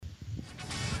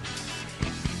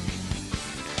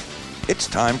It's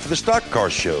time for the Stock Car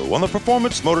Show on the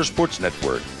Performance Motorsports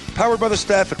Network. Powered by the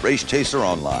staff at Race Chaser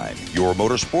Online. Your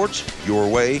motorsports, your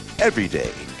way, every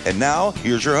day. And now,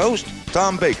 here's your host,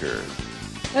 Tom Baker.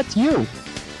 That's you.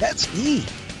 That's me.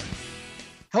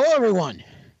 Hello, everyone.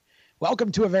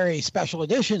 Welcome to a very special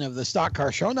edition of the Stock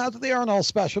Car Show. Not that they aren't all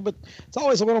special, but it's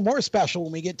always a little more special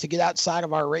when we get to get outside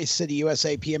of our Race City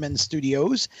USA PMN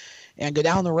studios and go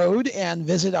down the road and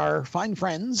visit our fine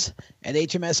friends at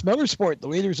HMS Motorsport, the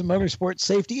leaders of motorsport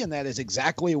safety, and that is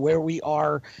exactly where we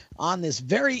are on this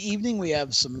very evening. We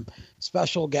have some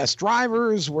special guest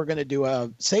drivers. We're going to do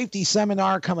a safety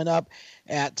seminar coming up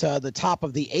at the top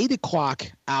of the 8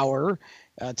 o'clock hour.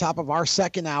 Top of our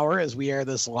second hour as we air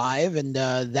this live, and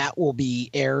that will be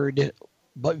aired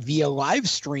but via live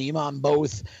stream on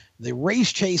both the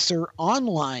Race Chaser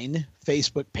Online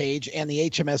Facebook page and the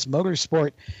HMS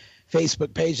Motorsport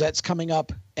Facebook page. That's coming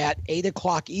up at 8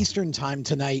 o'clock Eastern time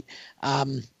tonight.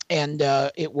 And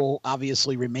it will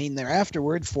obviously remain there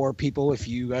afterward for people. If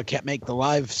you can't make the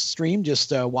live stream,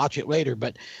 just watch it later.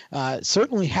 But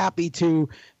certainly happy to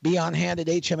be on hand at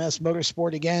HMS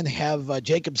Motorsport again. Have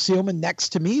Jacob Seelman next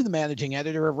to me, the managing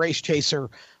editor of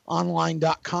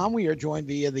RaceChaserOnline.com. We are joined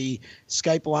via the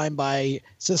Skype line by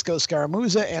Cisco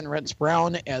Scaramuzza and Rents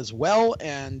Brown as well.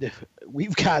 And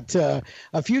we've got a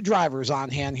few drivers on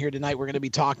hand here tonight. We're going to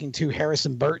be talking to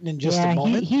Harrison Burton in just a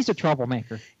moment. He's a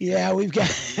troublemaker. Yeah, we've got.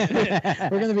 We're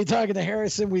going to be talking to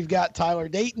Harrison. We've got Tyler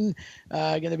Dayton.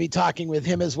 Going to be talking with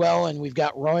him as well, and we've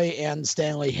got Roy and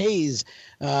Stanley Hayes,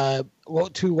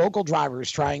 two local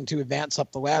drivers trying to advance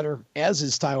up the ladder, as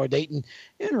is Tyler Dayton,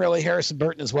 and really Harrison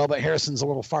Burton as well. But Harrison's a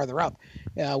little farther up.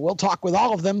 We'll talk with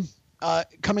all of them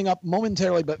coming up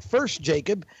momentarily. But first,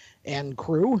 Jacob and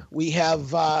crew, we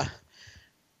have.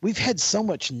 We've had so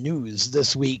much news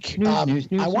this week.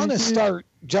 I want to start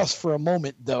just for a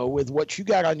moment, though, with what you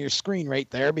got on your screen right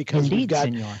there, because we've got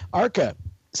ARCA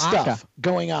stuff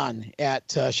going on at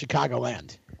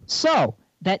Chicagoland. So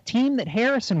that team that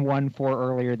Harrison won for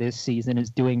earlier this season is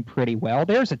doing pretty well.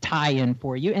 There's a tie-in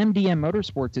for you. MDM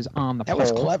Motorsports is on the pole. That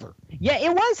was clever. Yeah,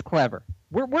 it was clever.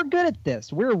 We're good at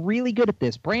this. We're really good at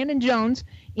this. Brandon Jones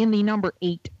in the number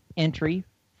 8 entry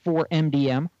for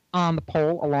MDM. On the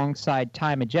pole alongside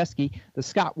Ty Majeski. The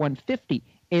Scott 150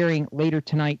 airing later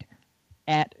tonight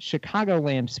at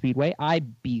Chicagoland Speedway. I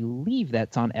believe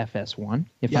that's on FS1,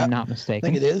 if I'm not mistaken.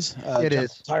 I think it is. It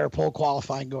is. Tire pole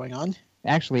qualifying going on.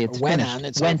 Actually, it's went finished. on.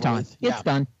 It's went on. With. It's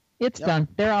done. It's done.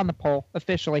 They're on the pole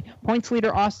officially. Points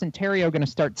leader Austin Terrio going to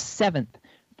start 7th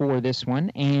for this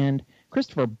one. And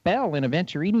Christopher Bell in a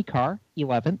Venturini car,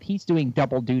 11th. He's doing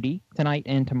double duty tonight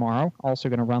and tomorrow. Also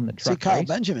going to run the truck See Kyle race.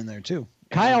 Benjamin there, too.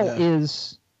 Kyle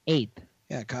is 8th.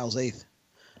 Yeah, Kyle's 8th.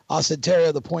 Austin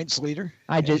Terrio, the points leader.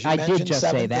 I did just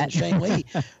say that. And Shane Lee,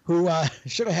 who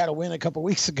should have had a win a couple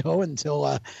weeks ago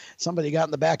until somebody got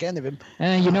in the back end of him.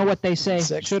 You know what they say,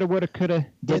 shoulda, woulda, coulda,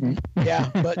 didn't. Yeah,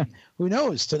 but who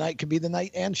knows? Tonight could be the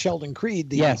night. And Sheldon Creed,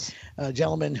 the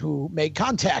gentleman who made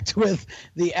contact with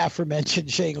the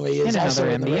aforementioned Shane Lee, is also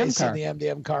in the race in the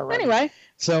MDM car run. Anyway.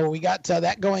 So we got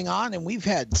that going on, and we've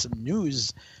had some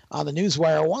news on the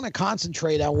newswire. I want to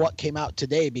concentrate on what came out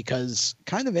today because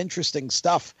kind of interesting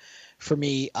stuff for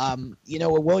me.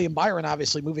 With William Byron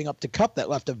obviously moving up to Cup, that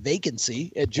left a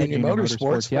vacancy at Junior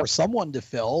Motorsports for someone to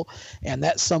fill, and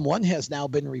that someone has now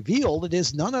been revealed. It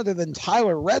is none other than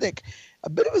Tyler Reddick. A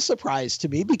bit of a surprise to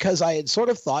me because I had sort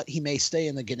of thought he may stay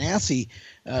in the Ganassi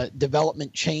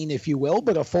development chain, if you will,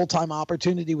 but a full-time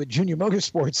opportunity with Junior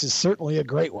Motorsports is certainly a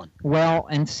great one. Well,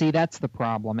 and see, that's the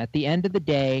problem. At the end of the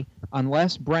day,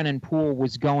 unless Brennan Poole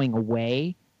was going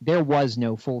away, there was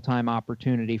no full-time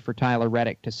opportunity for Tyler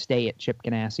Reddick to stay at Chip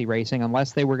Ganassi Racing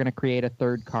unless they were going to create a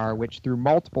third car, which through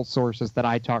multiple sources that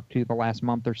I talked to the last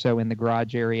month or so in the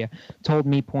garage area told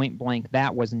me point blank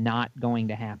that was not going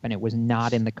to happen. It was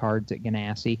not in the cards at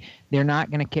Ganassi. They're not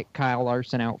going to kick Kyle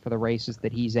Larson out for the races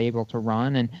that he's able to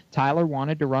run, and Tyler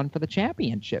wanted to run for the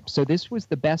championship. So this was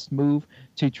the best move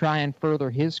to try and further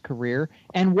his career.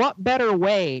 And what better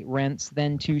way, Rents,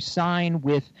 than to sign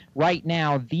with, right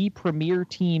now, the premier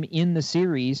team in the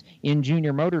series in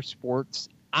Junior Motorsports.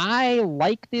 I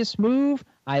like this move.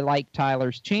 I like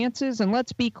Tyler's chances. And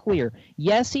let's be clear.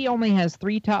 Yes, he only has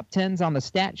 3 top 10s on the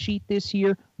stat sheet this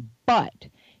year, but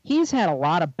he's had a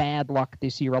lot of bad luck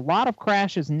this year, a lot of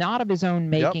crashes not of his own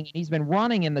making, and he's been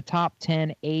running in the top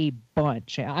 10 a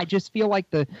bunch. I just feel like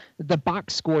the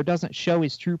box score doesn't show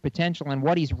his true potential and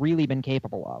what he's really been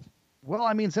capable of. Well,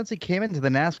 I mean, since he came into the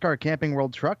NASCAR Camping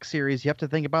World Truck Series, you have to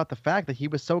think about the fact that he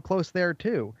was so close there,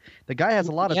 too. The guy has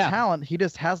a lot of talent. He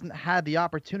just hasn't had the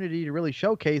opportunity to really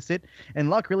showcase it,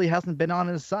 and luck really hasn't been on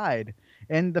his side.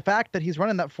 And the fact that he's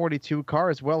running that 42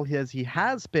 car as well as he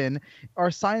has been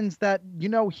are signs that,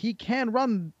 he can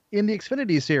run in the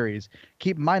Xfinity Series.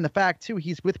 Keep in mind the fact, too,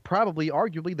 he's with probably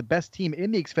arguably the best team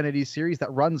in the Xfinity Series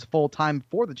that runs full-time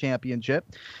for the championship.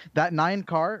 That 9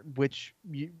 car, which,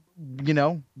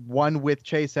 won with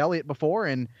Chase Elliott before,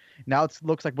 and now it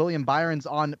looks like William Byron's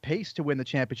on pace to win the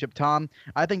championship, Tom.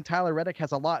 I think Tyler Reddick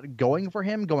has a lot going for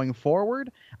him going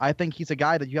forward. I think he's a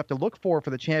guy that you have to look for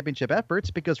the championship efforts,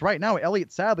 because right now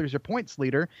Elliott Sadler's your points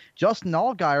leader. Justin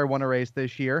Allgaier won a race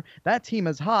this year. That team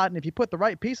is hot, and if you put the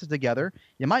right pieces together,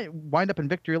 you might wind up in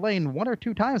victory lane 1 or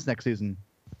 2 times next season.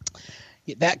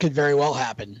 That could very well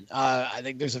happen. I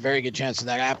think there's a very good chance of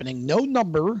that happening. No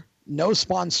number, no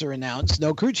sponsor announced,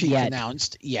 no crew chief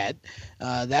announced yet.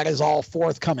 That is all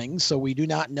forthcoming, so we do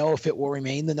not know if it will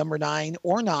remain the number 9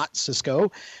 or not,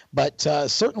 Cisco, but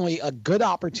certainly a good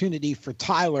opportunity for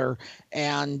Tyler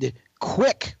and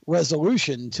quick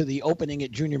resolution to the opening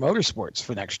at Junior Motorsports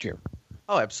for next year.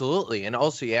 Oh, absolutely. And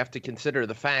also you have to consider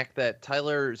the fact that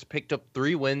Tyler's picked up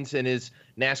 3 wins in his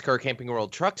NASCAR Camping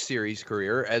World Truck Series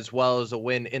career, as well as a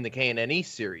win in the K&N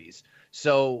East Series.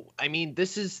 So, I mean,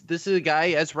 this is a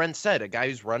guy, as Ren said, a guy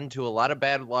who's run into a lot of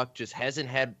bad luck, just hasn't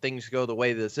had things go the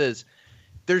way this is.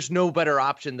 There's no better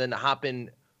option than to hop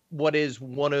in what is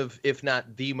one of, if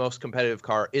not the most competitive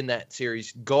car in that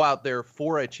series, go out there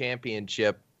for a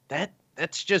championship.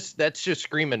 That's just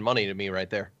screaming money to me right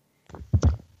there.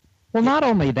 Well, not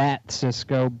only that,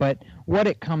 Cisco, but what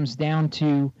it comes down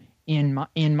to,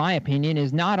 in my opinion,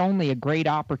 is not only a great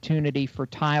opportunity for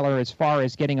Tyler as far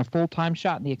as getting a full-time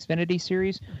shot in the Xfinity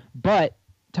Series, but,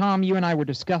 Tom, you and I were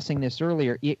discussing this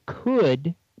earlier, it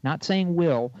could, not saying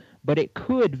will, but it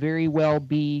could very well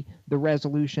be the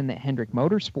resolution that Hendrick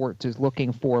Motorsports is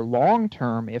looking for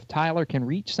long-term. If Tyler can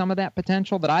reach some of that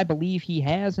potential that I believe he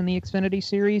has in the Xfinity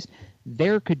Series,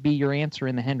 there could be your answer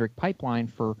in the Hendrick pipeline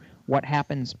for what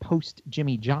happens post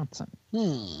Jimmy Johnson.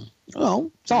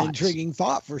 Well, it's an intriguing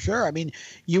thought for sure. I mean,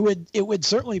 it would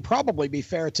certainly probably be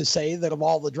fair to say that of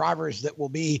all the drivers that will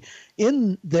be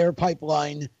in their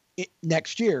pipeline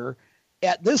next year,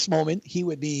 at this moment, he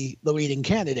would be the leading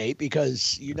candidate,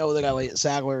 because that Elliott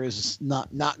Sadler is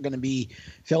not going to be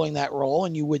filling that role,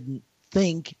 and you wouldn't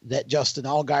think that Justin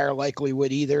Allgaier likely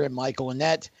would either, and Michael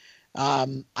Annett.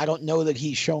 I don't know that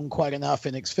he's shown quite enough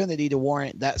in Xfinity to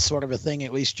warrant that sort of a thing,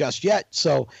 at least just yet.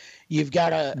 So you've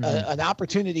got an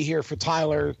opportunity here for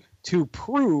Tyler to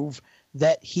prove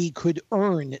that he could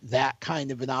earn that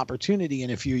kind of an opportunity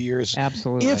in a few years.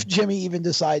 Absolutely. If Jimmy even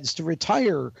decides to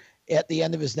retire at the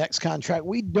end of his next contract,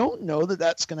 we don't know that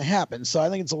that's going to happen. So I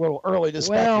think it's a little early to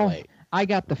speculate. I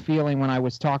got the feeling when I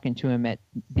was talking to him at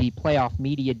the playoff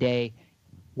media day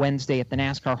Wednesday at the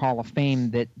NASCAR Hall of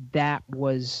Fame that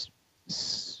was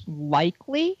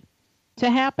likely to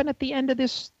happen at the end of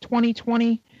this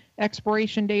 2020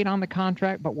 expiration date on the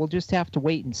contract, but we'll just have to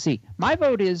wait and see. My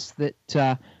vote is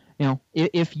that,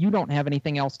 if you don't have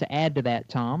anything else to add to that,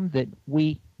 Tom, that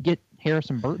we get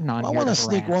Harrison Burton on here. I want to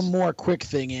sneak one more quick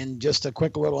thing in, just a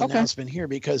quick little announcement here,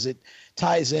 because it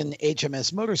ties in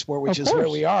HMS Motorsport, which is where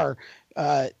we are.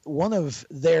 One of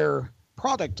their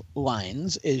product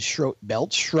lines is Schroet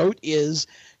belts. Schroet is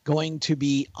going to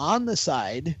be on the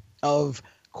side of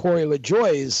Corey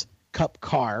LaJoie's Cup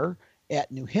car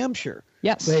at New Hampshire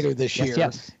later this year.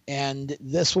 Yes. And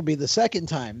this will be the second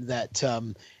time that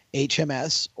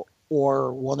HMS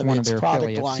or one of its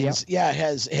product lines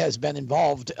has been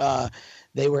involved.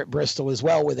 They were at Bristol as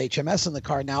well with HMS in the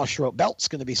car. Now Schroet Belt's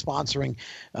going to be sponsoring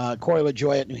Corey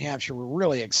LaJoie at New Hampshire. We're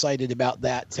really excited about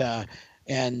that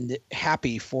and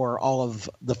happy for all of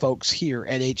the folks here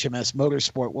at HMS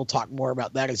Motorsport. We'll talk more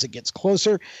about that as it gets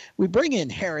closer. We bring in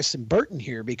Harrison Burton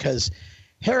here because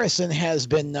Harrison has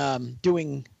been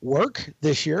doing work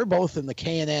this year, both in the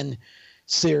K&N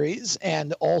series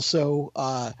and also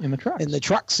in the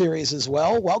truck series as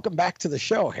well. Welcome back to the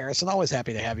show, Harrison. Always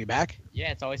happy to have you back.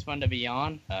 Yeah, it's always fun to be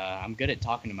on. I'm good at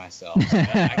talking to myself. So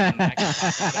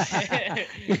I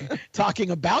can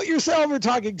talking about yourself or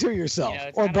talking to yourself,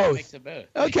 or both? A mix of both.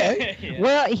 Okay. Yeah.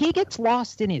 Well, he gets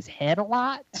lost in his head a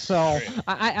lot, so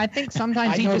I think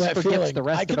sometimes he just forgets feeling. The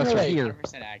rest of us are here.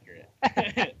 100%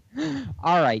 accurate.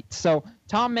 All right. So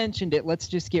Tom mentioned it. Let's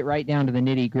just get right down to the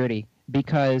nitty gritty,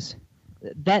 because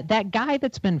that guy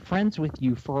that's been friends with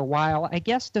you for a while, I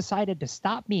guess, decided to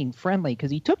stop being friendly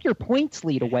because he took your points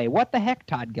lead away. What the heck,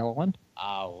 Todd Gilliland?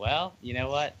 Well, you know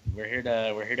what? We're here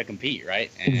to compete,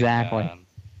 right? And, exactly.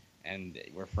 And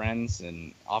we're friends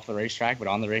and off the racetrack, but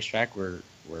on the racetrack we're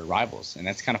rivals, and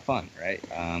that's kind of fun, right?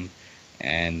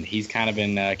 And he's kind of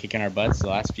been kicking our butts the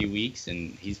last few weeks,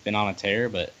 and he's been on a tear,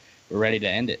 but ready to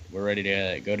end it. We're ready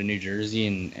to go to New Jersey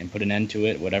and put an end to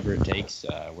it, whatever it takes.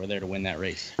 We're there to win that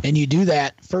race. And you do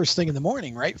that first thing in the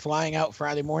morning, right? Flying out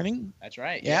Friday morning. That's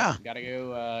right. Yeah.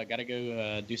 Gotta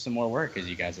go do some more work, as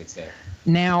you guys would say.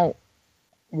 Now,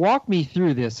 walk me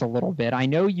through this a little bit. I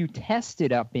know you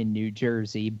tested up in New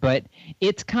Jersey, but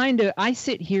it's I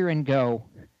sit here and go,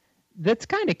 that's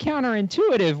kind of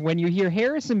counterintuitive when you hear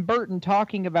Harrison Burton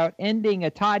talking about ending a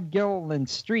Todd Gilliland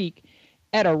streak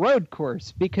at a road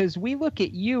course, because we look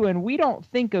at you and we don't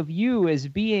think of you as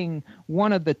being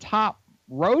one of the top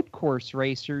road course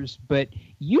racers, but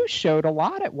you showed a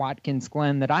lot at Watkins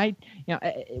Glen that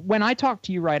when I talked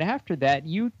to you right after that,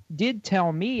 you did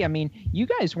tell me, I mean, you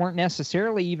guys weren't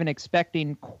necessarily even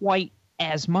expecting quite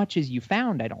as much as you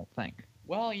found, I don't think.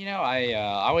 Well, I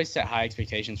always set high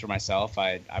expectations for myself.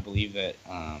 I believe that,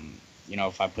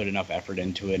 if I put enough effort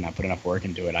into it and I put enough work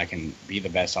into it, I can be the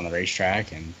best on the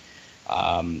racetrack. And,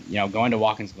 going to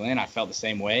Watkins Glen, I felt the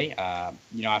same way. I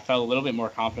felt a little bit more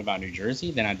confident about New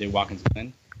Jersey than I did Watkins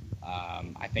Glen.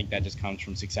 I think that just comes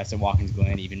from success at Watkins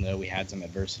Glen, even though we had some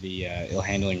adversity.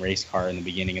 Ill-handling race car in the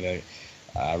beginning of the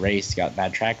race, got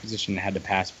bad track position, had to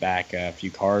pass back a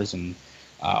few cars, and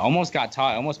almost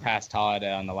passed Todd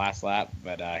on the last lap,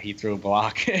 but he threw a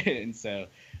block, and so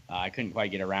I couldn't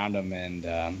quite get around him. And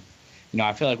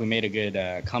I feel like we made a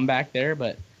good comeback there,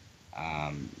 but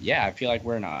I feel like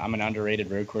I'm an underrated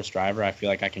road course driver. I feel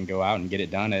like I can go out and get it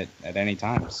done at any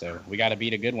time. So we got to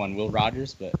beat a good one, Will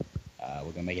Rogers, but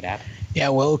we're gonna make it happen. Yeah,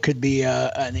 Will could be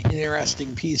an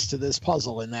interesting piece to this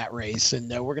puzzle in that race, and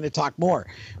we're going to talk more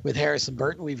with Harrison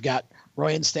Burton. We've got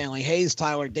Roy and Stanley Hayes,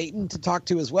 Tyler Dayton to talk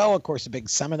to as well. Of course, a big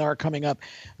seminar coming up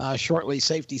shortly,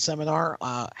 safety seminar,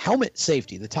 helmet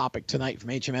safety, the topic tonight from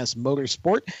HMS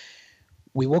Motorsport.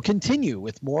 We will continue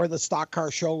with more of the Stock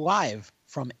Car Show live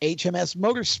from HMS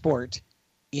Motorsport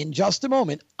in just a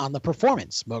moment on the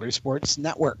Performance Motorsports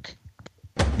Network.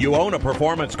 You own a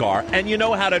performance car and you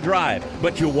know how to drive,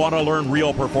 but you want to learn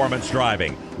real performance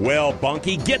driving. Well,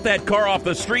 Bunky, get that car off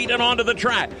the street and onto the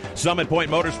track. Summit Point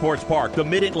Motorsports Park, the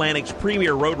Mid-Atlantic's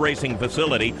premier road racing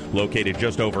facility, located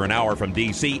just over an hour from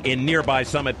D.C. in nearby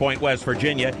Summit Point, West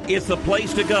Virginia, is the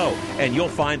place to go. And you'll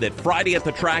find that Friday at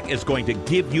the Track is going to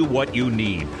give you what you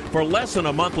need. For less than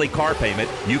a monthly car payment,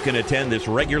 you can attend this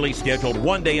regularly scheduled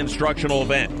one-day instructional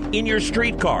event in your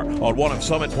street car on one of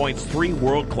Summit Point's 3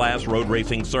 world-class road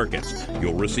racing circuits.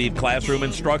 You'll receive classroom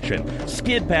instruction,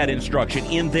 skid pad instruction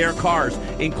in their cars,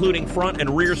 including front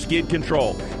and rear skid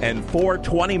control, and 4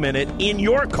 20-minute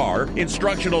in-your-car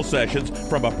instructional sessions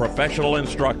from a professional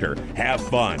instructor. Have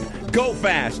fun, go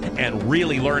fast, and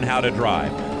really learn how to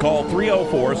drive. Call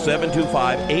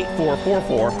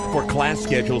 304-725-8444 for class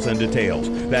schedules and details.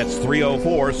 That's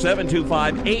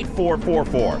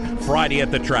 304-725-8444. Friday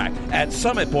at the Track at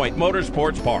Summit Point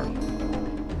Motorsports Park.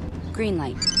 Green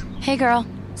light. Hey girl,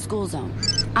 school zone.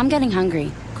 I'm getting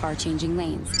hungry. Car changing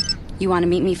lanes. You want to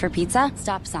meet me for pizza?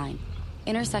 Stop sign.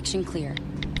 Intersection clear.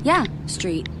 Yeah,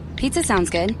 street. Pizza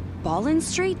sounds good. Ball in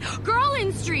street? Girl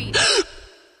in street!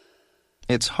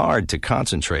 It's hard to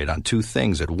concentrate on 2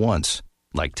 things at once,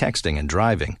 like texting and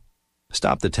driving.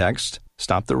 Stop the text,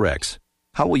 stop the wrecks.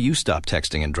 How will you stop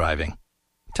texting and driving?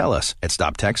 Tell us at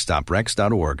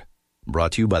stoptextstopwrecks.org.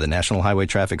 Brought to you by the National Highway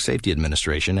Traffic Safety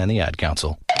Administration and the Ad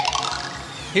Council.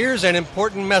 Here's an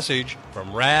important message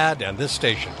from RAD and this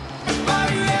station.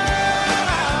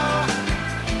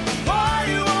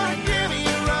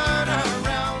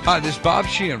 Hi, this is Bob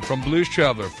Sheehan from Blues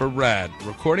Traveler for RAD,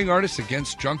 Recording Artists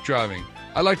Against Drunk Driving.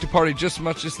 I like to party just as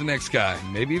much as the next guy,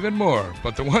 maybe even more,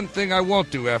 but the one thing I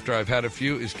won't do after I've had a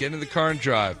few is get in the car and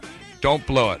drive. Don't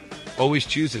blow it. Always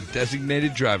choose a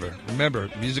designated driver. Remember,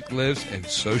 music lives, and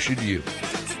so should you.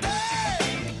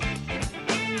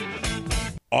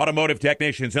 Automotive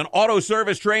technicians and auto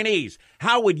service trainees,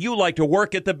 how would you like to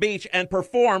work at the beach and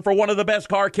perform for one of the best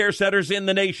car care centers in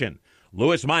the nation?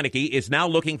 Louis Meineke is now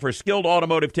looking for skilled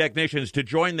automotive technicians to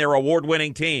join their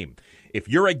award-winning team. If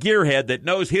you're a gearhead that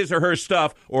knows his or her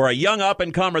stuff, or a young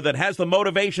up-and-comer that has the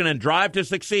motivation and drive to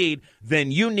succeed,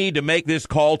 then you need to make this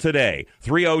call today.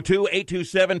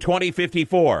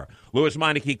 302-827-2054. Louis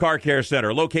Meineke Car Care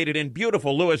Center, located in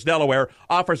beautiful Lewis, Delaware,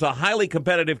 offers a highly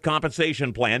competitive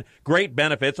compensation plan, great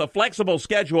benefits, a flexible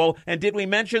schedule, and did we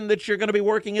mention that you're going to be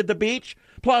working at the beach?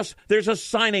 Plus, there's a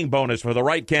signing bonus for the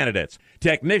right candidates.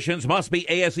 Technicians must be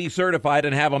ASE certified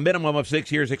and have a minimum of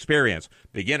 6 years experience.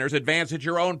 Beginners advance at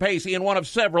your own pace in one of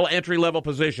several entry-level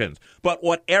positions. But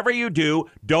whatever you do,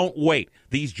 don't wait.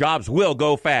 These jobs will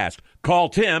go fast. Call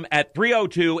Tim at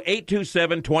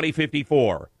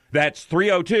 302-827-2054. That's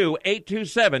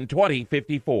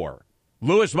 302-827-2054.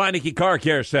 Louis Meineke Car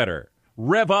Care Center.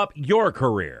 Rev up your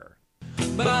career.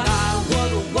 but I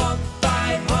would walk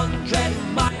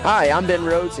 500 miles. Hi, I'm Ben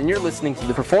Rhodes, and you're listening to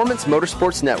the Performance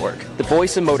Motorsports Network, the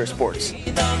voice of motorsports.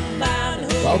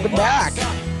 Welcome back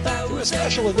to a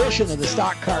special edition of the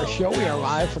Stock Car Show. We are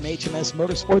live from HMS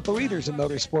Motorsport, the leaders in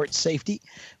motorsport safety.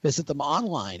 Visit them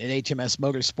online at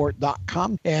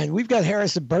hmsmotorsport.com. And we've got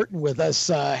Harrison Burton with us.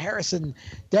 Harrison,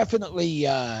 definitely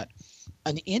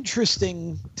an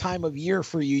interesting time of year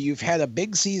for you. You've had a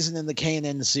big season in the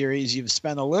K&N series. You've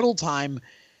spent a little time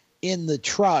in the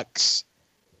trucks.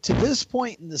 To this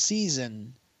point in the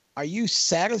season, are you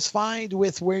satisfied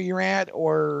with where you're at,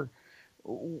 or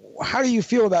how do you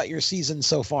feel about your season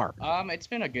so far? It's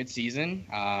been a good season.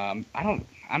 I'm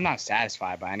not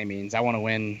satisfied by any means. I want to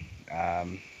win.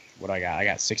 What do I got? I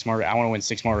got 6 more. I want to win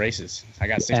 6 more races. I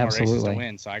got 6 more races to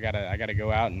win. So I gotta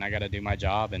go out and I gotta do my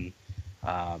job. And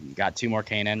got 2 more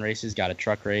K&N races. Got a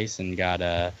truck race and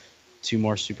got 2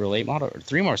 more super late model, or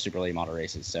 3 more super late model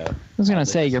races. So I was gonna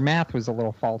say your math was a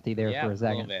little faulty there for a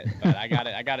second. Yeah, a little bit, but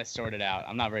I got it sorted out.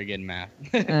 I'm not very good in math.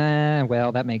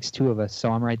 Well, that makes 2 of us,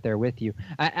 so I'm right there with you.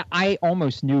 I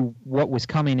almost knew what was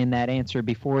coming in that answer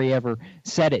before he ever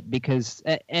said it, because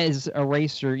as a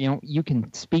racer, you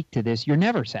can speak to this. You're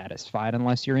never satisfied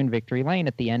unless you're in victory lane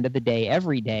at the end of the day,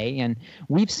 every day, and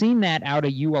we've seen that out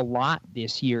of you a lot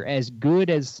this year. As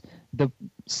good as the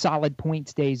solid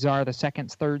points days are, the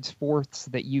seconds, thirds, fourths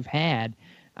that you've had,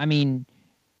 I mean,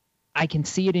 I can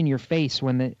see it in your face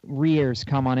when the re-airs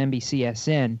come on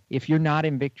NBCSN. If you're not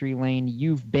in victory lane,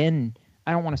 you've been,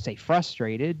 I don't want to say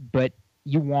frustrated, but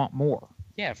you want more.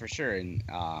 Yeah, for sure. And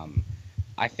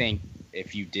I think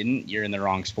if you didn't, you're in the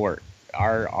wrong sport.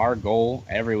 Our goal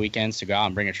every weekend is to go out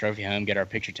and bring a trophy home, get our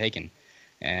picture taken.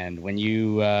 And when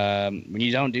you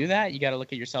don't do that, you got to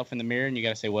look at yourself in the mirror and you got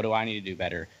to say, what do I need to do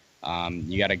better?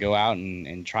 You got to go out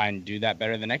and try and do that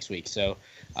better the next week. So,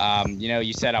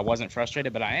 you said I wasn't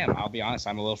frustrated, but I am. I'll be honest.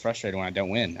 I'm a little frustrated when I don't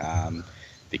win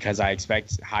because I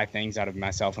expect high things out of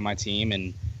myself and my team,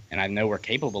 and I know we're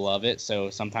capable of it.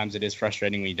 So sometimes it is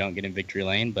frustrating when you don't get in victory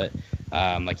lane. But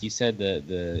like you said,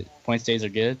 the points days are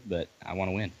good, but I want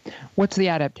to win. What's the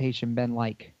adaptation been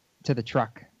like to the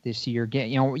truck this year?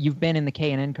 You've been in the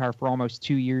K&N car for almost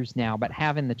 2 years now, but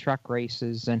having the truck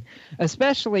races, and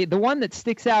especially the one that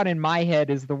sticks out in my head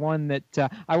is the one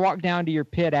that I walked down to your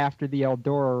pit after the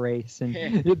Eldora race, and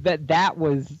that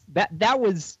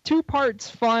was 2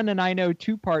 parts fun, and I know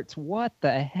 2 parts what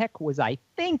the heck was I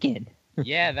thinking?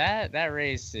 Yeah, that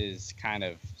race is kind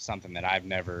of something that I've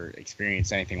never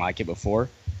experienced anything like it before.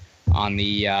 On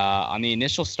the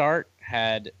initial start,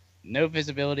 had no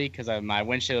visibility because my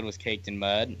windshield was caked in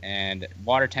mud, and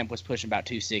water temp was pushing about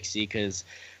 260 because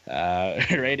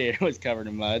radiator was covered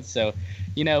in mud. So,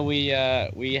 we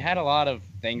had a lot of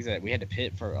things that we had to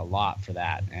pit for a lot for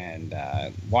that, and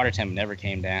water temp never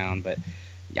came down. But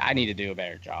yeah, I need to do a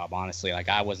better job, honestly. Like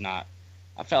I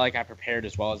felt like I prepared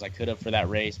as well as I could have for that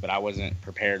race, but I wasn't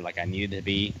prepared like I needed to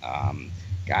be.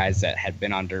 Guys that had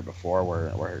been on dirt before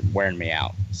were wearing me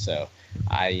out. So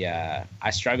I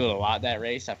struggled a lot that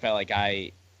race. I felt like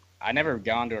I never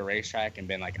gone to a racetrack and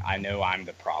been like, I know I'm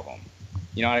the problem.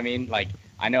 You know what I mean? Like,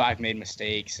 I know I've made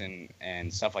mistakes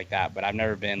and stuff like that, but I've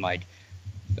never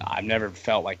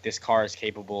felt like this car is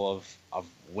capable of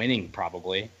winning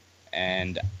probably.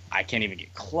 And I can't even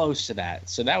get close to that.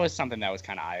 So that was something that was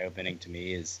kind of eye-opening to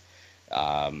me, is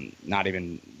not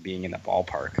even being in the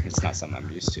ballpark. It's not something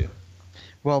I'm used to.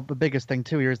 Well, the biggest thing,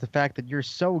 too, here is the fact that you're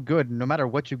so good no matter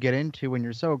what you get into, and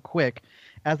you're so quick.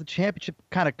 As the championship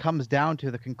kind of comes down to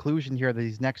the conclusion here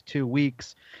these next 2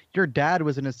 weeks, your dad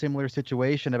was in a similar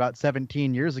situation about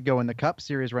 17 years ago in the Cup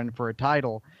Series run for a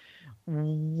title.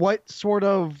 What sort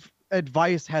of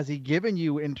advice has he given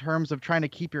you in terms of trying to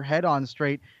keep your head on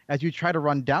straight as you try to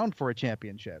run down for a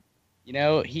championship?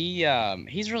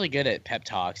 He's really good at pep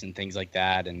talks and things like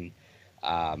that. And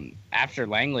after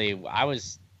Langley, I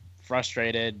was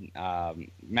frustrated,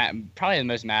 probably the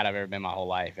most mad I've ever been my whole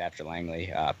life after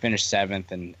Langley. Finished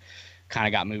 7th and kind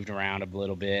of got moved around a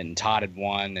little bit, and Todd had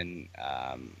won, and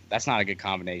that's not a good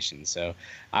combination. So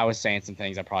I was saying some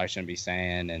things I probably shouldn't be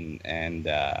saying, and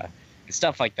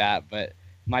stuff like that. But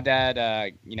my dad,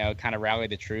 kind of rallied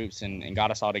the troops and got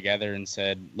us all together and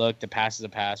said, look, the past is a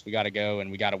past. We got to go,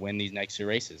 and we got to win these next 2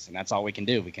 races. And that's all we can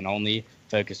do. We can only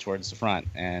focus towards the front.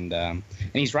 And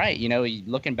he's right.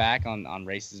 Looking back on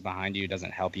races behind you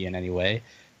doesn't help you in any way.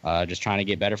 Just trying to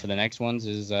get better for the next ones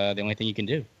is the only thing you can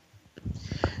do.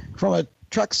 From a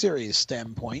truck series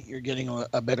standpoint, you're getting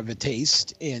a bit of a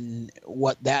taste in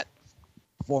what that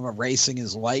form of racing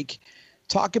is like.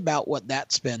 Talk about what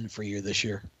that's been for you this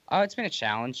year. It's been a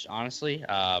challenge, honestly.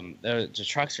 The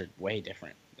trucks are way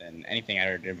different than anything I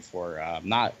ever did before.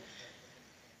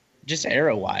 Just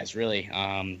aero wise, really.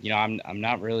 I'm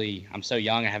so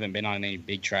young. I haven't been on any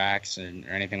big tracks or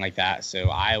anything like that. So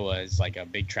Iowa is like a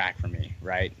big track for me,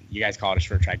 right? You guys call it a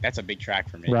short track. That's a big track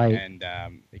for me. Right. And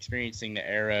experiencing the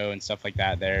aero and stuff like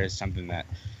that there is something that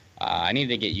I need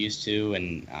to get used to,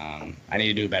 and I need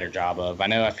to do a better job of.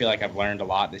 I feel like I've learned a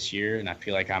lot this year, and I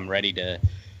feel like I'm ready to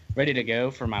go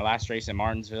for my last race in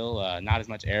Martinsville. Not as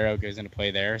much aero goes into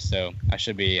play there, so I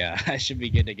should be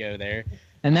good to go there.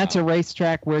 And that's a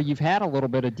racetrack where you've had a little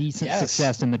bit of decent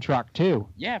success in the truck too.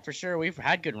 Yeah, for sure. We've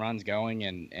had good runs going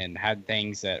and had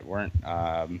things that weren't,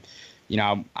 I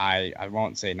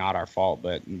won't say not our fault,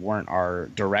 but weren't our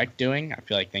direct doing. I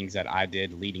feel like things that I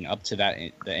did leading up to that,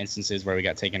 the instances where we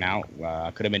got taken out,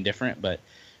 could have been different. But,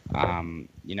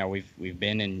 we've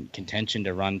been in contention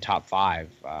to run top 5.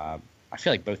 I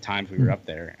feel like both times we were up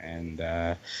there,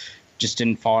 and just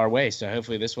didn't fall our way. So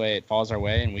hopefully this way it falls our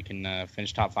way and we can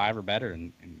finish top 5 or better,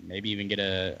 and maybe even get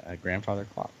a grandfather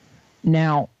clock.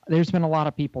 Now, there's been a lot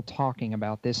of people talking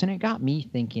about this, and it got me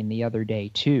thinking the other day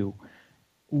too.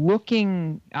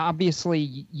 Obviously,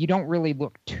 you don't really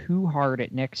look too hard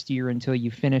at next year until you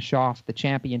finish off the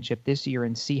championship this year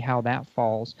and see how that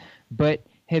falls. But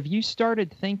have you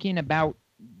started thinking about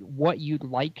what you'd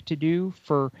like to do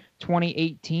for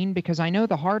 2018? Because I know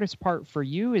the hardest part for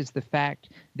you is the fact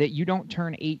that you don't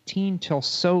turn 18 till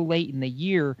so late in the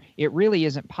year. It really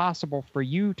isn't possible for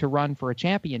you to run for a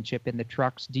championship in the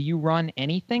trucks. Do you run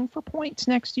anything for points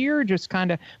next year, or just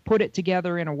kind of put it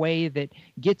together in a way that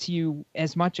gets you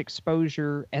as much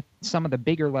exposure at some of the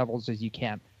bigger levels as you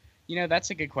can? That's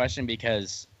a good question,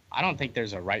 because I don't think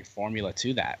there's a right formula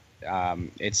to that.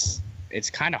 It's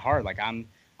kind of hard. Like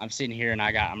I'm sitting here and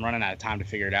I'm running out of time to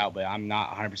figure it out, but I'm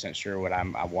not 100% sure what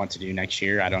I want to do next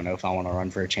year. I don't know if I want to run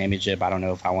for a championship. I don't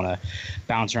know if I want to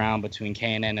bounce around between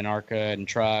K&N and ARCA and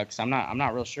trucks. I'm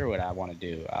not real sure what I want to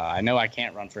do. I know I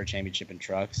can't run for a championship in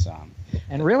trucks.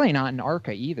 And really not in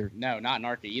ARCA either. No, not in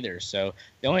ARCA either. So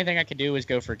the only thing I could do is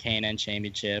go for K&N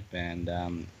championship, and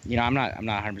I'm not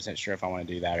 100% sure if I want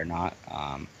to do that or not.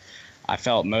 I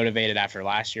felt motivated after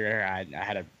last year. I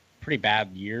had a pretty bad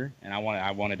year, and I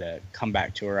wanted to come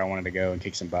back to her. I wanted to go and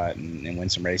kick some butt and win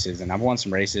some races, and I've won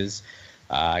some races.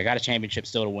 I got a championship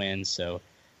still to win, so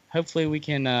hopefully we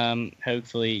can.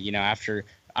 After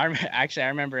I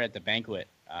remember at the banquet,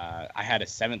 I had a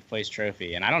 7th place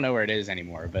trophy, and I don't know where it is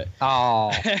anymore. But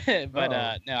no,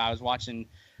 I was watching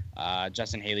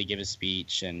Justin Haley give his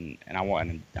speech, and I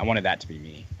wanted that to be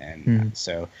me, and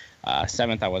so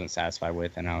 7th I wasn't satisfied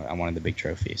with, and I wanted the big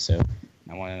trophy. So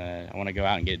I want to go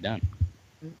out and get it done.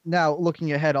 Now,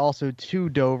 looking ahead also to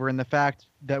Dover, and the fact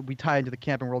that we tie into the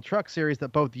Camping World Truck Series,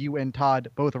 that both you and Todd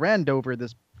both ran Dover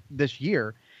this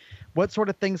year, what sort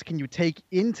of things can you take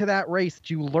into that race that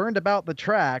you learned about the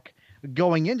track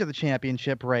going into the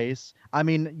championship race? I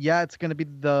mean, yeah, it's going to be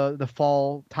the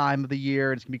fall time of the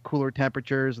year, and it's going to be cooler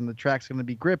temperatures, and the track's going to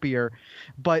be grippier,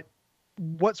 but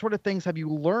what sort of things have you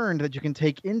learned that you can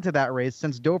take into that race,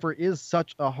 since Dover is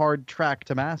such a hard track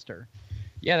to master?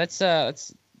 Yeah, that's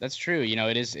true.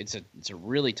 It's a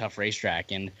really tough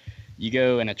racetrack, and you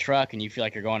go in a truck and you feel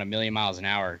like you're going a million miles an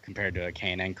hour compared to a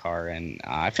K&N car, and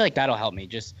I feel like that'll help me,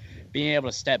 just being able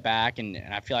to step back, and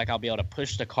I feel like I'll be able to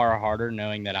push the car harder,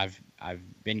 knowing that I've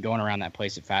been going around that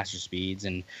place at faster speeds,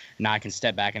 and now I can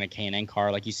step back in a K&N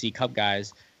car. Like you see Cup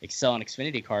guys excel in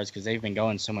Xfinity cars because they've been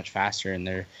going so much faster in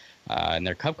their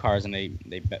Cup cars, and they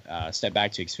step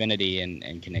back to Xfinity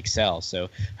and can excel. So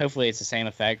hopefully it's the same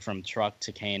effect from truck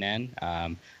to K&N.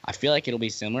 I feel like it'll be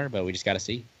similar, but we just got to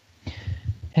see.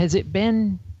 Has it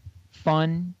been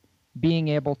fun being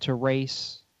able to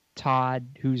race Todd,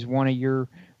 who's one of your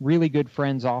really good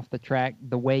friends off the track,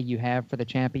 the way you have for the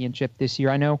championship this year?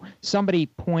 I know somebody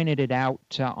pointed it out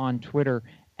on Twitter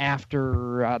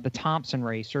after the Thompson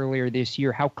race earlier this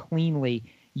year, how cleanly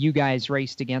you guys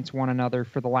raced against one another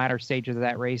for the latter stages of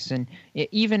that race. And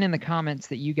even in the comments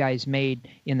that you guys made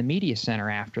in the media center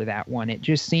after that one, it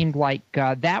just seemed like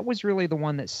that was really the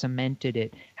one that cemented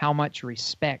it, how much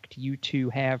respect you two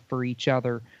have for each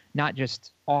other, not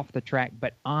just off the track,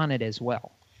 but on it as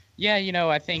well. Yeah,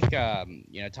 I think,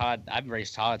 Todd, I've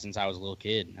raced Todd since I was a little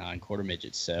kid in quarter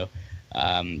midgets. So,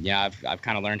 I've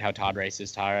kind of learned how Todd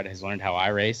races. Todd has learned how I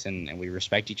race, and we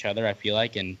respect each other, I feel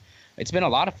like. And it's been a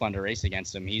lot of fun to race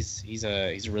against him. He's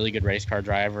a really good race car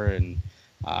driver, and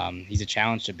he's a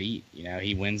challenge to beat.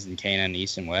 He wins in K&N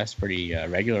East and West pretty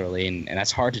regularly, and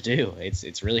that's hard to do.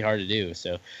 It's really hard to do.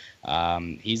 So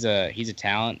he's a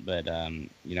talent, but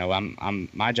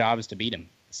my job is to beat him.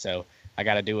 So I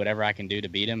got to do whatever I can do to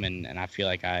beat him, and I feel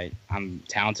like I'm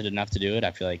talented enough to do it.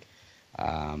 I feel like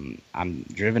I'm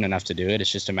driven enough to do it.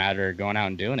 It's just a matter of going out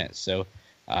and doing it. So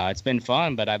it's been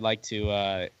fun, but I'd like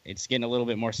to. It's getting a little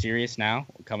bit more serious now.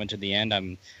 Coming to the end,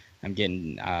 I'm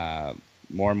getting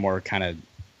more and more kind of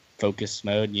focus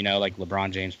mode, like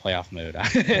LeBron James playoff mode. I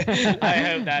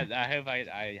hope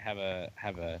I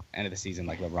have a end of the season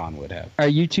like LeBron would have. Are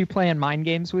you two playing mind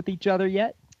games with each other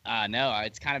yet? No,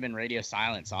 it's kind of been radio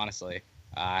silence, honestly.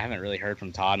 I haven't really heard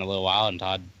from Todd in a little while, and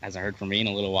Todd hasn't heard from me in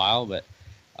a little while, but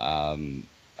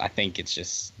I think it's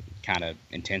just kind of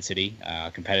intensity,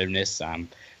 competitiveness. I've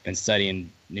been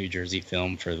studying New Jersey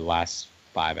film for the last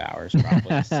 5 hours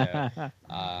probably. So,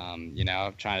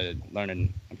 I'm trying to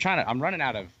learn, I'm running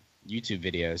out of YouTube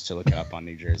videos to look up on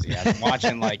New Jersey. I've been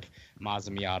watching like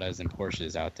Mazda Miatas and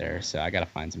Porsches out there, so I got to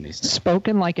find some new stuff.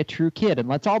 Spoken like a true kid, and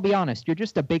let's all be honest, you're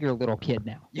just a bigger little kid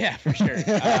now. Yeah, for sure.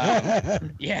 I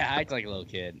act like a little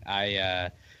kid.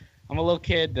 I'm a little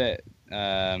kid that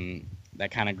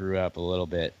kind of grew up a little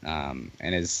bit, and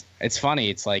it's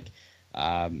funny. It's like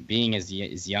being as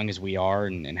young as we are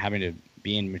and having to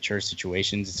be in mature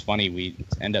situations. It's funny, we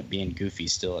end up being goofy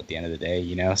still at the end of the day,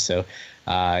 so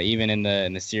even in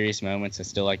the serious moments, I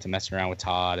still like to mess around with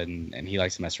Todd, and he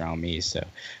likes to mess around with me. So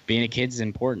being a kid is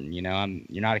important. You're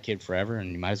not a kid forever,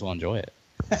 and you might as well enjoy it.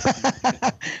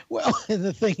 Well,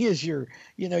 the thing is, you're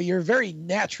very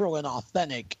natural and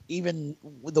authentic, even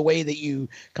with the way that you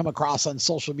come across on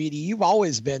social media. You've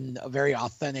always been a very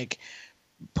authentic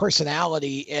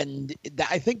personality, and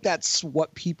I think that's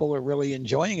what people are really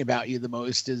enjoying about you the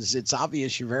most. Is it's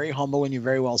obvious you're very humble and you're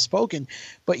very well spoken,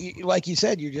 but like you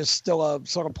said, you're just still a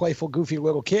sort of playful, goofy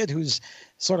little kid who's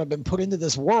sort of been put into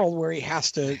this world where he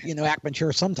has to act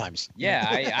mature sometimes. Yeah,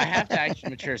 I have to act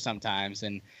mature sometimes,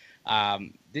 and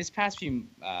this past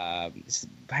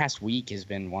week has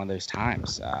been one of those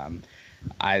times.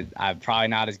 I'm probably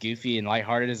not as goofy and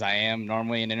lighthearted as I am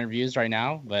normally in interviews right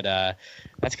now, but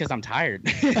that's because I'm tired.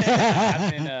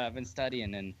 I've been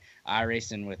studying and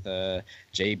iRacing with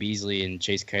Jay Beasley and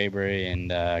Chase Cabre and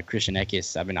Christian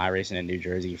Eckes. I've been iRacing in New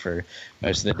Jersey for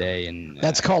most of the day, and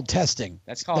that's called testing.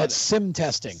 That's sim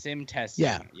testing. Sim testing.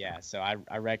 Yeah. So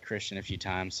I read Christian a few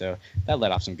times, so that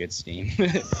let off some good steam.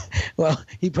 Well,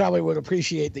 he probably would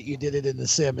appreciate that you did it in the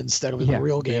sim instead of in the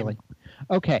real game. Really.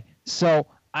 Okay, so.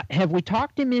 Have we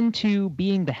talked him into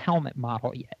being the helmet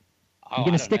model yet? You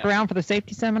going to stick around for the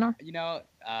safety seminar?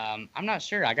 I'm not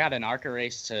sure. I got an ARCA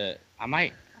race I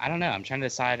don't know. I'm trying to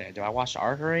decide. Do I watch the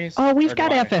ARCA race? Oh, we've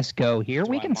got FS Go here.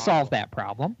 We can solve that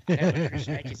problem.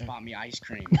 Christian Eckes bought me ice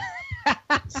cream.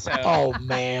 Oh,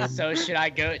 man. So should I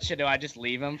just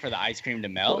leave him for the ice cream to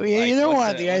melt? Oh, yeah, you don't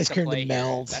want the ice cream to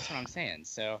melt. That's what I'm saying.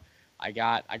 So I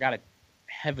got a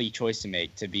heavy choice to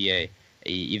make, to be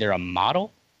either a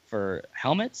model for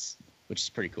helmets, which is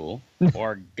pretty cool,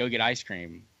 or go get ice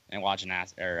cream and watch an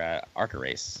ARCA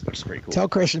race, which is pretty cool. Tell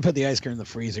Christian to put the ice cream in the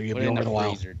freezer. You'll be over in a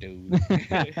while. Freezer, dude.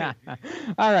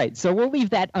 All right, so we'll leave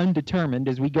that undetermined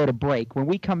as we go to break. When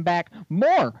we come back,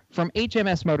 more from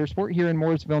HMS Motorsport here in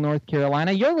Mooresville, North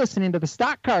Carolina. You're listening to the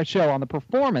Stock Car Show on the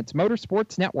Performance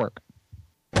Motorsports Network.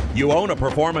 You own a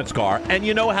performance car and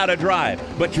you know how to drive,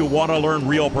 but you want to learn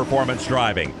real performance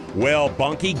driving. Well,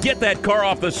 Bunky, get that car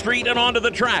off the street and onto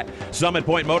the track. Summit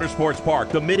Point Motorsports Park,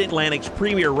 the Mid-Atlantic's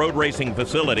premier road racing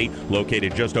facility,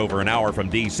 located just over an hour from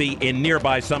D.C. in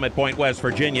nearby Summit Point, West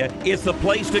Virginia, is the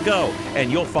place to go. And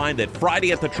you'll find that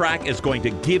Friday at the track is going to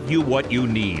give you what you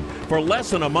need. For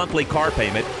less than a monthly car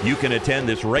payment, you can attend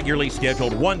this regularly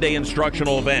scheduled one-day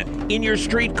instructional event in your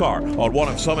street car on one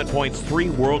of Summit Point's 3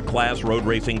 world-class road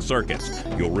racing circuits.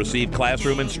 You'll receive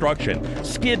classroom instruction,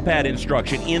 skid pad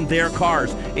instruction in their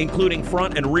cars, including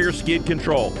front and rear skid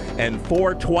control, and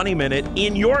 4 20-minute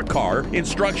in-your-car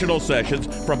instructional sessions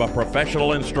from a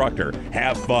professional instructor.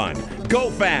 Have fun,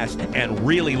 go fast, and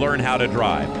really learn how to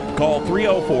drive. Call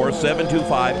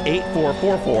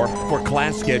 304-725-8444 for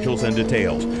class schedules and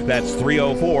details. That's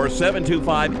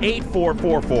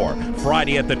 304-725-8444.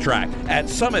 Friday at the track at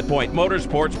Summit Point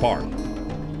Motorsports Park.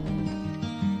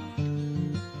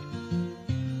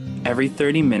 Every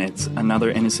 30 minutes,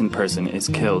 another innocent person is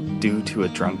killed due to a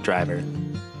drunk driver.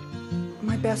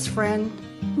 My best friend.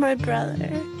 My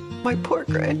brother. My poor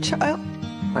grandchild.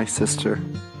 My sister.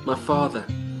 My father.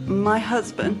 My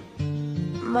husband.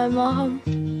 My mom.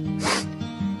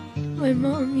 My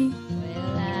mommy.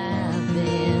 Well, I've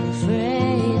been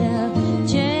afraid of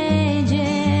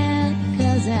changing,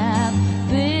 'cause I've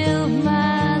built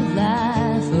my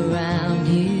life around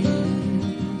you.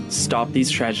 Stop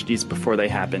these tragedies before they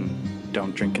happen.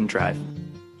 Don't drink and drive.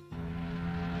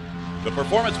 The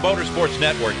Performance Motorsports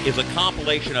Network is a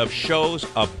compilation of shows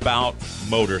about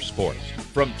motorsports.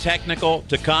 From technical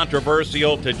to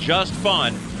controversial to just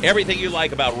fun, everything you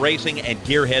like about racing and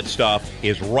gearhead stuff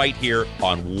is right here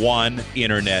on one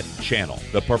internet channel.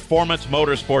 The Performance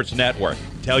Motorsports Network.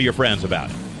 Tell your friends about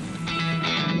it.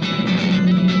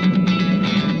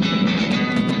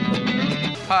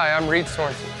 Hi, I'm Reed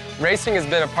Sorensen. Racing has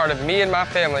been a part of me and my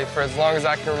family for as long as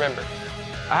I can remember.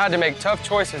 I had to make tough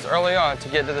choices early on to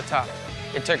get to the top.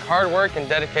 It took hard work and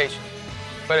dedication.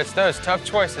 But it's those tough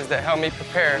choices that help me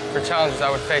prepare for challenges I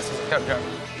would face as a cup driver.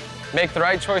 Make the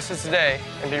right choices today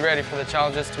and be ready for the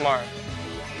challenges tomorrow.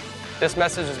 This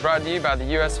message is brought to you by the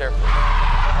U.S. Air Force.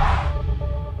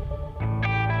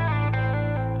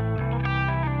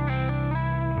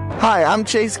 Hi, I'm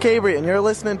Chase Cabrey, and you're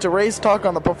listening to Race Talk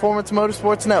on the Performance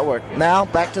Motorsports Network. Now,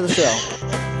 back to the show.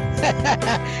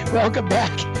 Welcome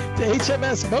back to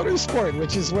HMS Motorsport,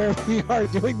 which is where we are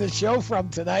doing the show from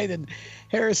tonight. And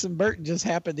Harrison Burton just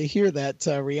happened to hear that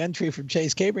re-entry from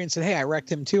Chase Cabrey and said, hey, I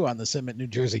wrecked him too on the sim at New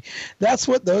Jersey. That's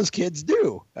what those kids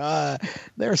do.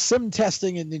 They're sim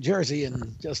testing in New Jersey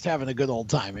and just having a good old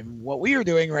time. And what we are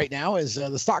doing right now is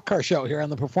the Stock Car Show here on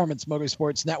the Performance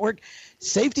Motorsports Network.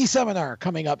 Safety seminar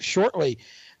coming up shortly.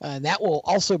 And that will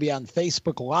also be on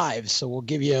Facebook Live. So we'll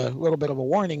give you a little bit of a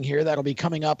warning here. That'll be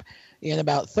coming up in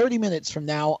about 30 minutes from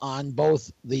now on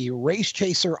both the Race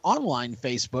Chaser Online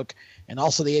Facebook and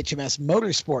also the HMS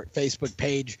Motorsport Facebook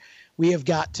page. We have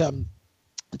got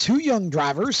two young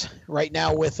drivers right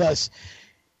now with us.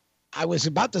 I was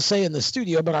about to say in the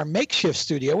studio, but our makeshift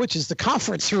studio, which is the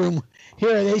conference room here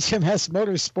at HMS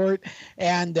Motorsport.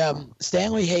 And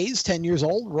Stanley Hayes, 10 years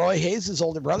old. Roy Hayes, his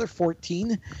older brother,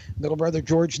 14. Middle brother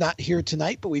George not here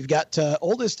tonight, but we've got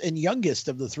oldest and youngest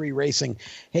of the three racing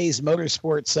Hayes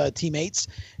Motorsports teammates.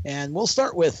 And we'll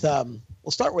start with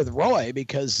Roy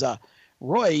because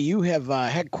Roy, you have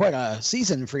had quite a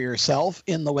season for yourself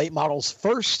in the late models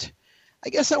first. I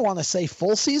guess I want to say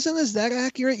full season. Is that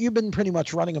accurate? You've been pretty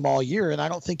much running them all year, and I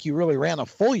don't think you really ran a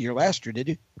full year last year, did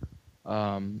you?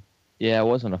 Yeah, it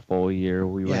wasn't a full year.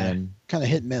 We ran kind of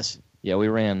hit and miss. Yeah, we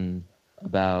ran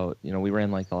about, we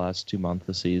ran like the last 2 months of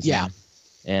the season. Yeah.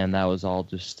 And that was all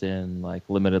just in like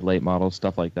limited late models,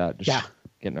 stuff like that. Just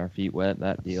getting our feet wet,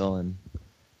 that deal. And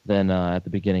then at the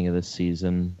beginning of this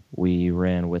season, we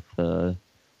ran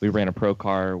a pro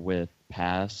car with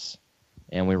Pass,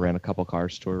 and we ran a couple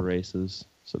Cars Tour races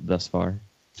thus far.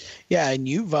 Yeah, and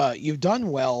you've done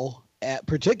well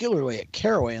particularly at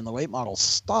Caraway in the late model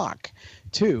stock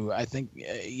too. I think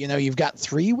you've got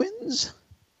 3 wins.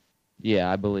 Yeah,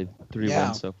 I believe 3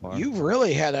 wins so far. You've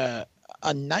really had a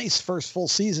nice first full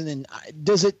season. And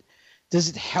does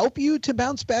it help you to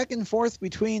bounce back and forth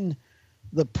between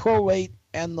the pro late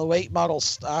and the late model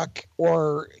stock,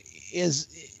 or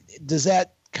does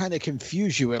that kind of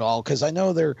confuse you at all? Because I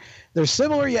know they're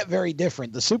similar yet very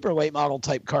different. The super late model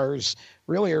type cars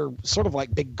really are sort of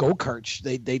like big go-karts.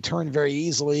 They turn very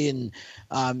easily, and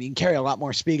you can carry a lot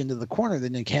more speed into the corner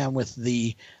than you can with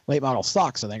the late model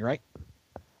stocks, I think, right?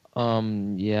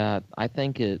 Yeah, I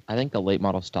think the late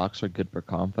model stocks are good for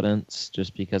confidence,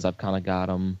 just because I've kind of got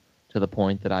them to the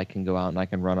point that I can go out and I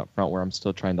can run up front where I'm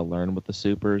still trying to learn with the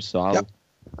supers. So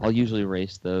I'll usually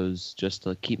race those just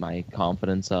to keep my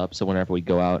confidence up. So whenever we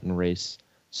go out and race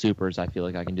supers, I feel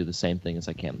like I can do the same thing as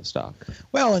I can in the stock.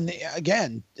 Well, and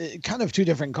again, kind of 2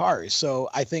 different cars. So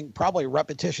I think probably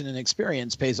repetition and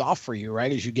experience pays off for you,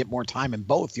 right? As you get more time in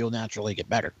both, you'll naturally get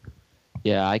better.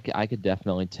 Yeah, I could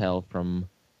definitely tell from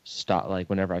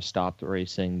whenever I stopped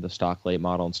racing the stock late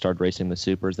model and started racing the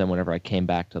supers, then whenever I came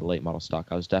back to the late model stock,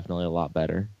 I was definitely a lot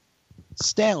better.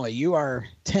 Stanley, you are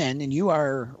 10, and you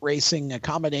are racing a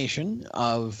combination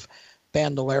of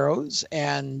Bandoleros,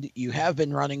 and you have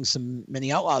been running some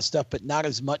Mini Outlaw stuff, but not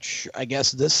as much, I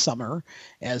guess, this summer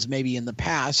as maybe in the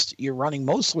past. You're running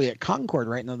mostly at Concord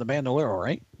right now, the Bandolero,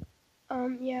 right?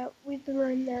 Yeah, we've been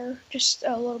running there just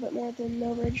a little bit more than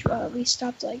Millbridge. We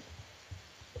stopped like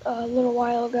a little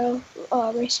while ago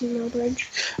racing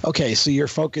Millbridge. Okay, so you're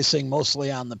focusing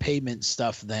mostly on the pavement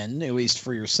stuff then, at least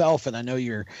for yourself. And I know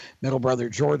your middle brother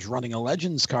George running a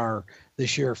Legends car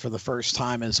this year for the first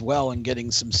time as well, and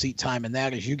getting some seat time in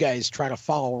that as you guys try to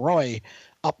follow Roy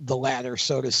up the ladder,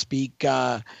 so to speak.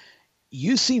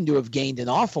 You seem to have gained an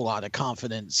awful lot of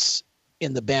confidence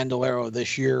in the Bandolero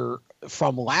this year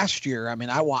from last year. I mean,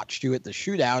 I watched you at the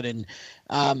shootout,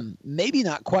 and maybe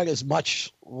not quite as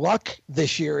much luck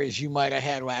this year as you might have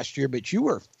had last year, but you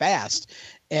were fast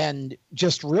and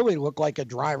just really looked like a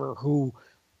driver who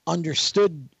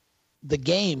understood the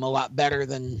game a lot better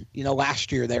than,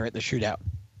 last year there at the shootout.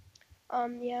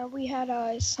 Yeah, we had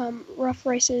some rough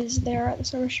races there at the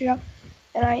summer shootout.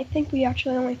 and I think we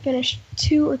actually only finished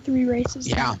 2 or 3 races.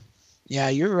 Yeah. Yeah,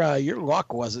 your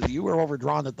luck was it. You were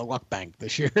overdrawn at the luck bank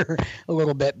this year a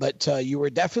little bit, but you were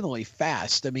definitely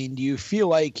fast. I mean, do you feel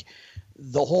like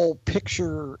the whole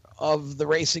picture of the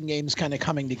racing game's kind of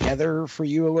coming together for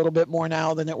you a little bit more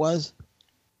now than it was?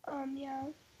 Yeah,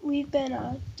 we've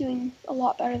been doing a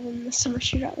lot better than the summer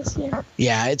shootout this year.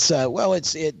 Yeah, it's the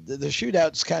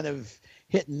shootout's kind of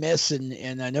hit and miss,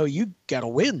 and I know you got a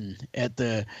win at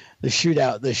the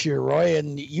shootout this year, Roy,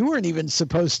 and you weren't even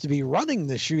supposed to be running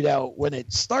the shootout when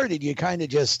it started. You kind of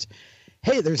just,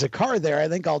 hey, there's a car there, I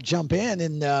think I'll jump in,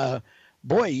 and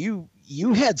boy,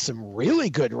 you had some really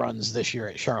good runs this year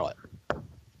at Charlotte.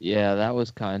 Yeah, that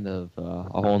was kind of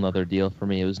a whole nother deal for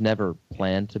me. It was never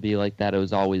planned to be like that. It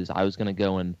was always, I was going to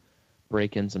go and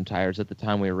break in some tires. At the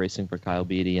time, we were racing for Kyle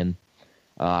Beatty, and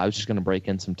I was just going to break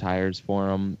in some tires for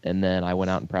him, and then I went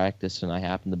out and practiced, and I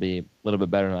happened to be a little bit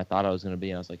better than I thought I was going to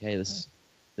be, and I was like, hey, this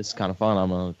is kind of fun. I'm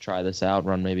going to try this out,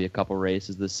 run maybe a couple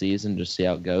races this season, just see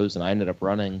how it goes, and I ended up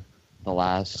running the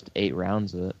last 8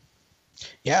 rounds of it.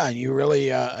 Yeah, and you really,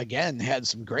 again, had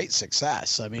some great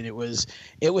success. I mean, it was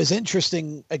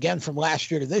interesting, again, from last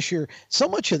year to this year. So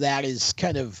much of that is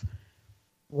kind of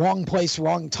wrong place,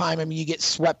 wrong time. I mean, you get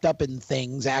swept up in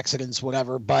things, accidents,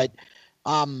 whatever, but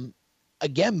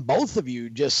again, both of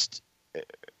you just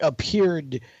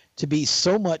appeared to be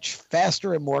so much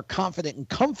faster and more confident and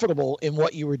comfortable in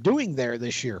what you were doing there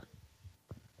this year.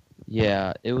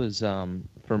 Yeah, it was,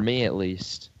 for me at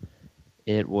least,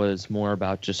 it was more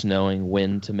about just knowing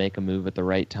when to make a move at the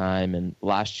right time. And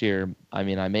last year, I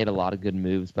mean, I made a lot of good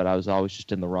moves, but I was always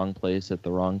just in the wrong place at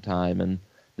the wrong time. And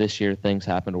this year, things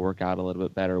happened to work out a little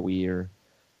bit better. We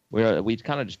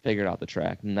kind of just figured out the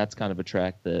track, and that's kind of a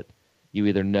track that you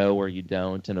either know or you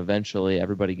don't, and eventually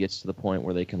everybody gets to the point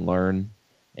where they can learn.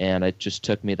 And it just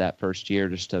took me that first year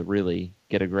just to really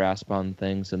get a grasp on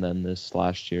things, and then this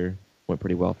last year went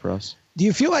pretty well for us. Do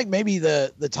you feel like maybe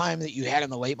the time that you had in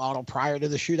the late model prior to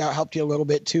the shootout helped you a little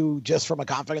bit too, just from a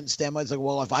confidence standpoint? It's like,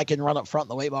 well, if I can run up front in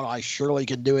the late model, I surely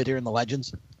can do it here in the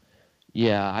Legends.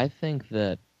 Yeah, I think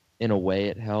that in a way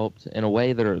it helped. In a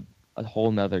way, they're a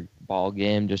whole nother ball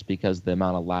game just because the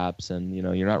amount of laps, and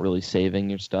you're not really saving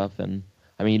your stuff. And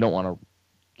I mean, you don't want to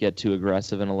get too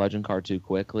aggressive in a Legend car too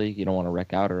quickly. You don't want to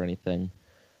wreck out or anything.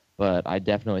 But I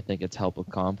definitely think it's helped with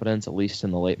confidence, at least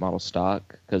in the late model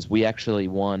stock, because we actually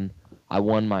won. I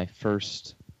won my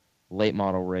first late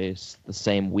model race the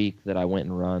same week that I went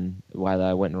and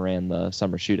ran the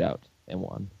summer shootout and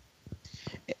won.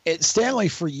 Stanley,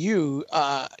 for you,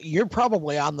 you're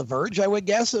probably on the verge, I would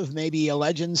guess, of maybe a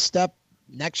Legend step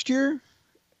next year.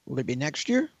 Will it be next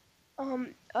year?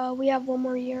 We have 1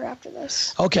 more year after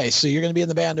this. Okay, so you're going to be in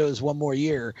the Bandos 1 more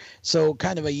year. So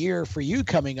kind of a year for you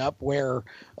coming up where,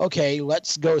 okay,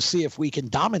 let's go see if we can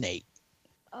dominate.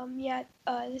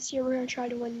 This year we're going to try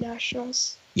to win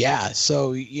nationals. Yeah,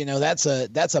 so that's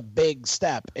a big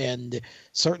step, and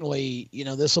certainly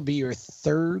this will be your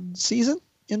 3rd season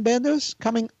in Bandos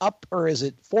coming up, or is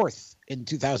it 4th in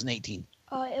 2018?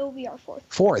 It will be our 4th.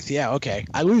 4th, yeah, okay.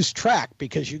 I lose track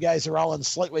because you guys are all in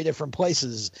slightly different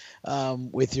places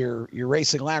with your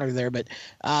racing ladder there, but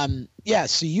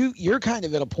so you're kind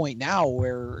of at a point now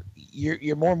where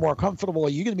you're more and more comfortable. Are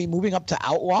you going to be moving up to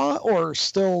Outlaw, or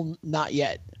still not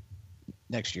yet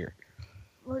next year?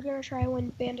 We're going to try and win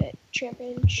Bandit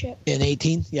Championship. In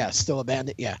 18? Yeah, still a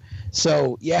Bandit, yeah.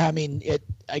 So, yeah, I mean,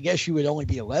 I guess you would only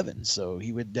be 11, so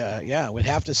he would, would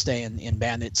have to stay in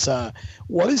Bandits.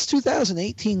 What does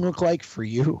 2018 look like for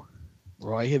you,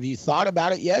 Roy? Have you thought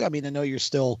about it yet? I mean, I know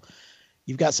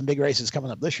you've got some big races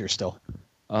coming up this year still.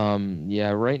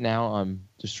 Right now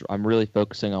I'm really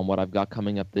focusing on what I've got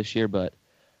coming up this year, but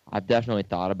I've definitely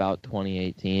thought about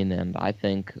 2018, and I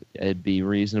think it'd be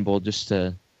reasonable just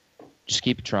to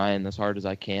keep trying as hard as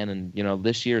I can. And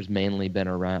this year's mainly been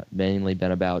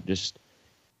about just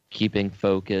keeping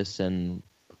focus and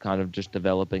kind of just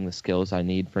developing the skills I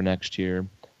need for next year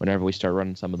whenever we start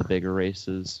running some of the bigger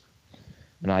races.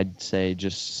 And I'd say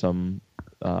just some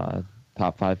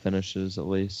top 5 finishes at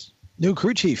least. New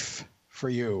crew chief for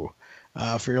you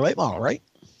for your late model, right?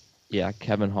 Yeah,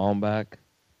 Kevin Hollenbach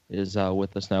is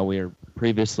with us now. We were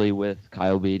previously with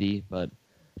Kyle Beatty, but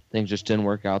things just didn't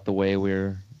work out the way we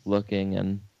were looking,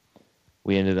 and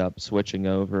we ended up switching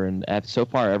over. And so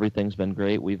far, everything's been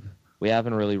great. We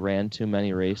haven't really ran too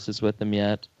many races with him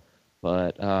yet,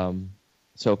 but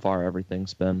so far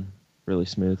everything's been really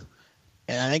smooth.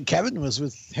 And I think Kevin was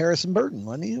with Harrison Burton,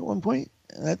 wasn't he, at one point?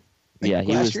 Yeah,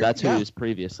 he was. That's who he was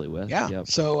previously with. Yeah. Yep.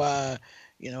 So, a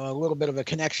little bit of a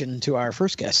connection to our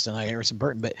first guest tonight, Harrison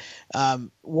Burton. But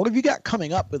what have you got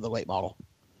coming up with the late model?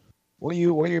 What are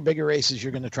your bigger races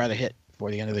you're going to try to hit before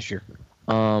the end of this year?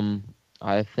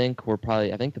 I think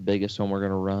the biggest one we're going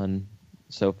to run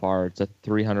so far, it's a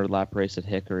 300-lap race at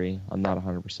Hickory. I'm not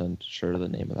 100% sure the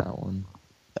name of that one.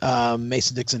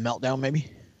 Mason-Dixon Meltdown,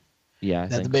 maybe? Yeah,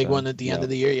 That's the big one at the end of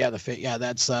the year. Yeah,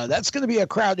 that's going to be a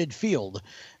crowded field.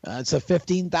 It's a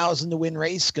 15,000 to win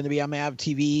race. Going to be on MAV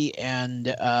TV,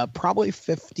 and probably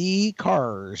 50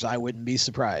 cars. I wouldn't be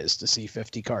surprised to see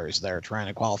 50 cars there trying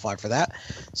to qualify for that.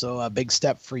 So a big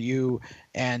step for you,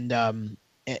 and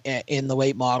in the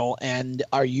late model. And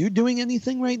are you doing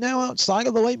anything right now outside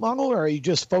of the late model, or are you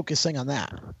just focusing on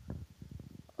that?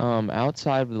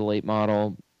 Outside of the late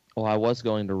model. Well, I was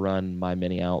going to run my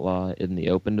Mini Outlaw in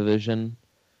the open division.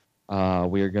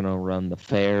 We were going to run the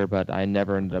fair, but I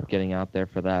never ended up getting out there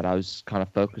for that. I was kind of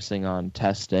focusing on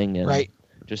testing and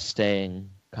just staying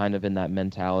kind of in that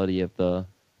mentality of the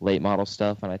late model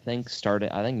stuff. And I think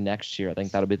next year, I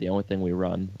think that'll be the only thing we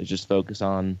run is just focus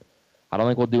on. I don't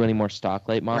think we'll do any more stock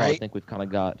late model. I think we've kind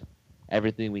of got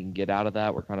everything we can get out of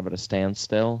that. We're kind of at a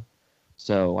standstill.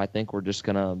 So I think we're just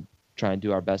going to try and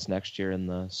do our best next year in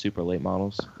the super late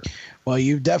models. Well,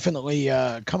 you've definitely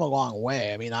come a long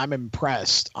way. I mean, I'm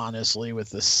impressed, honestly, with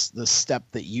the step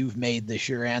that you've made this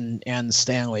year, and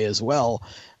Stanley as well.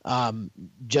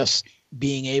 Just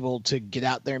being able to get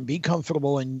out there and be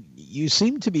comfortable, and you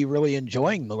seem to be really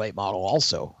enjoying the late model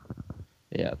also.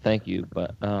 Yeah, thank you.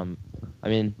 But I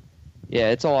mean, yeah,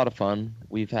 it's a lot of fun.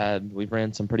 We've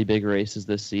ran some pretty big races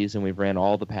this season. We've ran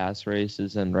all the pass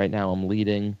races, and right now I'm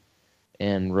leading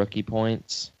in rookie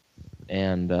points,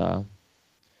 and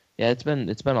it's been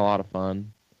a lot of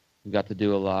fun. We got to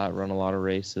do a lot, run a lot of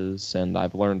races, and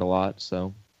I've learned a lot.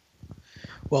 So,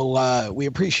 well, we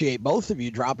appreciate both of you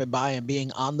dropping by and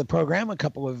being on the program. A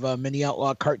couple of Mini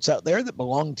Outlaw carts out there that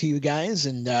belong to you guys,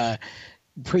 and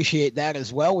appreciate that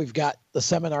as well. We've got the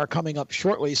seminar coming up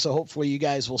shortly, so hopefully you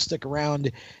guys will stick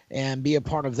around and be a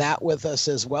part of that with us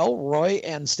as well. Roy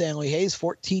and Stanley Hayes,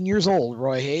 14 years old,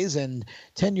 Roy Hayes, and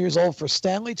 10 years old for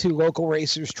Stanley, two local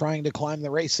racers trying to climb the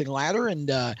racing ladder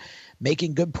and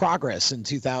making good progress in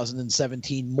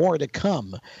 2017. More to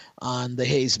come on the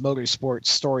Hayes Motorsports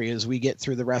story as we get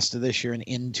through the rest of this year and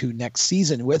into next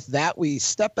season. With that, we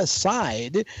step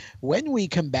aside. When we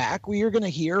come back, we are going to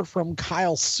hear from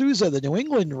Kyle Souza, the New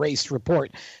England Race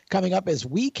Report, coming up as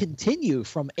we continue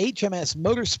from HMS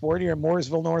Motorsport here in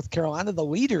Mooresville, North Carolina, the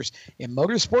leaders in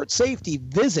motorsport safety.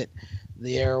 Visit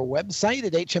their website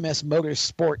at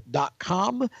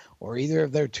hmsmotorsport.com or either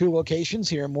of their two locations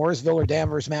here in Mooresville or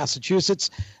Danvers,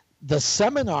 Massachusetts. The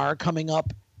seminar coming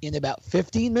up in about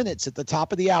 15 minutes at the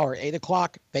top of the hour, 8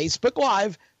 o'clock, Facebook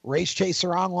Live, Race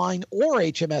Chaser Online, or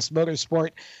HMS Motorsport.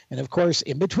 And, of course,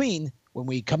 in between, when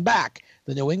we come back,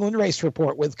 the New England Race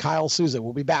Report with Kyle Souza.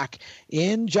 We'll be back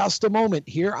in just a moment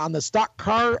here on the Stock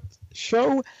Car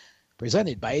Show,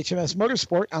 presented by HMS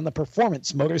Motorsport on the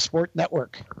Performance Motorsport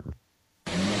Network.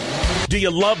 Do you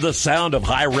love the sound of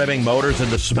high revving motors and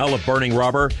the smell of burning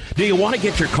rubber? Do you want to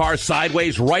get your car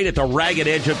sideways right at the ragged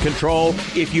edge of control?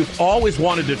 If you've always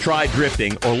wanted to try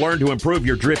drifting or learn to improve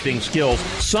your drifting skills,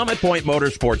 Summit Point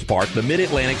Motorsports Park, the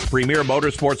Mid-Atlantic's premier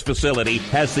motorsports facility,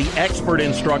 has the expert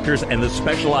instructors and the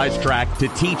specialized track to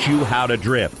teach you how to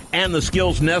drift and the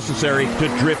skills necessary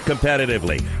to drift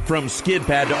competitively. From skid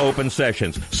pad to open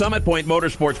sessions, Summit Point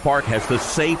Motorsports Park has the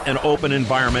safe and open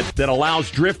environment that allows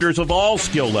drifters of all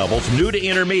skill levels, new to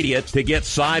intermediate, to get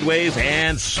sideways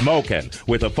and smoking.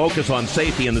 With a focus on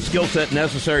safety and the skill set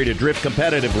necessary to drift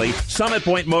competitively, Summit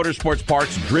Point Motorsports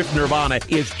Park's Drift Nirvana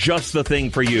is just the thing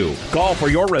for you. Call for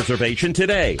your reservation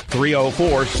today,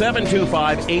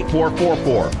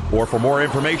 304-725-8444. Or for more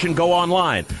information, go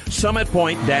online,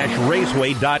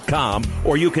 summitpoint-raceway.com,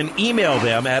 or you can email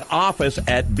them at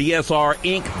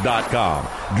office@bsrinc.com.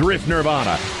 Drift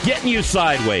Nirvana, getting you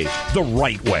sideways the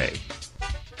right way.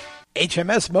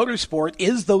 HMS Motorsport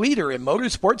is the leader in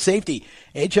motorsport safety.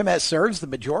 HMS serves the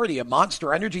majority of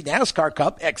Monster Energy NASCAR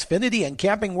Cup, Xfinity, and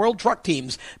Camping World Truck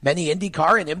teams, many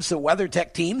IndyCar and IMSA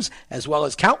WeatherTech teams, as well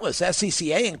as countless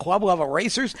SCCA and club-level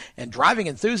racers and driving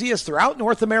enthusiasts throughout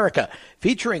North America,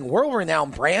 featuring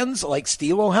world-renowned brands like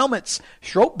Stilo helmets,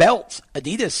 Schroep belts,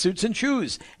 Adidas suits and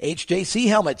shoes, HJC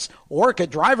helmets, Orca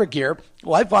driver gear,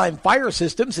 Lifeline fire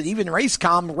systems, and even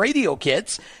Racecom radio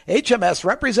kits. HMS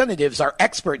representatives are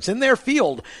experts in their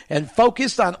field and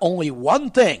focused on only one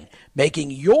thing: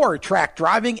 making your track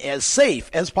driving as safe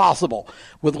as possible.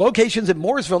 With locations in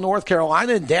Mooresville, North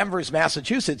Carolina, and Danvers,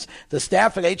 Massachusetts, the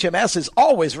staff at HMS is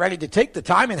always ready to take the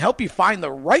time and help you find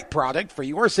the right product for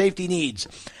your safety needs.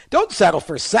 Don't settle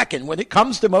for second when it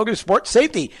comes to motorsport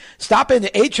safety. Stop into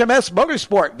HMS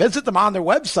Motorsport. Visit them on their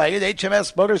website at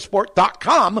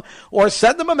hmsmotorsport.com or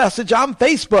send them a message on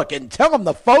Facebook and tell them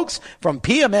the folks from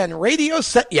PMN Radio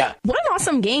sent you. What an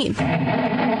awesome game.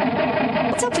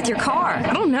 What's up with your car?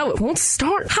 I don't know. It won't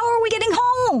start. How are we getting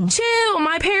home? Chill.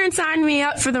 My parents signed me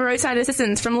up for the roadside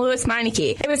assistance from Lewis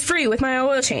Meineke. It was free with my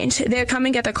oil change. They'll come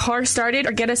and get the car started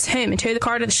or get us home and tow the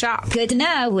car to the shop. Good to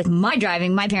know. With my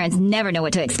driving, my parents never know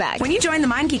what to expect. When you join the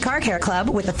Meineke Car Care Club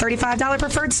with a $35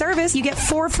 preferred service, you get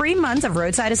 4 free months of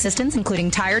roadside assistance,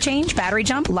 including tire change, battery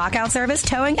jump, lockout service,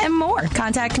 towing, and more.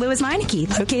 Contact Lewis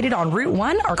Meineke, located on Route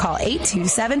 1, or call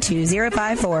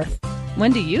 827-2054.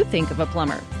 When do you think of a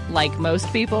plumber? Like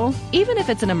most people, even if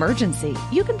it's an emergency,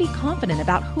 you can be confident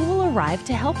about who will arrive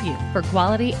to help you. For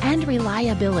quality and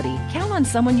reliability, count on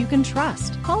someone you can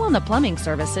trust. Call on the plumbing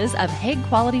services of Hague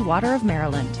Quality Water of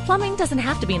Maryland. Plumbing doesn't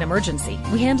have to be an emergency.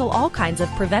 We handle all kinds of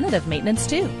preventative maintenance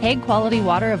too. Hague Quality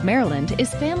Water of Maryland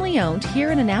is family owned here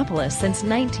in Annapolis since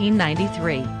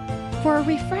 1993. For a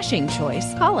refreshing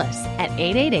choice, call us at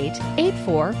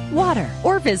 888-84-WATER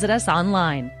or visit us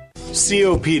online.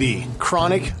 COPD,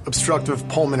 chronic obstructive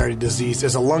pulmonary disease,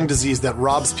 is a lung disease that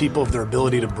robs people of their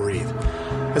ability to breathe.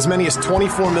 As many as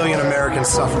 24 million Americans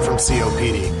suffer from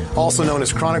COPD, also known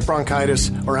as chronic bronchitis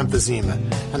or emphysema,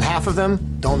 and half of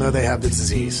them don't know they have the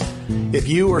disease. If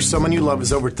you or someone you love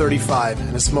is over 35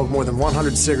 and has smoked more than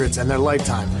 100 cigarettes in their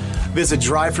lifetime, visit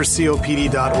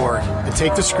driveforcopd.org and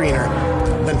take the screener,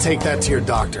 then take that to your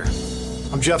doctor.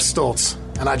 I'm Jeff Stoltz,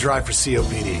 and I drive for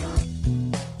COPD.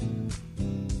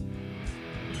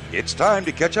 It's time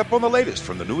to catch up on the latest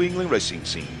from the New England racing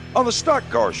scene on the Stock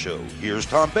Car Show. Here's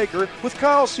Tom Baker with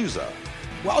Kyle Souza.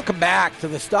 Welcome back to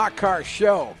the Stock Car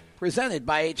Show, presented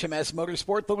by HMS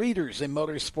Motorsport, the leaders in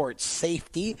motorsport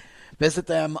safety. Visit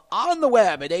them on the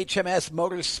web at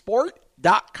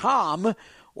hmsmotorsport.com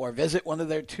or visit one of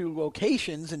their 2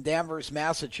 locations in Danvers,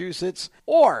 Massachusetts,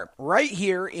 or right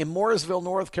here in Mooresville,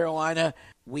 North Carolina.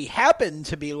 We happen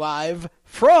to be live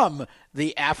from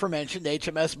the aforementioned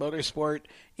HMS Motorsport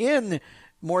in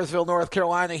Mooresville, North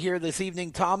Carolina here this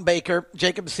evening. Tom Baker,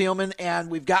 Jacob Seelman,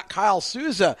 and we've got Kyle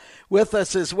Souza with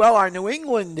us as well, our New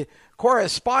England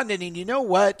correspondent. And you know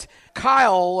what,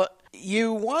 Kyle,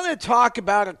 you want to talk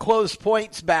about a close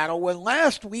points battle. When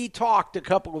last we talked a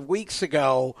couple of weeks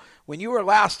ago, when you were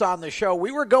last on the show,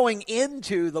 we were going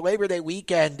into the Labor Day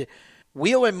weekend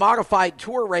wheel and modified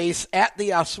tour race at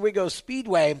the Oswego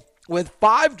Speedway with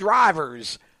 5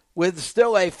 drivers with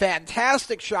still a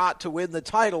fantastic shot to win the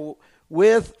title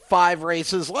with 5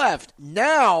 races left.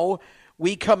 Now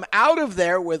we come out of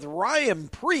there with Ryan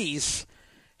Preece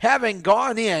having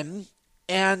gone in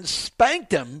and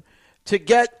spanked him to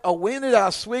get a win at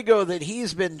Oswego that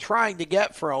he's been trying to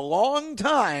get for a long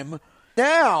time.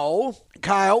 Now,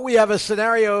 Kyle, we have a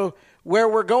scenario where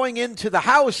we're going into the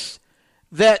house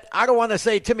that, I don't want to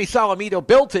say Timmy Salamito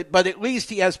built it, but at least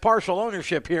he has partial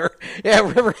ownership here at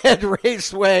Riverhead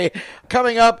Raceway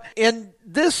coming up. And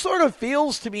this sort of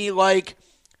feels to me like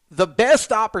the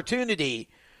best opportunity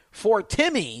for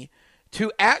Timmy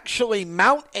to actually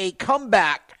mount a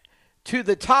comeback to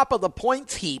the top of the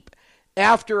points heap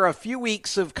after a few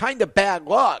weeks of kind of bad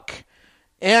luck.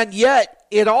 And yet,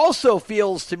 it also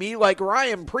feels to me like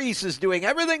Ryan Preece is doing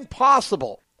everything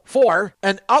possible for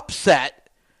an upset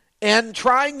and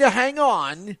trying to hang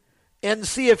on and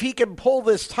see if he can pull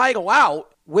this title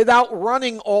out without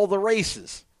running all the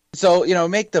races. So, you know,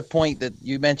 make the point that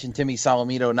you mentioned Timmy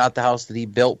Salamito, not the house that he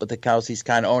built, but the house he's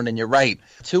kind of owned, and you're right.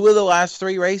 2 of the last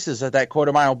 3 races at that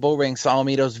quarter-mile bull ring,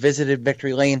 Salamito's visited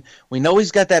Victory Lane. We know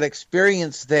he's got that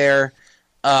experience there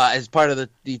as part of the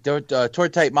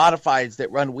Tour-type modifieds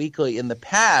that run weekly in the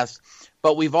past.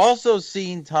 But we've also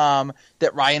seen, Tom,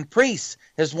 that Ryan Preece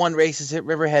has won races at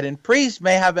Riverhead, and Preece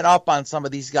may have been up on some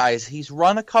of these guys. He's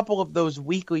run a couple of those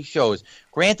weekly shows.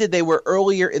 Granted, they were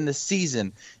earlier in the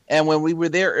season, and when we were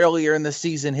there earlier in the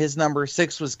season, his number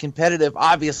 6 was competitive.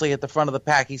 Obviously, at the front of the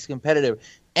pack, he's competitive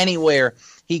anywhere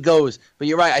he goes. But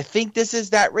you're right. I think this is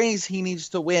that race he needs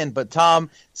to win. But, Tom,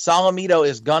 Salamito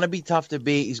is going to be tough to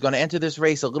beat. He's going to enter this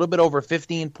race a little bit over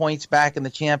 15 points back in the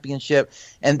championship.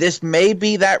 And this may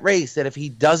be that race that if he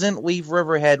doesn't leave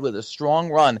Riverhead with a strong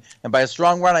run, and by a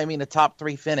strong run, I mean a top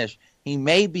 3 finish, he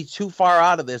may be too far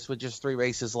out of this with just 3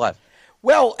 races left.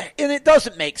 Well, and it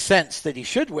doesn't make sense that he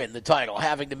should win the title,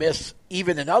 having to miss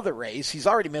even another race. He's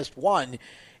already missed 1.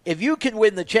 If you can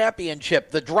win the championship,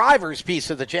 the driver's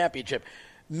piece of the championship,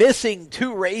 missing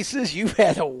 2 races, you've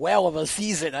had a well of a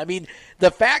season. I mean, the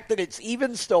fact that it's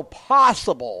even still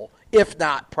possible, if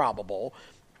not probable,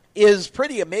 is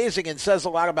pretty amazing and says a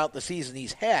lot about the season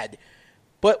he's had.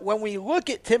 But when we look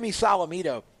at Timmy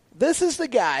Solomito, this is the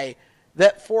guy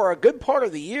that for a good part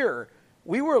of the year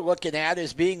we were looking at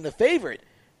as being the favorite.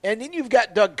 And then you've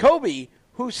got Doug Coby,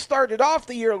 who started off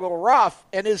the year a little rough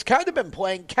and has kind of been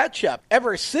playing catch-up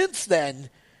ever since then.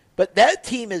 But that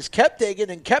team has kept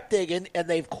digging, and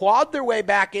they've clawed their way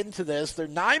back into this. They're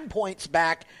 9 points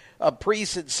back of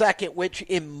Priest in second, which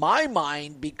in my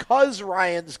mind, because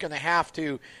Ryan's going to have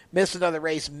to miss another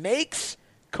race, makes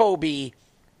Coby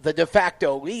the de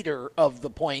facto leader of the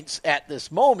points at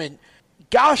this moment.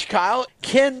 Gosh, Kyle,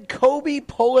 can Coby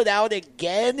pull it out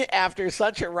again after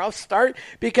such a rough start?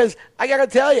 Because I got to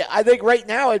tell you, I think right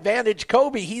now, advantage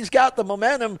Coby. He's got the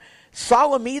momentum.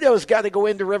 Solomito's got to go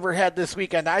into Riverhead this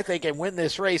weekend, I think, and win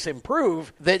this race and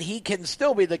prove that he can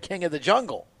still be the king of the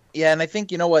jungle. Yeah, and I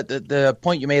think, you know what, the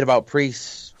point you made about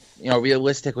Priest,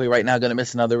 realistically right now going to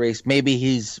miss another race.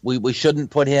 Maybe we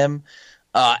shouldn't put him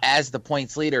as the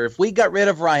points leader. If we got rid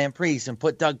of Ryan Priest and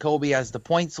put Doug Coby as the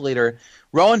points leader,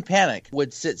 Rowan Panic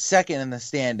would sit second in the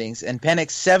standings, and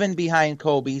Panic's 7 behind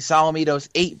Coby, Solomito's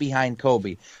 8 behind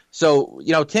Coby. So,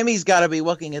 Timmy's got to be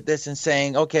looking at this and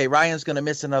saying, okay, Ryan's going to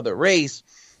miss another race,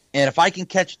 and if I can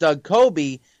catch Doug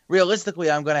Coby,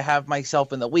 realistically, I'm going to have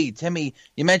myself in the lead. Timmy,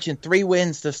 you mentioned 3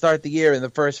 wins to start the year in the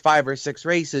first 5 or 6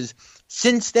 races.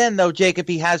 Since then, though, Jacob,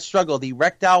 he has struggled. He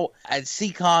wrecked out at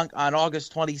Seekonk on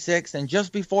August 26th, and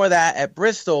just before that at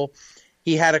Bristol,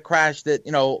 he had a crash that,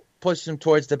 pushed him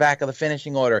towards the back of the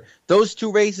finishing order. Those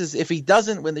 2 races, if he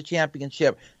doesn't win the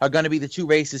championship, are going to be the 2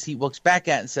 races he looks back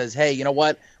at and says, hey, you know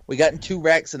what? We got in 2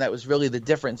 wrecks, and that was really the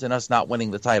difference in us not winning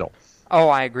the title. Oh,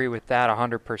 I agree with that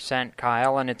 100%,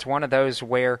 Kyle, and it's one of those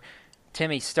where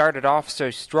Timmy started off so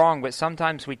strong, but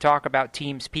sometimes we talk about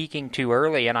teams peaking too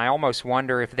early, and I almost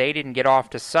wonder if they didn't get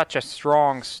off to such a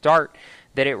strong start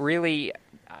that it really,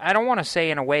 I don't want to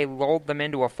say in a way lulled them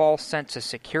into a false sense of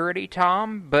security,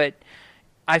 Tom, but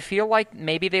I feel like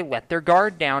maybe they let their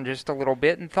guard down just a little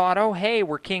bit and thought, oh, hey,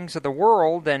 we're kings of the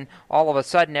world, and all of a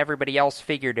sudden everybody else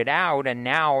figured it out, and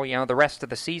now, the rest of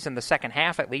the season, the second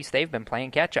half at least, they've been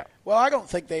playing catch-up. Well, I don't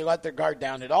think they let their guard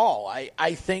down at all.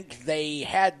 I think they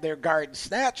had their guard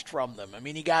snatched from them. I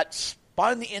mean, he got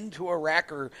spun into a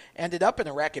wreck or ended up in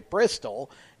a wreck at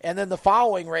Bristol, and then the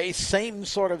following race, same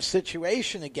sort of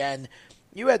situation again.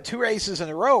 You had 2 races in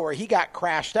a row where he got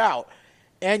crashed out.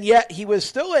 And yet he was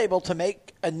still able to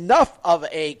make enough of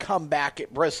a comeback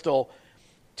at Bristol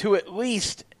to at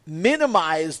least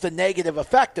minimize the negative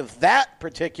effect of that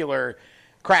particular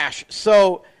crash.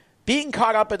 So being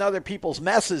caught up in other people's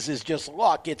messes is just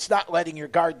luck. It's not letting your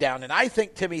guard down. And I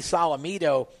think Timmy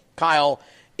Solomito, Kyle,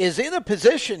 is in a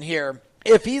position here.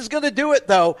 If he's going to do it,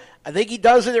 though, I think he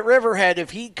does it at Riverhead. If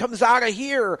he comes out of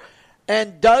here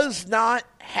and does not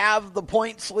have the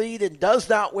points lead and does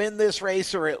not win this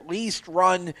race, or at least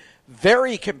run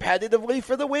very competitively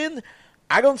for the win,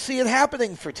 I don't see it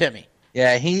happening for Timmy.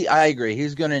 Yeah, I agree.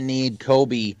 He's going to need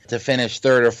Coby to finish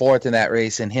 3rd or 4th in that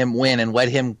race and him win and let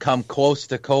him come close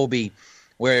to Coby,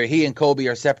 where he and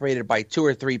Coby are separated by 2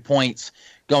 or 3 points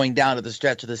going down to the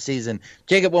stretch of the season.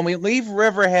 Jacob, when we leave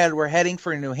Riverhead, we're heading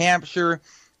for New Hampshire,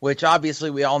 which obviously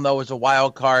we all know is a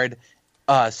wild card.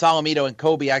 Solomito and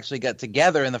Coby actually got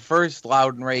together in the first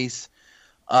Loudon race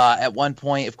at one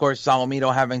point. Of course,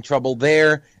 Solomito having trouble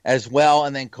there as well,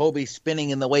 and then Coby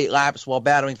spinning in the late laps while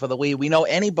battling for the lead. We know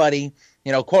anybody,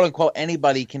 quote-unquote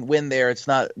anybody can win there. It's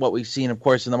not what we've seen, of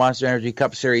course, in the Monster Energy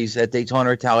Cup Series at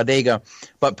Daytona or Talladega,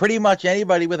 but pretty much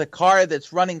anybody with a car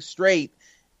that's running straight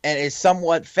and is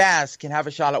somewhat fast can have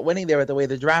a shot at winning there with the way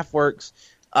the draft works.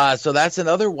 So that's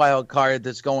another wild card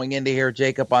that's going into here,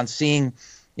 Jacob, on seeing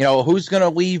who's going to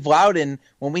leave Loudon.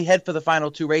 When we head for the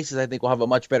final 2 races, I think we'll have a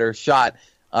much better shot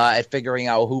at figuring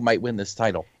out who might win this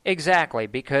title. Exactly,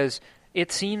 because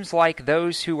it seems like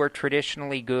those who are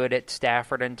traditionally good at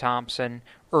Stafford and Thompson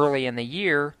early in the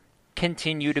year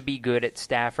continue to be good at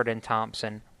Stafford and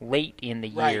Thompson late in the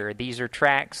year. Right. These are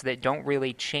tracks that don't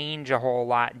really change a whole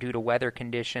lot due to weather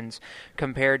conditions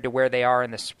compared to where they are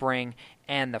in the spring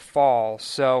and the fall.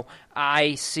 So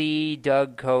I see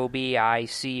Doug Coby, I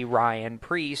see Ryan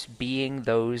Priest being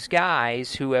those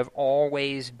guys who have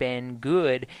always been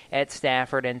good at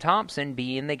Stafford and Thompson,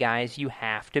 being the guys you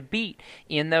have to beat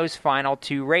in those final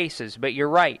 2 races. But you're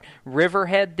right,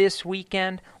 Riverhead this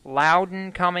weekend,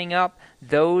 Loudon coming up,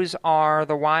 those are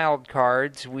the wild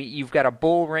cards. You've got a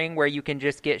bull ring where you can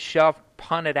just get shoved,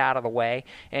 punted out of the way,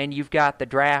 and you've got the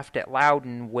draft at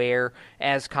Loudon where,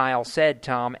 as Kyle said,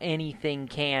 Tom, anything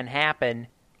can happen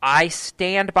I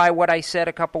stand by what I said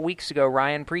a couple weeks ago.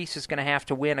 Ryan Preece is going to have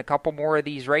to win a couple more of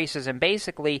these races, and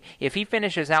basically, if he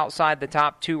finishes outside the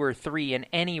top 2 or 3 in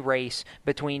any race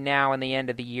between now and the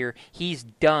end of the year, he's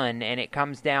done, and it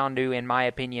comes down to, in my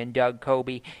opinion, Doug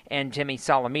Coby and Timmy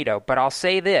Solomito. But I'll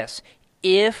say this,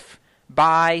 if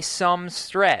by some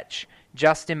stretch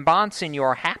Justin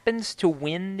Bonsignor happens to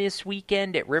win this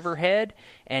weekend at Riverhead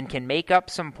and can make up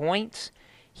some points,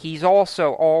 he's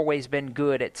also always been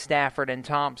good at Stafford and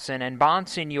Thompson, and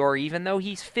Bonsignor, even though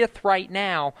he's 5th right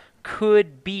now,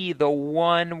 could be the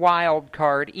one wild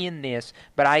card in this,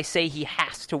 but I say he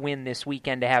has to win this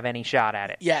weekend to have any shot at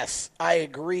it. Yes, I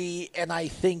agree, and I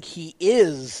think he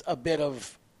is a bit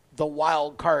of the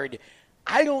wild card.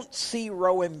 I don't see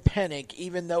Rowan Pennick,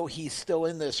 even though he's still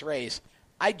in this race.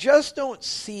 I just don't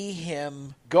see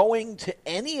him going to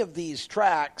any of these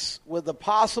tracks, with the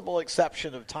possible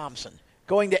exception of Thompson,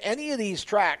 going to any of these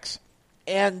tracks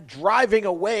and driving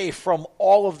away from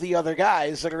all of the other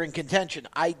guys that are in contention.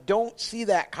 I don't see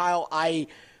that, Kyle. I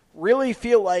really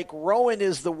feel like Rowan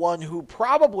is the one who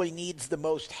probably needs the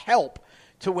most help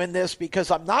to win this, because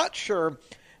I'm not sure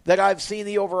that I've seen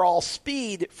the overall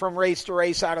speed from race to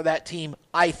race out of that team.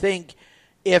 I think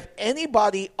if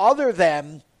anybody other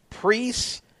than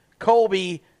Preece,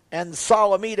 Colby, and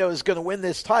Solomito is going to win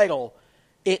this title,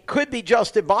 it could be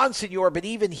Justin Bonsignor, but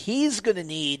even he's going to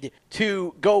need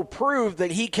to go prove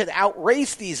that he can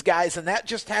outrace these guys, and that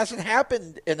just hasn't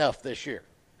happened enough this year.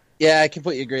 Yeah, I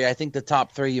completely agree. I think the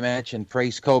top 3 you mentioned,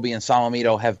 Preece, Colby, and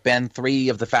Solomito, have been 3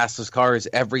 of the fastest cars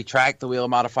every track the Wheel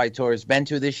Modified Tour has been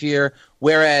to this year,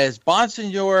 whereas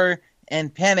Bonsignor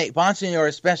and Pennick, Bonsignor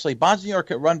especially, Bonsignor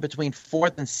could run between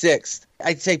 4th and 6th,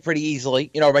 I'd say pretty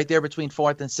easily, right there between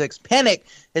 4th and 6th. Pennick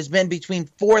has been between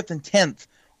 4th and 10th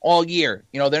all year.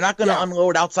 They're not going to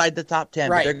unload outside the top 10.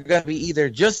 Right. They're going to be either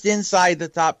just inside the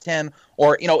top 10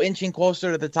 or, inching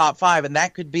closer to the top 5, and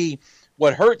that could be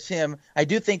what hurts him. I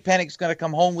do think Pennick's going to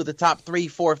come home with a top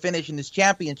 3-4 finish in this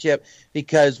championship,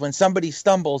 because when somebody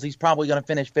stumbles, he's probably going to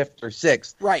finish 5th or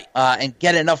 6th. Right. And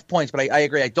get enough points. But I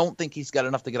agree. I don't think he's got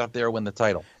enough to get up there and win the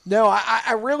title. No,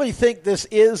 I really think this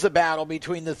is a battle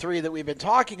between the 3 that we've been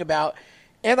talking about.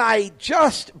 And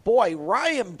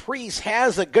Ryan Preece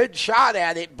has a good shot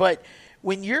at it, but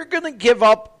when you're going to give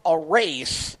up a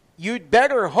race, you'd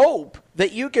better hope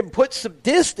that you can put some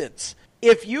distance.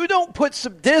 If you don't put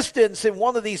some distance in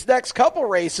one of these next couple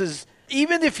races,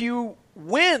 even if you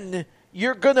win,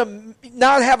 you're going to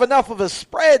not have enough of a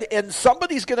spread, and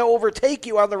somebody's going to overtake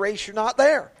you on the race you're not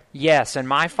there. Yes, and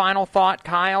my final thought,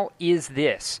 Kyle, is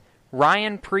this.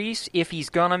 Ryan Preece, if he's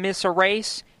going to miss a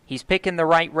race, he's picking the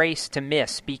right race to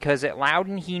miss, because at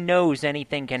Loudon he knows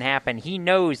anything can happen. He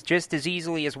knows just as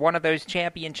easily as one of those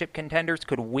championship contenders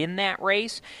could win that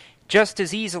race, just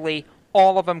as easily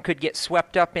all of them could get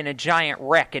swept up in a giant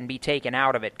wreck and be taken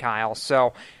out of it, Kyle.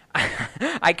 So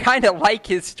I kind of like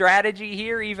his strategy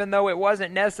here, even though it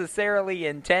wasn't necessarily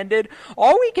intended.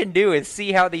 All we can do is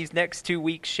see how these next 2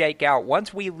 weeks shake out.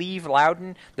 Once we leave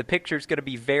Loudon, the picture's going to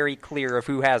be very clear of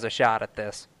who has a shot at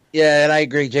this. Yeah, and I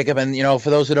agree, Jacob. And, for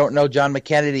those who don't know, John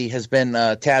McKennedy has been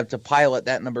tabbed to pilot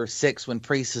that number 6 when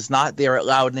Preece is not there at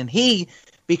Loudon. And he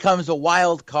becomes a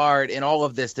wild card in all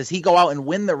of this. Does he go out and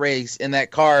win the race in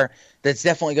that car that's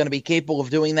definitely going to be capable of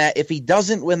doing that? If he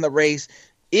doesn't win the race,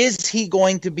 is he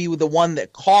going to be the one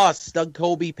that costs Doug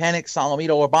Coby, Pennick,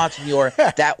 Solomito, or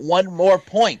Bonsignor that one more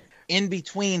point in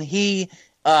between he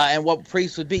and what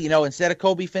Preece would be? Instead of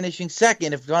Coby finishing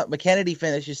 2nd, if McKennedy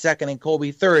finishes 2nd and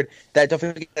Coby 3rd,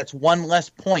 that's one less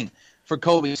point for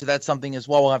Coby, so that's something as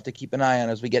well we'll have to keep an eye on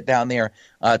as we get down there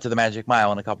to the Magic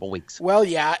Mile in a couple weeks. Well,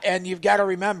 yeah, and you've got to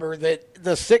remember that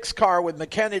the 6 car with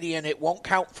McKennedy in it won't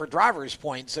count for driver's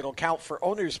points. It'll count for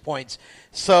owner's points.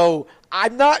 So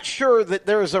I'm not sure that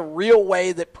there's a real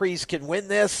way that Preece can win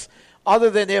this, other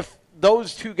than if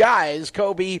those 2 guys,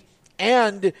 Coby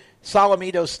and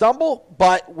Solomito, stumble,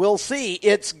 but we'll see.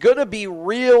 It's going to be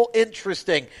real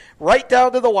interesting right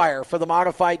down to the wire for the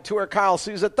Modified Tour. Kyle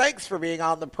Souza, thanks for being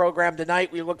on the program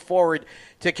tonight. We look forward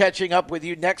to catching up with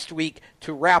you next week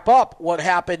to wrap up what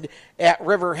happened at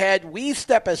Riverhead. We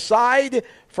step aside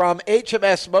from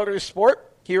HMS Motorsport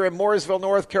here in Mooresville,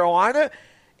 North Carolina,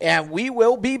 and we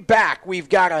will be back. We've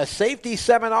got a safety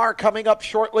seminar coming up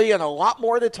shortly and a lot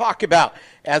more to talk about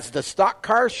as the Stock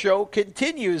Car Show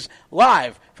continues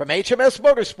live from HMS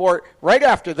Motorsport right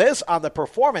after this on the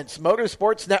Performance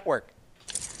Motorsports Network.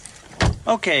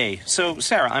 Okay, so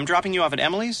Sarah, I'm dropping you off at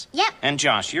Emily's? Yep. And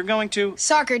Josh, you're going to?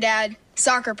 Soccer, Dad.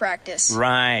 Soccer practice.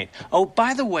 Right. Oh,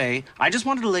 by the way, I just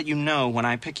wanted to let you know when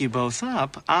I pick you both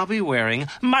up, I'll be wearing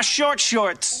my short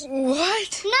shorts.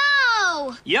 What?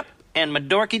 No! Yep. and my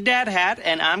dorky dad hat,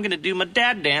 and I'm going to do my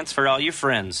dad dance for all your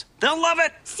friends. They'll love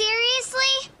it!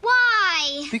 Seriously?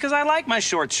 Why? Because I like my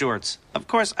short shorts. Of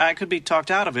course, I could be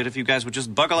talked out of it if you guys would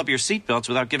just buckle up your seatbelts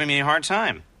without giving me a hard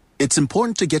time. It's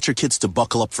important to get your kids to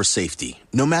buckle up for safety,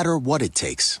 no matter what it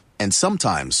takes. And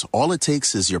sometimes, all it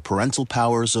takes is your parental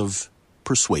powers of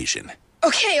persuasion.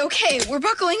 Okay, we're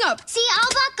buckling up. See, all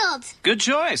buckled. Good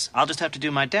choice. I'll just have to do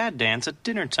my dad dance at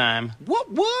dinner time. What?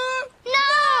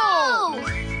 No!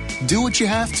 Do what you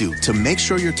have to make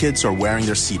sure your kids are wearing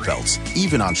their seatbelts,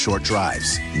 even on short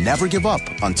drives. Never give up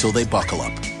until they buckle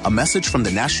up. A message from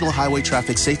the National Highway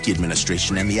Traffic Safety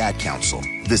Administration and the Ad Council.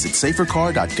 Visit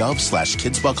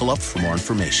safercar.gov/kidsbuckleup for more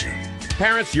information.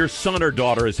 Parents, your son or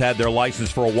daughter has had their license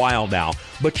for a while now,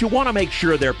 but you want to make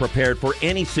sure they're prepared for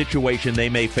any situation they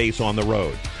may face on the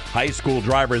road. High school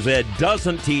driver's ed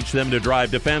doesn't teach them to drive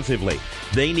defensively.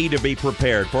 They need to be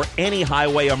prepared for any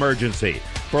highway emergency.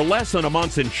 For less than a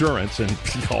month's insurance, and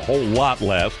a whole lot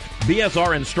less,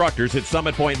 BSR instructors at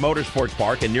Summit Point Motorsports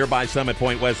Park in nearby Summit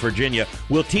Point, West Virginia,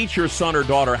 will teach your son or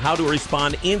daughter how to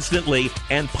respond instantly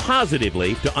and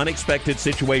positively to unexpected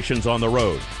situations on the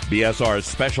road. BSR's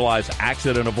specialized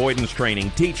accident avoidance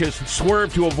training teaches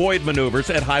swerve to avoid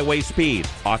maneuvers at highway speed,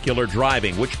 ocular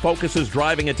driving, which focuses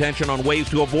driving attention on ways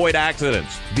to avoid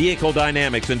accidents, vehicle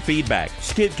dynamics and feedback,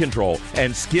 skid control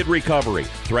and skid recovery,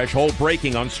 threshold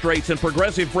braking on straights and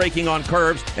progressive braking on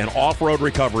curves, and off-road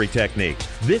recovery techniques.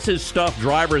 This is stuff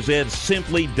driver's ed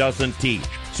simply doesn't teach.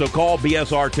 So call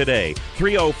BSR today,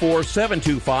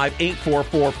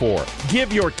 304-725-8444.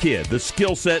 Give your kid the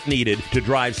skill set needed to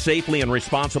drive safely and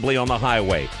responsibly on the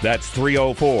highway. That's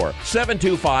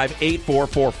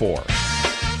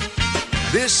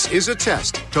 304-725-8444. This is a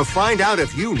test to find out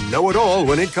if you know it all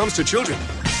when it comes to children.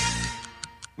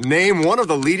 Name one of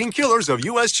the leading killers of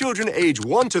U.S. children age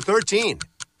 1 to 13.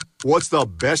 What's the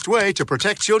best way to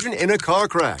protect children in a car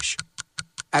crash?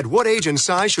 At what age and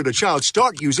size should a child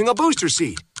start using a booster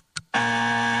seat?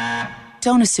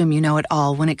 Don't assume you know it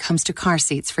all when it comes to car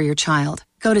seats for your child.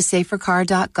 Go to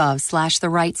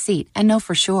safercar.gov/the-right-seat and know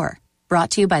for sure.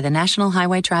 Brought to you by the National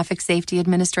Highway Traffic Safety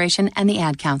Administration and the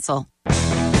Ad Council.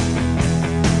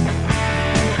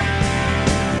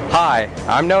 Hi,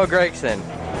 I'm Noah Gregson,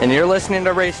 and you're listening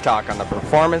to Race Talk on the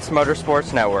Performance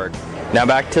Motorsports Network. Now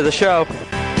back to the show.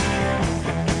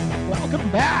 Welcome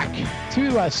back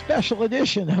to a special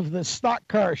edition of the Stock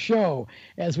Car Show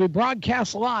as we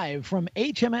broadcast live from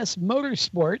HMS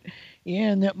Motorsport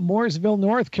in Mooresville,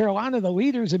 North Carolina, the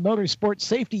leaders in motorsport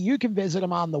safety. You can visit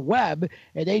them on the web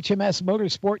at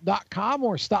hmsmotorsport.com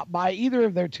or stop by either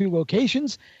of their two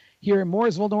locations here in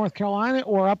Mooresville, North Carolina,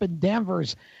 or up in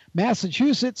Danvers,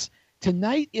 Massachusetts.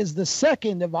 Tonight is the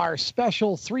second of our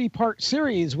special three-part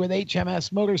series with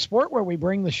HMS Motorsport, where we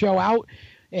bring the show out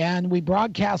and we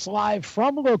broadcast live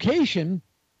from location,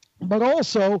 but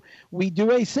also we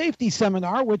do a safety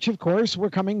seminar, which, of course, we're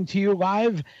coming to you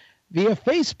live via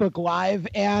Facebook Live.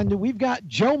 And we've got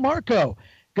Joe Marco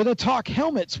going to talk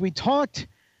helmets. We talked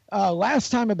last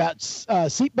time about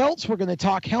seat belts. We're going to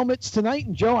talk helmets tonight.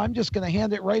 And, Joe, I'm just going to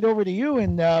hand it right over to you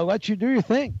and let you do your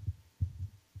thing.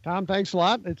 Tom, thanks a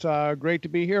lot. It's great to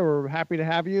be here. We're happy to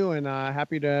have you, and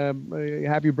happy to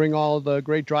have you bring all the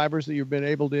great drivers that you've been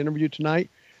able to interview tonight.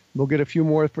 We'll get a few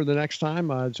more for the next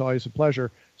time. It's always a pleasure.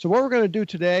 So what we're going to do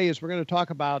today is we're going to talk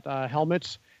about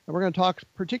helmets, and we're going to talk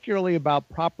particularly about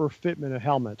proper fitment of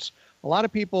helmets. A lot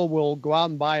of people will go out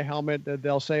and buy a helmet that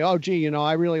they'll say, oh, gee,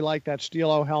 I really like that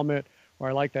Stilo helmet, or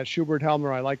I like that Schubert helmet,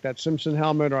 or I like that Simpson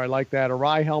helmet, or I like that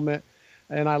Arai helmet,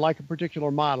 and I like a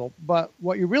particular model. But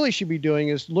what you really should be doing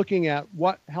is looking at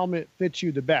what helmet fits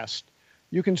you the best.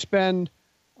 You can spend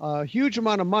a huge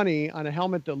amount of money on a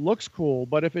helmet that looks cool,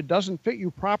 but if it doesn't fit you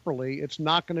properly, it's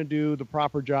not going to do the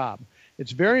proper job.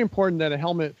 It's very important that a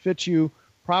helmet fits you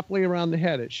properly around the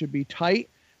head. It should be tight.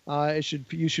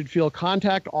 You should feel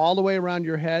contact all the way around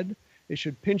your head. It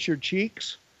should pinch your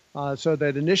cheeks so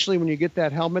that initially when you get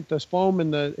that helmet, the foam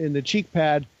in the cheek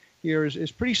pad here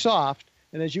is pretty soft,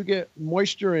 and as you get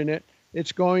moisture in it,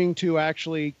 it's going to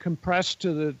actually compress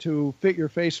to fit your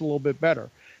face a little bit better.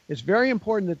 It's very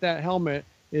important that helmet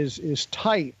is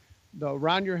tight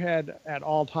around your head at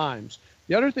all times.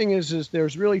 The other thing is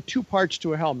there's really two parts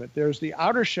to a helmet. There's the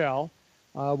outer shell,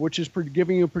 which is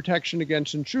giving you protection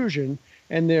against intrusion,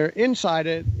 and there inside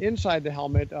the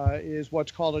helmet is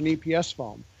what's called an EPS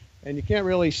foam. And you can't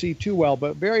really see too well,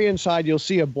 but very inside you'll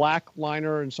see a black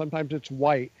liner, and sometimes it's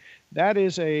white. That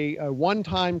is a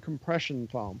one-time compression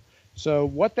foam. So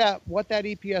what that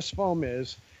EPS foam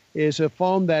is a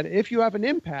foam that if you have an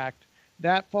impact,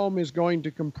 that foam is going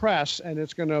to compress and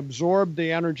it's going to absorb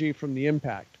the energy from the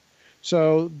impact.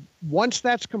 So once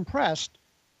that's compressed,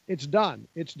 it's done.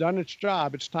 It's done its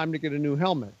job. It's time to get a new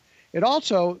helmet. It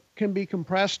also can be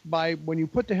compressed by when you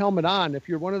put the helmet on. If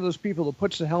you're one of those people that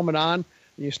puts the helmet on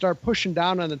and you start pushing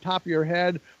down on the top of your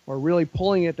head or really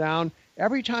pulling it down,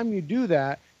 every time you do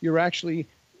that, you're actually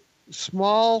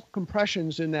small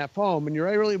compressions in that foam, and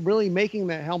you're really making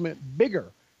that helmet bigger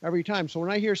every time. So when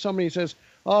I hear somebody says,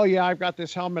 oh yeah, I've got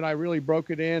this helmet, I really broke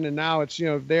it in, and now it's,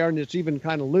 there and it's even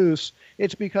kind of loose,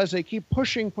 it's because they keep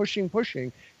pushing,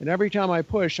 and every time I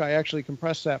push, I actually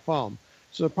compress that foam.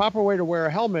 So the proper way to wear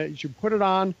a helmet is you put it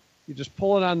on, you just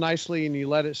pull it on nicely, and you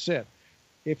let it sit.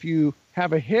 If you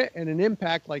have a hit and an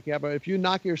impact, like if you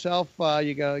knock yourself,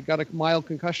 you got a mild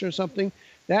concussion or something,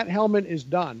 that helmet is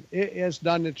done. It has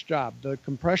done its job. The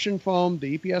compression foam,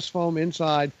 the EPS foam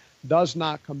inside does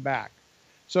not come back.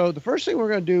 So the first thing we're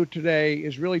going to do today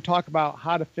is really talk about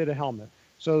how to fit a helmet.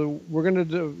 So we're going to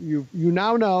do, you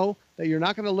now know that you're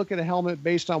not going to look at a helmet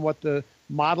based on what the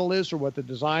model is or what the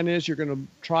design is. You're going to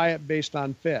try it based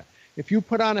on fit. If you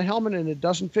put on a helmet and it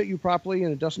doesn't fit you properly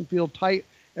and it doesn't feel tight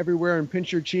everywhere and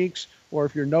pinch your cheeks, or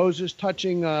if your nose is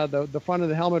touching the front of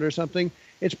the helmet or something,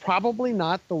 it's probably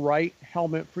not the right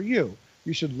helmet for you.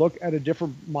 You should look at a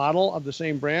different model of the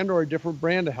same brand or a different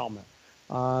brand of helmet.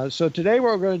 So today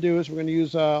what we're going to do is we're going to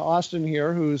use Austin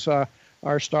here, who's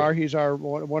our star. He's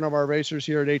one of our racers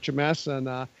here at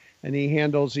HMS, and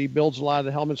he builds a lot of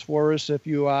the helmets for us. If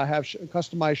you have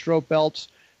customized stroke belts,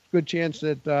 good chance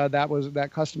that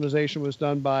that customization was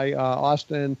done by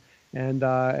Austin and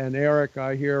Eric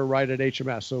here right at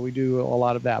HMS. So we do a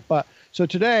lot of that. So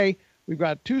today we've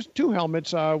got two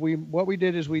helmets. What we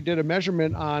did is we did a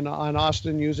measurement on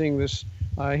Austin using this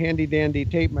handy dandy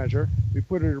tape measure. We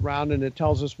put it around and it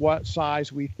tells us what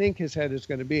size we think his head is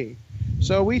going to be.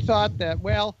 So we thought that,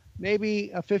 well,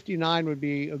 maybe a 59 would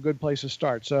be a good place to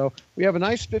start. So we have a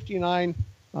nice 59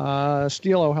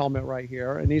 Stilo helmet right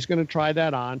here, and he's going to try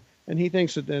that on, and he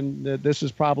thinks that this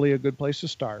is probably a good place to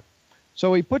start.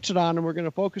 So he puts it on, and we're going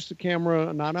to focus the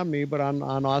camera not on me, but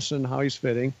on Austin and how he's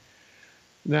fitting.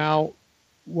 Now,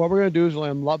 what we're going to do is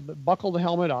let him buckle the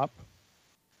helmet up.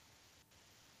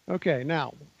 Okay,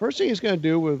 now, first thing he's going to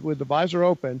do with the visor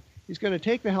open, he's going to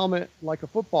take the helmet like a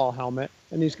football helmet,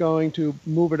 and he's going to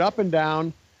move it up and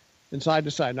down and side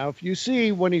to side. Now, if you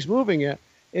see when he's moving it,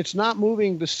 it's not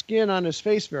moving the skin on his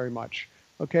face very much.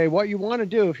 Okay, what you want to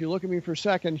do, if you look at me for a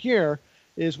second here,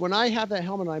 is when I have that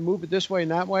helmet and I move it this way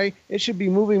and that way, it should be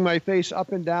moving my face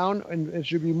up and down, and it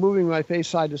should be moving my face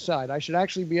side to side. I should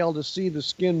actually be able to see the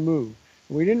skin move.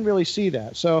 We didn't really see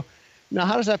that. So now,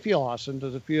 how does that feel, Austin?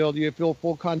 Do you feel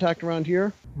full contact around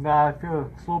here? Nah, I feel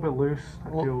it's a little bit loose. I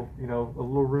feel, a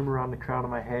little room around the crown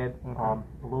of my head, a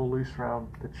little loose around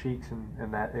the cheeks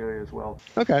and that area as well.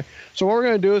 Okay, so what we're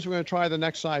going to do is we're going to try the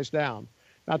next size down.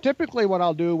 Now, typically what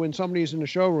I'll do when somebody's in the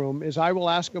showroom is I will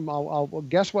ask them, I'll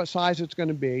guess what size it's going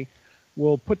to be.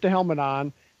 We'll put the helmet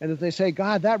on, and if they say,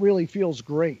 God, that really feels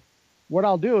great, what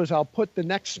I'll do is I'll put the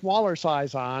next smaller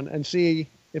size on and see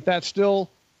if that still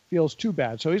feels too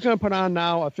bad. So he's going to put on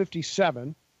now a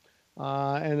 57,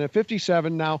 and a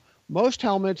 57. Now, most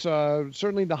helmets,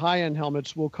 certainly the high-end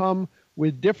helmets, will come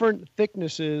with different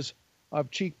thicknesses of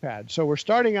cheek pads. So we're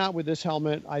starting out with this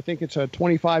helmet. I think it's a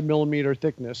 25 millimeter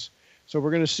thickness. So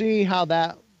we're going to see how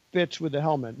that fits with the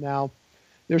helmet. Now,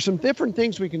 there's some different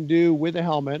things we can do with the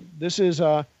helmet. This is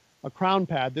a crown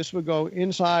pad. This would go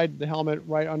inside the helmet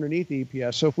right underneath the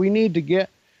EPS. So if we need to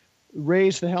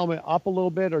raise the helmet up a little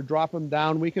bit or drop them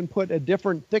down, we can put a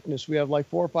different thickness. We have like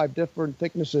 4 or 5 different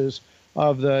thicknesses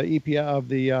of the EPS of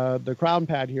the crown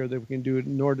pad here that we can do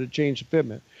in order to change the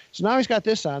fitment. So now he's got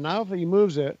this on. Now if he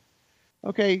moves it,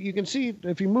 okay, you can see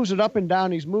if he moves it up and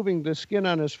down, he's moving the skin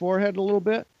on his forehead a little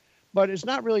bit, but it's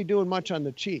not really doing much on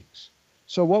the cheeks.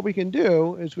 So what we can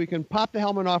do is we can pop the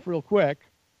helmet off real quick,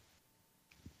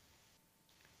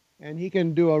 and he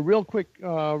can do a real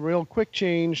quick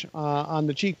change on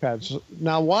the cheek pads.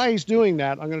 Now, why he's doing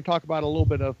that, I'm going to talk about a little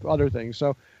bit of other things.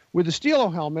 So with the Stilo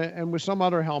helmet and with some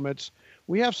other helmets,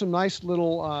 we have some nice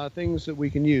little things that we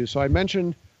can use. So I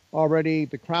mentioned already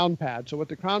the crown pad. So what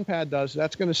the crown pad does,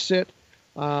 that's going to sit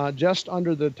just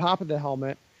under the top of the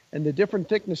helmet, and the different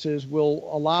thicknesses will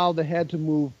allow the head to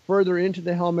move further into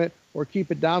the helmet or keep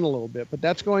it down a little bit. But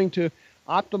that's going to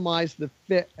optimize the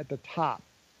fit at the top,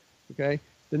 okay?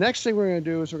 The next thing we're going to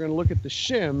do is we're going to look at the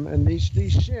shim, and these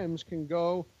shims can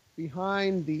go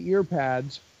behind the ear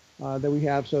pads that we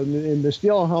have. So in the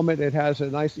Stilo helmet, it has a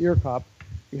nice ear cup.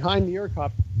 Behind the ear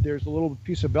cup, there's a little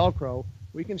piece of Velcro.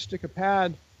 We can stick a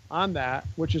pad on that,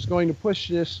 which is going to push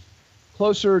this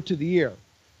closer to the ear,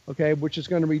 okay, which is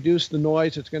going to reduce the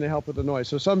noise. It's going to help with the noise.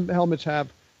 So some helmets have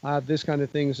this kind of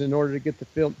things in order to get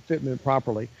the fitment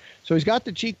properly. So he's got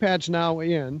the cheek pads now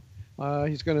in.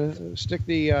 He's going to stick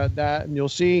the that, and you'll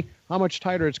see how much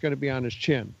tighter it's going to be on his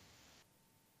chin.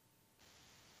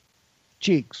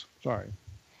 Cheeks, sorry.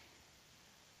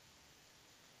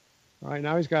 All right,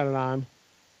 now he's got it on.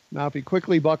 Now if he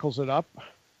quickly buckles it up.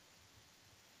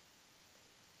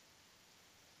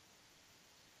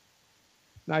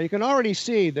 Now you can already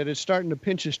see that it's starting to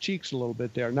pinch his cheeks a little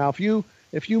bit there. Now if you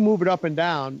move it up and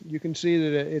down, you can see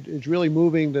that it's really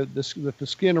moving the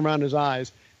skin around his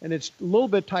eyes, and it's a little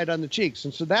bit tight on the cheeks.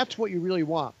 And so that's what you really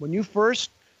want. When you first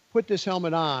put this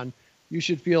helmet on, you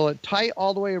should feel it tight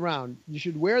all the way around. You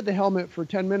should wear the helmet for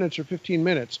 10 minutes or 15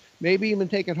 minutes, maybe even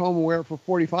take it home and wear it for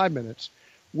 45 minutes.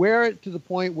 Wear it to the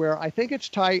point where I think it's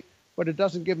tight, but it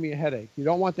doesn't give me a headache. You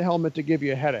don't want the helmet to give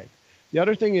you a headache. The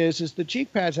other thing is the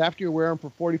cheek pads, after you wear them for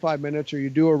 45 minutes or you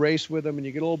do a race with them and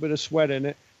you get a little bit of sweat in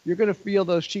it, you're going to feel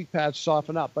those cheek pads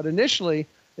soften up. But initially,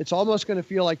 it's almost going to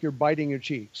feel like you're biting your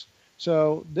cheeks.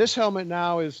 So this helmet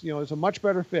now is a much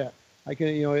better fit.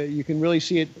 You can really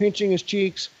see it pinching his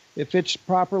cheeks. It fits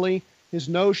properly. His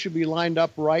nose should be lined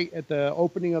up right at the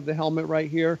opening of the helmet right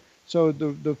here. So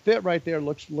the fit right there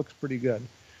looks pretty good.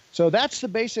 So that's the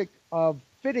basic of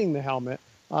fitting the helmet.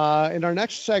 In our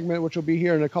next segment, which will be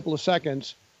here in a couple of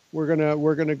seconds, we're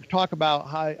gonna talk about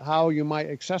how you might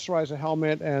accessorize a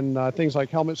helmet and things like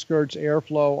helmet skirts,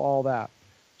 airflow, all that.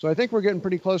 So I think we're getting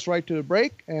pretty close right to the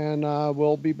break, and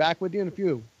we'll be back with you in a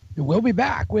few. We'll be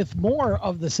back with more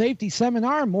of the safety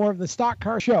seminar, more of the Stock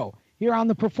Car Show here on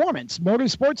the Performance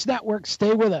Motorsports Network.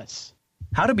 Stay with us.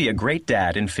 How to be a great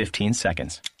dad in 15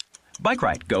 seconds. Bike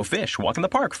ride, go fish, walk in the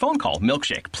park, phone call,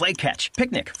 milkshake, play catch,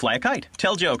 picnic, fly a kite,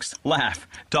 tell jokes, laugh,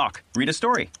 talk, read a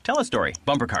story, tell a story,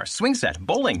 bumper car, swing set,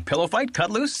 bowling, pillow fight, cut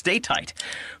loose, stay tight.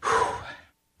 Whew.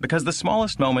 Because the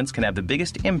smallest moments can have the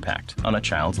biggest impact on a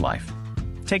child's life.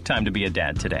 Take time to be a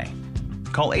dad today.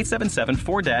 Call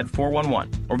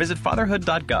 877-4DAD-411 or visit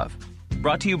fatherhood.gov.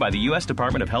 Brought to you by the U.S.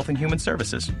 Department of Health and Human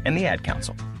Services and the Ad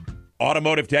Council.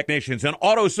 Automotive technicians and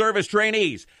auto service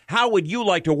trainees, how would you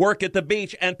like to work at the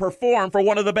beach and perform for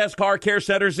one of the best car care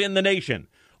centers in the nation?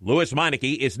 Louis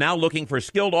Meineke is now looking for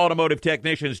skilled automotive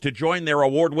technicians to join their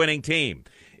award-winning team.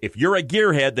 If you're a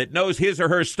gearhead that knows his or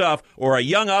her stuff or a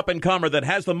young up-and-comer that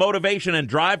has the motivation and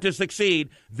drive to succeed,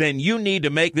 then you need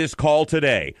to make this call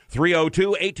today.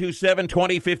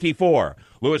 302-827-2054.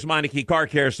 Louis Meineke Car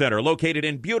Care Center, located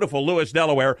in beautiful Lewis,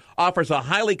 Delaware, offers a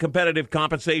highly competitive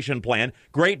compensation plan,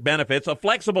 great benefits, a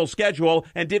flexible schedule,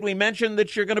 and did we mention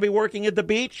that you're going to be working at the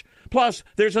beach? Plus,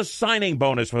 there's a signing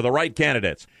bonus for the right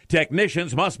candidates.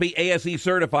 Technicians must be ASE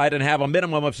certified and have a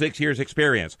minimum of 6 years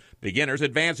experience. Beginners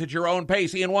advance at your own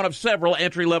pace in one of several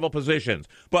entry-level positions.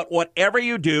 But whatever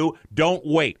you do, don't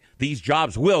wait. These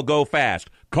jobs will go fast.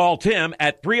 Call Tim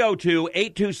at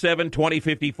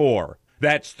 302-827-2054.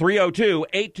 That's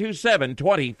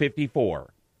 302-827-2054.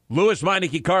 Louis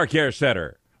Meineke Car Care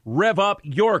Center. Rev up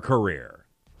your career.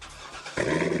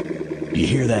 You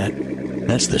hear that?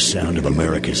 That's the sound of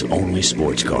America's only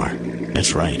sports car.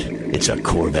 That's right. It's a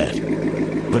Corvette.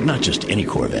 But not just any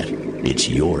Corvette. It's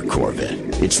your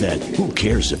Corvette. It's that who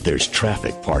cares if there's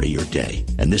traffic part of your day.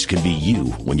 And this can be you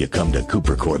when you come to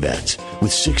Cooper Corvettes.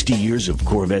 With 60 years of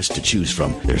Corvettes to choose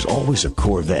from, there's always a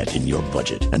Corvette in your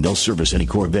budget. And they'll service any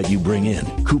Corvette you bring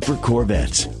in. Cooper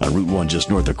Corvettes on Route 1 just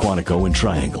north of Quantico and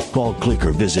Triangle. Call, click,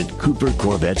 or visit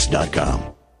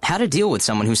CooperCorvettes.com. How to deal with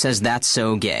someone who says that's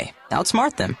so gay.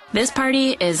 Outsmart them. This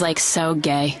party is like so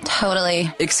gay.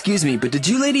 Totally. Excuse me, but did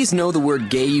you ladies know the word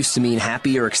gay used to mean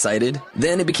happy or excited?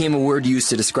 Then it became a word used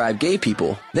to describe gay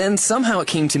people. Then somehow it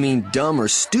came to mean dumb or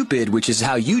stupid, which is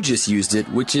how you just used it,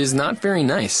 which is not very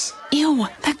nice. Ew,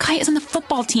 that guy is on the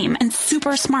football team and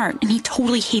super smart, and he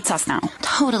totally hates us now.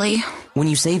 Totally. When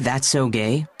you say that's so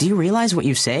gay, do you realize what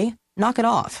you say? Knock it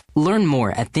off. Learn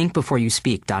more at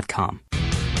thinkbeforeyouspeak.com.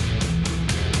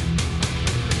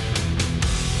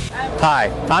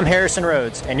 Hi, I'm Harrison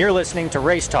Rhodes, and you're listening to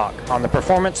Race Talk on the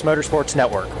Performance Motorsports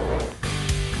Network.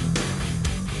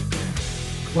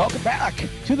 Welcome back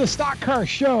to the Stock Car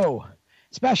Show.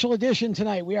 Special edition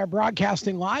tonight. We are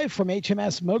broadcasting live from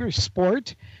HMS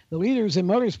Motorsport, the leaders in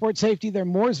motorsport safety, their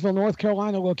Mooresville, North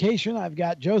Carolina location. I've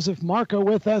got Joseph Marco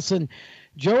with us, and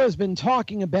Joe has been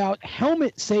talking about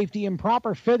helmet safety and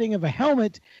proper fitting of a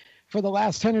helmet for the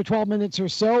last 10 or 12 minutes or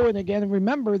so. And again,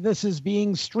 remember, this is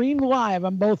being streamed live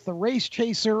on both the Race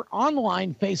Chaser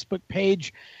online Facebook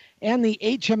page and the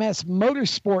HMS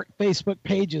Motorsport Facebook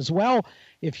page as well.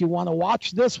 If you want to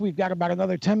watch this, we've got about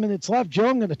another 10 minutes left. Joe,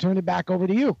 I'm going to turn it back over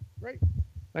to you. Great.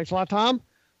 Thanks a lot, Tom.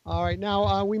 All right,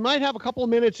 now we might have a couple of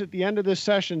minutes at the end of this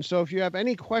session, so if you have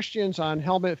any questions on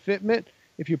helmet fitment,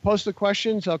 if you post the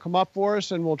questions, they'll come up for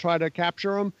us, and we'll try to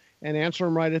capture them and answer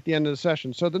them right at the end of the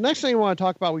session. So the next thing I want to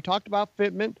talk about, we talked about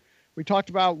fitment. We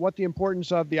talked about what the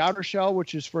importance of the outer shell,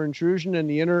 which is for intrusion, and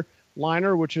the inner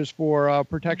liner, which is for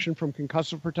protection from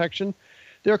concussive protection.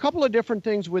 There are a couple of different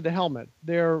things with the helmet.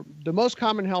 The most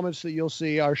common helmets that you'll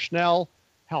see are Schnell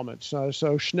helmets.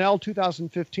 So Schnell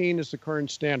 2015 is the current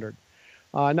standard.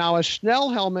 Now, a Schnell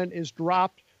helmet is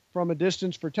dropped from a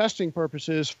distance for testing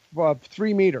purposes of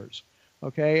 3 meters.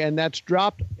 Okay, and that's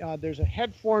dropped. There's a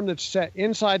head form that's set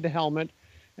inside the helmet,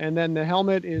 and then the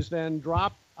helmet is then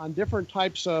dropped on different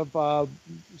types of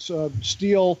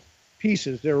steel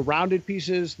pieces. There are rounded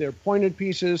pieces, there are pointed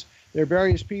pieces, there are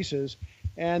various pieces,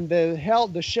 and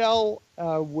the shell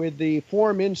with the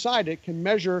form inside it can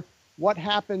measure what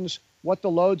happens, what the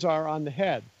loads are on the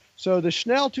head. So the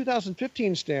Schnell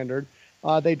 2015 standard,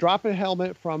 they drop a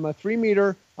helmet from a 3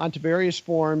 meter onto various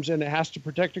forms, and it has to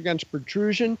protect against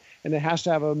protrusion, and it has to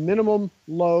have a minimum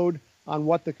load on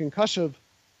what the concussive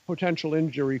potential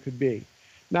injury could be.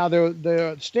 Now,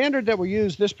 the standard that we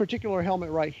use, this particular helmet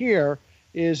right here,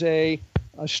 is a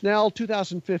Schnell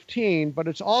 2015, but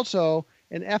it's also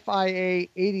an FIA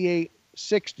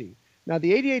 8860. Now,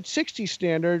 the 8860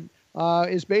 standard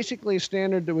is basically a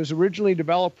standard that was originally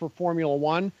developed for Formula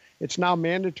One. It's now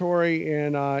mandatory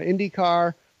in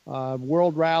IndyCar,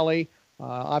 World Rally,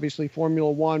 obviously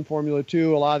Formula One, Formula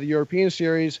Two, a lot of the European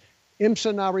series.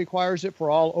 IMSA now requires it for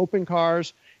all open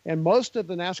cars. And most of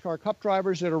the NASCAR Cup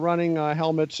drivers that are running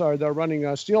helmets, or they're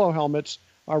running Stilo helmets,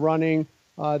 are running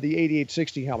the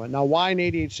 8860 helmet. Now, why an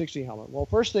 8860 helmet? Well,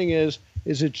 first thing is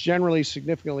it's generally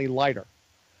significantly lighter.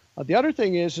 The other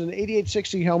thing is an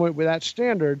 8860 helmet with that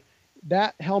standard,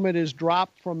 that helmet is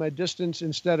dropped from a distance,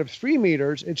 instead of 3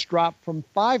 meters, it's dropped from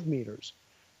 5 meters.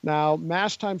 Now,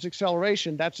 mass times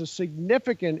acceleration, that's a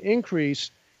significant increase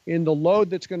in the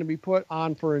load that's going to be put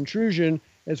on for intrusion,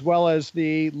 as well as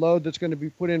the load that's going to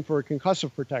be put in for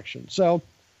concussive protection. So,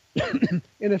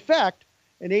 in effect,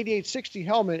 an 8860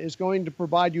 helmet is going to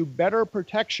provide you better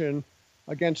protection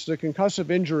against a concussive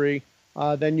injury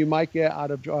than you might get out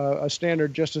of a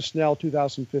standard, just a Schnell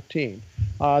 2015.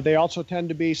 They also tend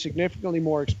to be significantly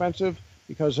more expensive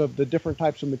because of the different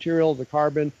types of material, the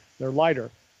carbon, they're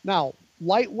lighter. Now,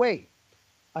 lightweight.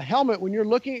 A helmet, when you're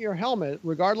looking at your helmet,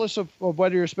 regardless of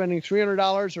whether you're spending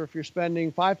 $300 or if you're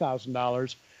spending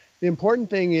 $5,000, the important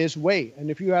thing is weight. And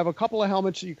if you have a couple of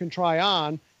helmets that you can try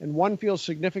on, and one feels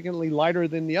significantly lighter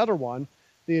than the other one,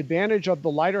 the advantage of the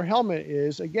lighter helmet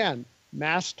is, again,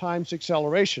 mass times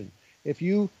acceleration. If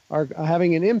you are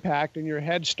having an impact and your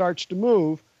head starts to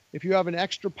move, if you have an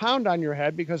extra pound on your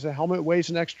head because the helmet weighs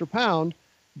an extra pound,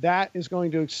 that is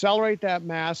going to accelerate that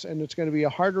mass, and it's going to be a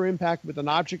harder impact with an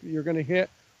object that you're going to hit,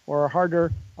 or a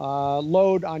harder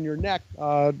load on your neck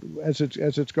as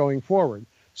it's going forward.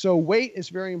 So weight is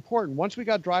very important. Once we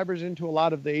got drivers into a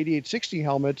lot of the 8860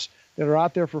 helmets that are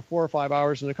out there for 4 or 5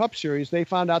 hours in the Cup Series, they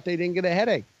found out they didn't get a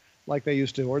headache like they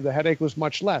used to, or the headache was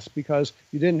much less because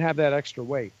you didn't have that extra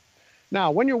weight.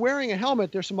 Now, when you're wearing a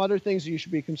helmet, there's some other things that you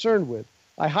should be concerned with.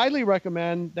 I highly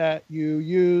recommend that you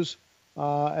use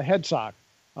a head sock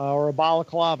or a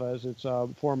balaclava, as it's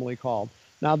formally called.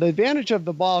 Now, the advantage of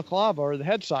the balaclava or the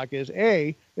head sock is,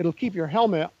 A, it'll keep your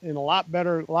helmet in a lot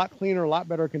better, a lot cleaner, a lot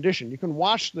better condition. You can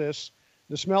wash this.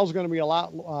 The smell's going to be a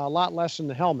lot less in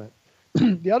the helmet.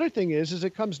 The other thing is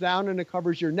it comes down and it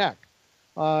covers your neck.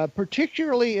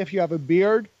 Particularly if you have a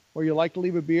beard or you like to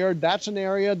leave a beard, that's an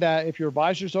area that if your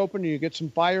visor's open and you get some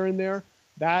fire in there,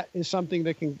 that is something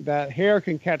that hair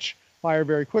can catch fire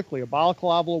very quickly. A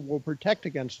balaclava will protect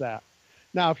against that.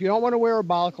 Now, if you don't want to wear a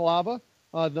balaclava,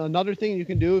 another thing you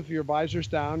can do if your visor's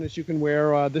down is you can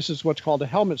wear, this is what's called a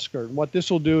helmet skirt. And what this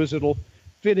will do is it'll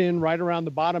fit in right around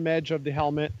the bottom edge of the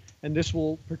helmet, and this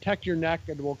will protect your neck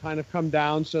and will kind of come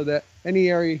down so that any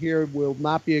area here will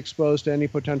not be exposed to any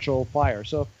potential fire.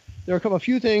 So there are a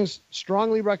few things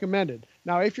strongly recommended.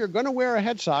 Now, if you're going to wear a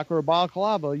head sock or a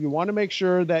balaclava, you want to make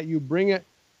sure that you bring it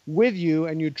with you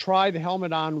and you try the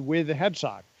helmet on with the head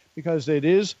sock, because it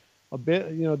is a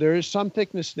bit, there is some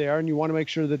thickness there, and you want to make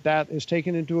sure that that is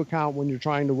taken into account when you're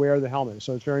trying to wear the helmet.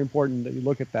 So it's very important that you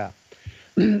look at that.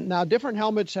 Now, different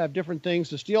helmets have different things.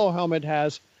 The Stilo helmet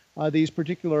has these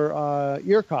particular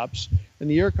ear cups, and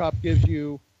the ear cup gives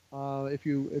you, if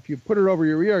you put it over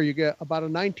your ear, you get about a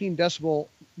 19 decibel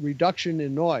reduction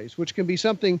in noise, which can be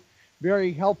something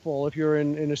very helpful if you're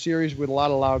in a series with a lot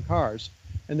of loud cars.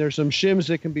 And there's some shims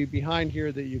that can be behind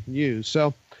here that you can use.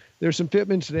 So there's some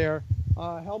fitments there.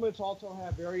 Helmets also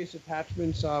have various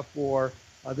attachments for,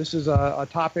 this is a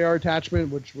top air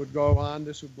attachment, which would go on.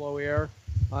 This would blow air.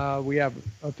 We have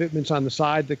fitments on the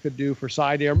side that could do for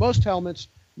side air. Most helmets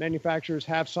manufacturers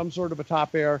have some sort of a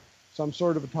top air, some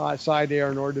sort of a side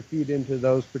air in order to feed into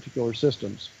those particular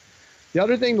systems. The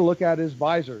other thing to look at is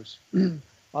visors.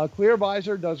 A clear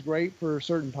visor does great for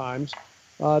certain times.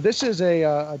 This is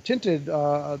a tinted,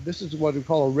 this is what we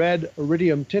call a red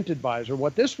iridium tinted visor.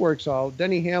 What this works out,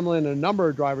 Denny Hamlin and a number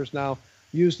of drivers now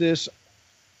use this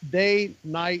day,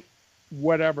 night,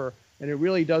 whatever, and it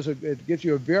really does, it gives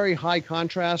you a very high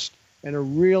contrast and a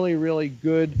really, really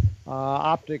good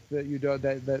optic that you do,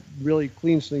 that really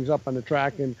cleans things up on the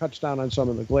track and cuts down on some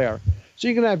of the glare. So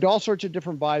you can have all sorts of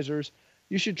different visors.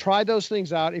 You should try those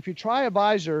things out. If you try a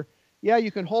visor, yeah,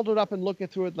 you can hold it up and look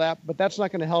it through it, but that's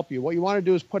not going to help you. What you want to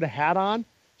do is put a hat on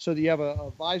so that you have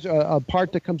a visor, a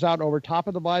part that comes out over top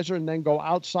of the visor, and then go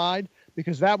outside,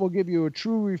 because that will give you a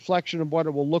true reflection of what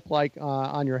it will look like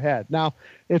on your head. Now,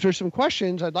 if there's some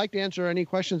questions, I'd like to answer any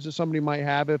questions that somebody might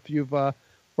have if you've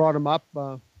brought them up.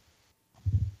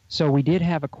 So we did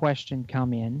have a question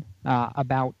come in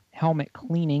about helmet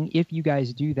cleaning, if you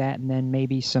guys do that, and then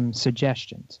maybe some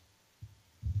suggestions.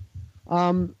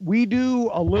 We do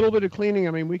a little bit of cleaning.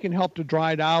 I mean, we can help to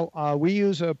dry it out. We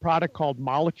use a product called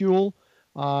Molecule.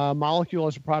 Molecule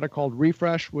is a product called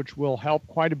Refresh, which will help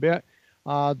quite a bit.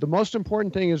 The most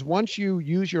important thing is once you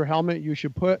use your helmet, you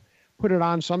should put it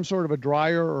on some sort of a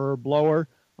dryer or a blower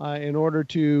in order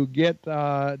to get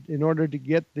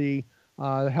the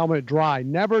helmet dry.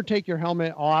 Never take your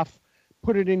helmet off,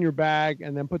 put it in your bag,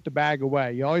 and then put the bag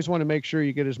away. You always want to make sure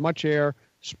you get as much air.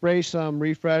 Spray some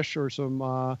Refresh or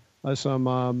some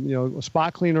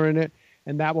spot cleaner in it,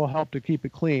 and that will help to keep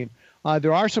it clean.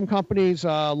 There are some companies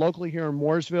locally here in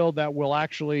Mooresville that will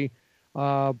actually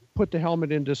put the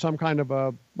helmet into some kind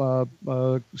of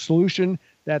a solution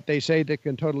that they say that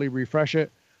can totally refresh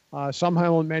it. Some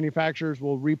helmet manufacturers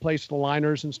will replace the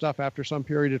liners and stuff after some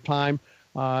period of time.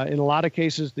 In a lot of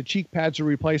cases, the cheek pads are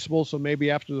replaceable, so maybe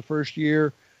after the first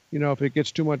year, if it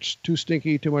gets too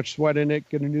stinky, too much sweat in it,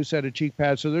 get a new set of cheek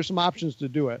pads. So there's some options to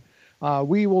do it.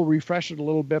 We will refresh it a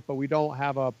little bit, but we don't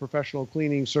have a professional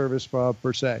cleaning service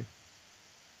per se.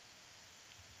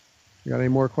 You got any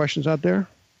more questions out there?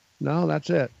 No, that's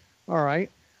it. All right.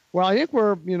 Well, I think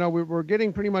we're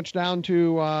getting pretty much down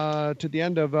to the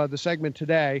end of the segment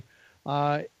today.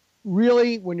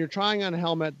 Really, when you're trying on a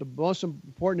helmet, the most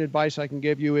important advice I can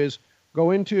give you is go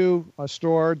into a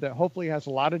store that hopefully has a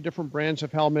lot of different brands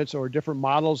of helmets or different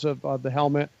models of the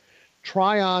helmet.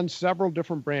 Try on several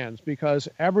different brands, because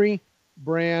every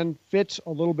brand fits a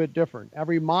little bit different.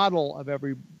 Every model of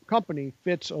every company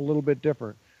fits a little bit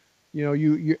different.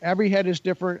 Every head is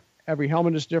different. Every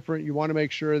helmet is different. You want to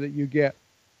make sure that you get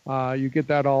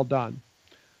that all done.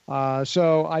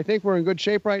 So I think we're in good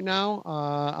shape right now.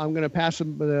 I'm going to pass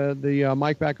the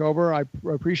mic back over. I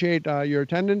appreciate your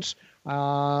attendance.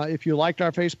 If you liked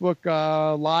our Facebook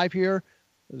Live here,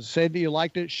 say that you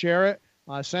liked it, share it,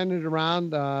 send it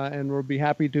around, and we'll be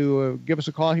happy to give us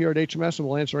a call here at HMS, and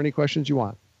we'll answer any questions you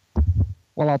want.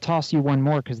 Well, I'll toss you one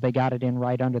more because they got it in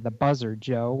right under the buzzer,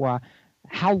 Joe.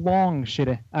 How long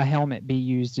should a helmet be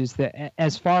used?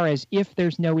 As far as if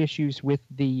there's no issues with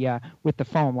the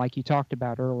foam, like you talked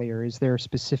about earlier, is there a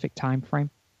specific time frame?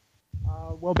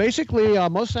 Well, basically,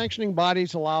 most sanctioning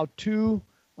bodies allow two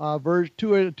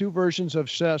versions of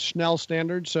Schnell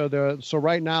standards. So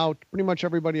right now, pretty much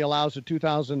everybody allows a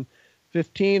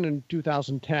 2015 and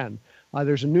 2010.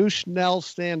 There's a new Schnell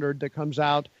standard that comes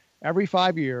out every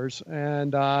 5 years,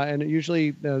 and it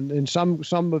usually in some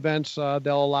events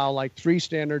they'll allow like 3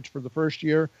 standards for the first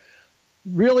year.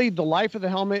 Really, the life of the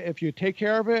helmet, if you take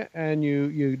care of it and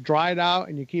you dry it out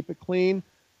and you keep it clean,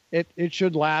 it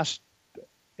should last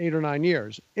 8 or 9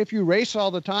 years. If you race all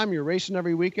the time, you're racing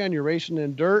every weekend, you're racing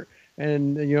in dirt,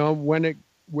 and when it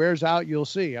wears out, you'll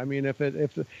see. I mean,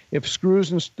 if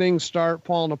screws and things start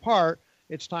falling apart,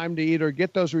 it's time to either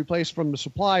get those replaced from the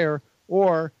supplier,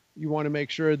 or you want to make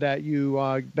sure that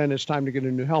then it's time to get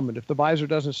a new helmet. If the visor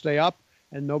doesn't stay up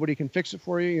and nobody can fix it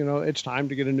for you, it's time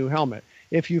to get a new helmet.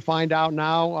 If you find out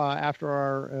now after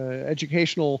our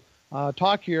educational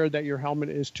talk here that your helmet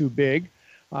is too big,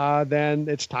 then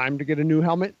it's time to get a new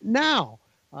helmet now.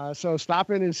 So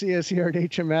stop in and see us here at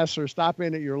HMS, or stop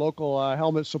in at your local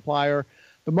helmet supplier.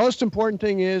 The most important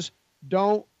thing is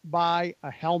don't buy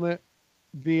a helmet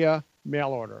via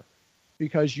mail order,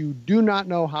 because you do not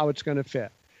know how it's going to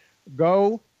fit.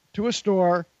 Go to a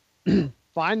store,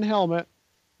 find the helmet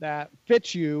that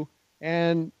fits you,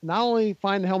 and not only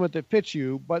find the helmet that fits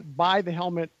you, but buy the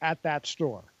helmet at that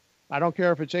store. I don't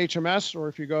care if it's HMS or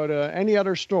if you go to any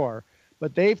other store,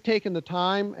 but they've taken the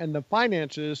time and the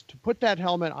finances to put that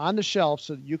helmet on the shelf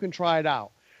so that you can try it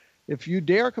out. If you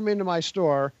dare come into my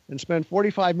store and spend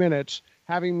 45 minutes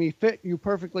having me fit you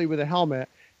perfectly with a helmet,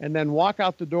 and then walk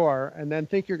out the door and then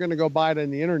think you're going to go buy it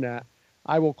on the internet,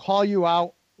 I will call you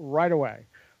out right away.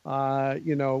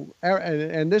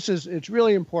 And it's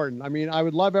really important. I mean, I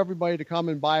would love everybody to come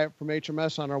and buy it from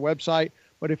HMS on our website,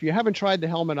 but if you haven't tried the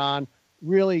helmet on,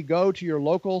 really go to your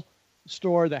local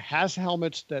store that has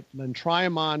helmets, then try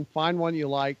them on, find one you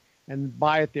like, and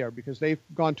buy it there, because they've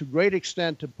gone to great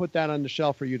extent to put that on the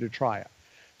shelf for you to try it.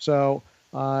 So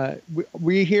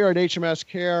we here at HMS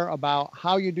care about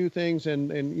how you do things, and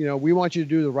we want you to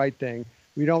do the right thing.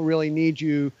 We don't really need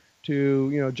you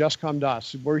to just come to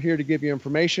us. We're here to give you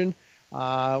information.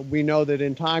 We know that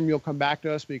in time you'll come back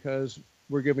to us because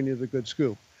we're giving you the good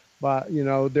scoop. But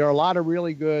there are a lot of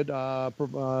really good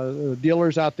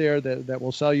dealers out there that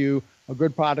will sell you a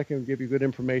good product and give you good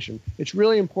information. It's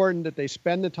really important that they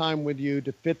spend the time with you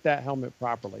to fit that helmet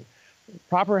properly.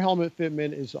 Proper helmet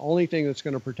fitment is the only thing that's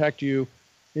going to protect you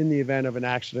in the event of an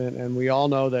accident. And we all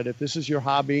know that if this is your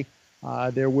hobby,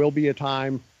 there will be a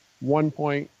time, one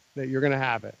point, that you're going to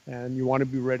have it, and you want to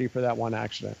be ready for that one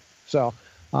accident. So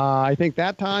I think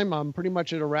that time I'm pretty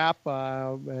much at a wrap,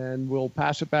 and we'll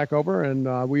pass it back over.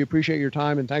 And we appreciate your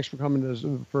time, and thanks for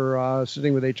coming for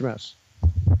sitting with HMS.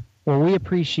 Well, we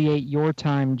appreciate your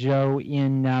time, Joe,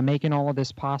 in making all of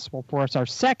this possible for us. Our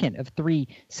second of 3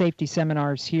 safety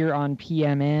seminars here on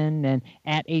PMN and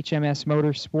at HMS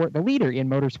Motorsport, the leader in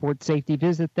motorsport safety.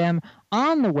 Visit them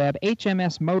on the web,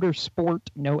 HMS Motorsport,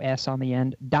 no S on the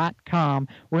end, .com.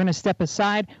 We're going to step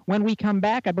aside. When we come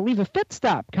back, I believe a pit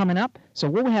stop coming up. So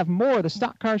we'll have more of the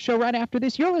Stock Car Show right after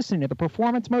this. You're listening to the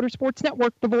Performance Motorsports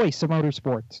Network, the voice of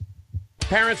motorsports.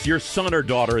 Parents, your son or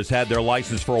daughter has had their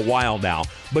license for a while now,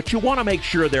 but you want to make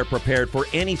sure they're prepared for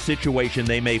any situation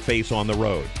they may face on the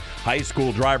road. High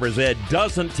school driver's ed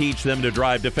doesn't teach them to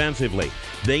drive defensively.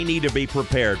 They need to be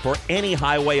prepared for any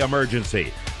highway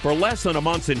emergency. For less than a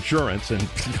month's insurance, and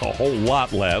a whole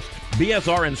lot less,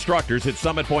 BSR instructors at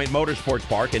Summit Point Motorsports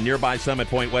Park in nearby Summit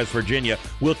Point, West Virginia,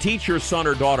 will teach your son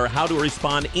or daughter how to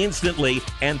respond instantly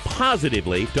and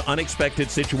positively to unexpected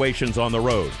situations on the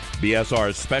road.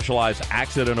 BSR's specialized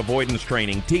accident avoidance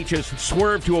training teaches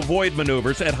swerve to avoid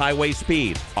maneuvers at highway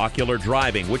speed, ocular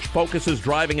driving, which focuses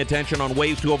driving attention on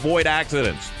ways to avoid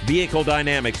accidents, vehicle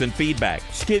dynamics and feedback,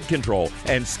 skid control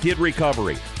and skid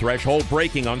recovery, threshold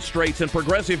braking on straights and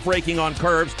progressive braking on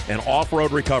curves, and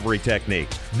off-road recovery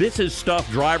techniques. This is stuff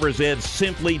driver's ed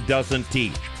simply doesn't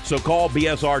teach. So call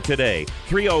BSR today,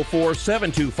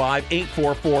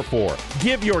 304-725-8444.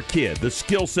 Give your kid the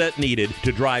skill set needed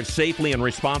to drive safely and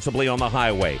responsibly on the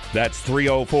highway. That's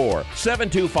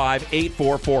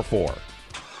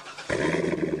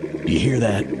 304-725-8444. You hear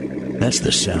that? That's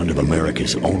the sound of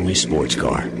America's only sports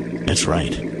car. That's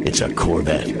right, it's a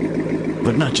Corvette.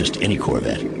 But not just any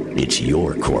Corvette. It's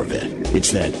your Corvette.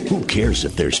 It's that who cares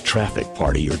if there's traffic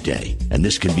part of your day. And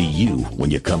this can be you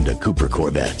when you come to Cooper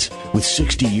Corvettes. With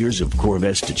 60 years of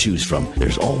Corvettes to choose from,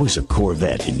 there's always a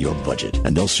Corvette in your budget.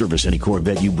 And they'll service any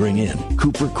Corvette you bring in.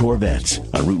 Cooper Corvettes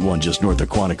on Route 1 just north of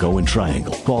Quantico and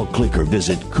Triangle. Call, click, or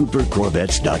visit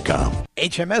CooperCorvettes.com.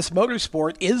 HMS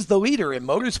Motorsport is the leader in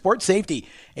motorsport safety.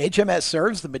 HMS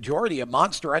serves the majority of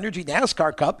Monster Energy,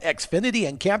 NASCAR Cup, Xfinity,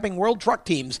 and Camping World truck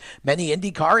teams, many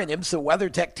IndyCar and IMSA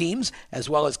WeatherTech teams, as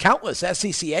well as countless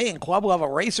SCCA and club-level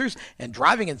racers and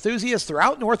driving enthusiasts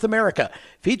throughout North America,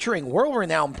 featuring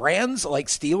world-renowned brands like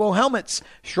Stilo helmets,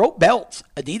 Schroep belts,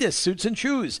 Adidas suits and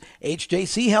shoes,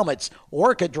 HJC helmets,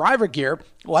 Orca driver gear,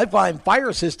 Lifeline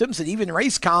fire systems, and even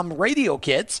Racecom radio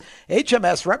kits.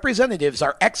 HMS representatives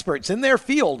are experts in their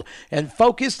field and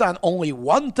focused on only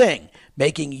one thing: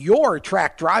 making your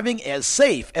track driving as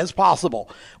safe as possible.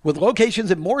 With locations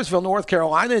in Mooresville, North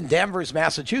Carolina, and Danvers,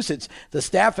 Massachusetts, the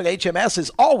staff at HMS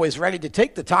is always ready to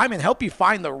take the time and help you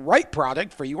find the right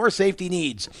product for your safety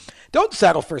needs. Don't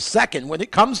settle for second when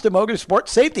it comes to motorsport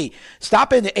safety.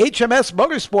 Stop into HMS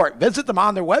Motorsport. Visit them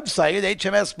on their website at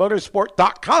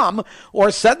hmsmotorsport.com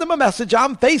or send them a message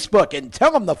on Facebook and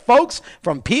tell them the folks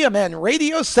from PMN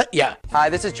Radio sent ya. Hi,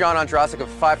 this is John Ondrasik of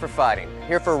Five for Fighting,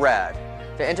 here for RAD,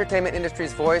 the entertainment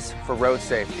industry's voice for road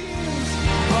safety.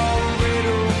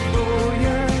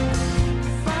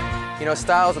 You know,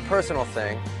 style is a personal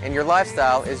thing, and your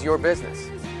lifestyle is your business.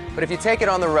 But if you take it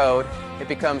on the road, it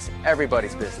becomes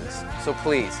everybody's business. So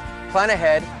please, plan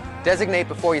ahead, designate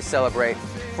before you celebrate.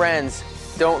 Friends,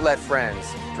 don't let friends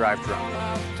drive drunk.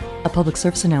 A public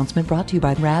service announcement brought to you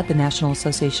by RAD, the National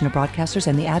Association of Broadcasters,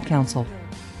 and the Ad Council.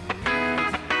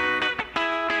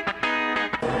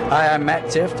 Hi, I'm Matt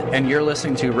Tift, and you're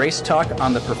listening to Race Talk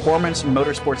on the Performance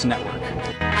Motorsports Network.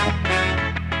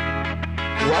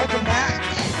 Welcome back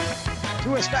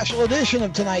to a special edition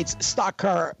of tonight's Stock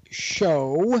Car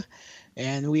Show.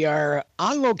 And we are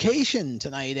on location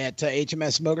tonight at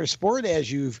HMS Motorsport.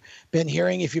 As you've been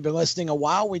hearing, if you've been listening a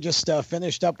while, we just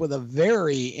finished up with a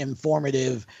very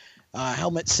informative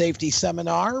helmet safety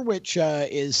seminar, which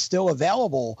is still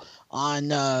available on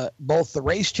both the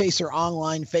Race Chaser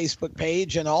online Facebook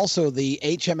page and also the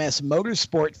HMS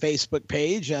Motorsport Facebook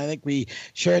page. And I think we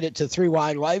shared it to 3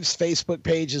 Wide Life's Facebook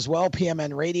page as well,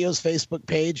 PMN Radio's Facebook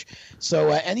page. So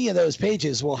any of those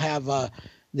pages will have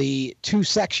the 2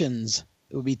 sections.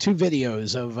 It will be 2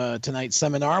 videos of tonight's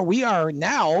seminar. We are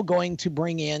now going to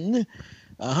bring in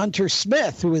Hunter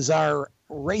Smith, who is our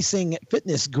racing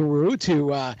fitness guru,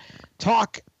 to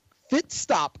talk fit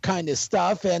stop kind of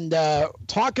stuff and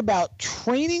talk about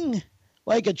training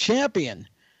like a champion.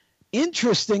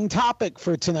 Interesting topic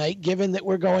for tonight, given that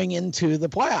we're going into the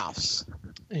playoffs.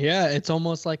 Yeah, it's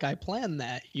almost like I planned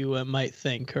that, you might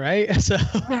think, right? So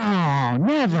no,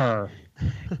 never.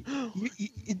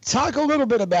 You talk a little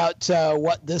bit about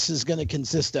what this is going to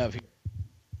consist of.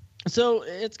 So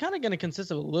it's kind of going to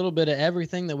consist of a little bit of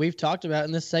everything that we've talked about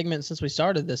in this segment since we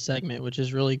started this segment, which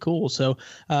is really cool. So,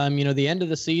 the end of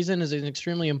the season is an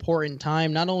extremely important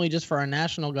time, not only just for our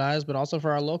national guys, but also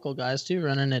for our local guys too,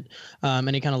 running at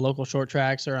any kind of local short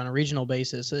tracks or on a regional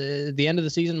basis. The end of the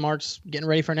season marks getting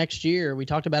ready for next year. We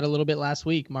talked about it a little bit last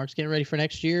week. Marks getting ready for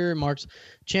next year, marks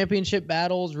championship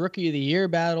battles, rookie of the year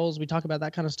battles. We talk about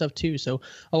that kind of stuff too. So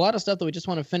a lot of stuff that we just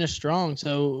want to finish strong.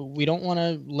 So we don't want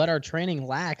to let our training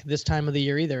lack this time of the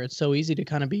year either. It's so easy to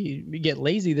kind of get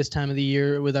lazy this time of the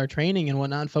year with our training and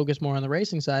whatnot, and focus more on the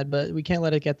racing side, but we can't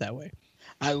let it get that way.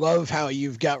 I love how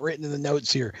you've got written in the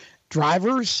notes here: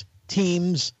 drivers,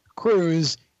 teams,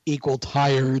 crews equal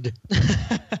tired.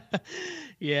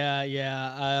 Yeah.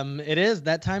 It is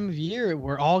that time of year.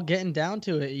 We're all getting down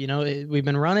to it. We've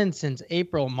been running since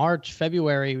April, March,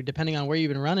 February, depending on where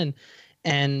you've been running.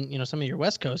 And, some of your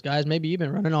West Coast guys, maybe you've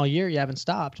been running all year, you haven't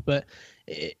stopped, but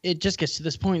it just gets to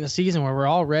this point in the season where we're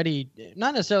all ready,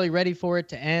 not necessarily ready for it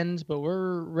to end, but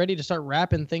we're ready to start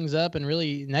wrapping things up. And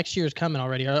really, next year's coming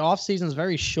already. Our off season is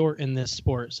very short in this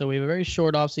sport. So we have a very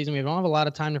short off season. We don't have a lot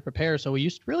of time to prepare. So we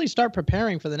used to really start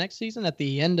preparing for the next season at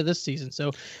the end of this season.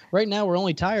 So right now we're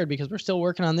only tired because we're still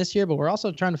working on this year, but we're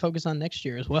also trying to focus on next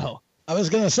year as well. I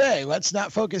was going to say, let's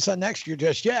not focus on next year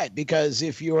just yet, because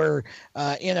if you're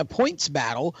in a points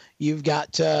battle, you've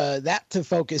got that to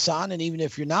focus on. And even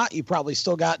if you're not, you probably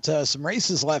still got some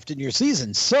races left in your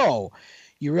season. So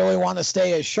you really want to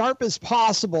stay as sharp as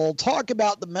possible. Talk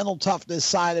about the mental toughness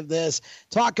side of this.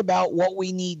 Talk about what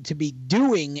we need to be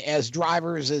doing as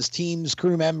drivers, as teams,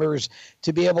 crew members,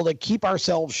 to be able to keep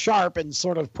ourselves sharp and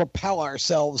sort of propel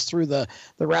ourselves through the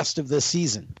rest of this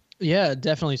season. Yeah,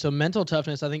 definitely. So mental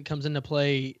toughness, I think, comes into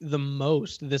play the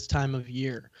most this time of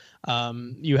year.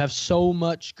 You have so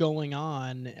much going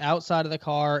on outside of the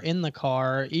car, in the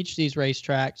car, each of these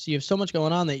racetracks. You have so much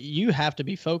going on that you have to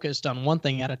be focused on one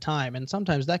thing at a time. And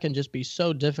sometimes that can just be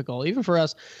so difficult. Even for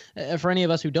us, for any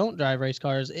of us who don't drive race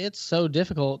cars, it's so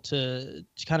difficult to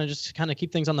kind of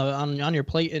keep things on your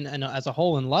plate and as a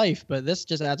whole in life. But this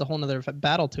just adds a whole nother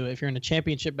battle to it. If you're in a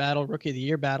championship battle, rookie of the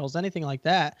year battles, anything like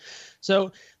that.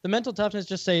 So the mental toughness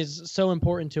just stays so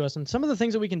important to us. And some of the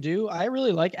things that we can do, I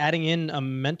really like adding in a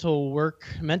mental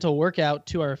workout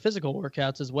to our physical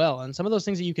workouts as well. And some of those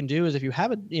things that you can do is if you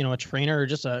have a trainer or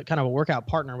just a kind of a workout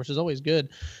partner, which is always good,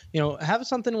 have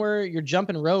something where you're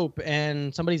jumping rope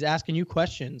and somebody's asking you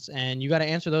questions and you got to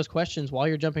answer those questions while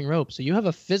you're jumping rope. So you have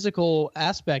a physical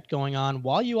aspect going on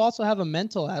while you also have a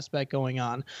mental aspect going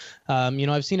on.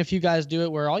 I've seen a few guys do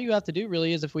it where all you have to do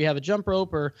really is if we have a jump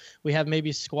rope or we have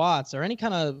maybe squats or any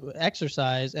kind of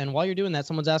exercise, and while you're doing that,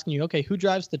 someone's asking you, okay, who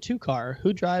drives the 2 car?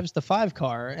 Who drives the 5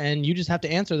 car? And you just have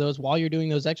to answer those while you're doing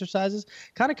those exercises.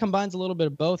 Kind of combines a little bit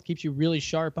of both, keeps you really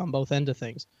sharp on both ends of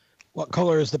things. What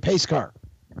color is the pace car?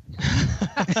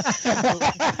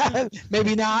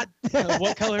 Maybe not.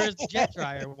 What color is the jet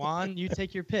dryer? Juan, you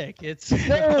take your pick. It's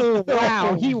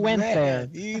wow, he went there.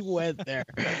 He went there.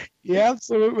 He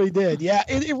absolutely did. Yeah,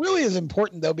 it really is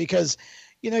important though, because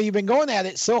you've been going at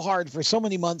it so hard for so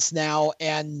many months now,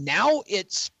 and now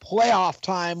it's playoff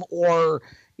time or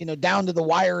down to the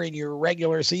wire in your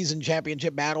regular season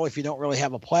championship battle if you don't really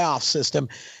have a playoff system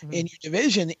in your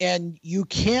division, and you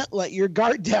can't let your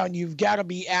guard down. You've got to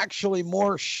be actually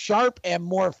more sharp and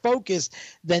more focused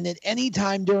than at any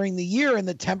time during the year, and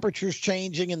the temperature's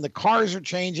changing and the cars are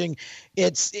changing.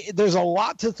 There's a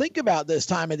lot to think about this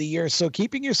time of the year, so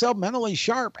keeping yourself mentally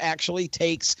sharp actually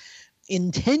takes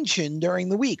intention during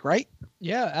the week, right?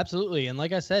 Yeah, absolutely. And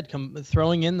like I said,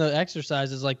 throwing in the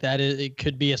exercises like that, it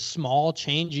could be a small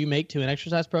change you make to an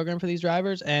exercise program for these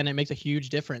drivers, and it makes a huge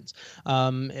difference.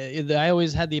 I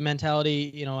always had the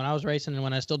mentality, when I was racing and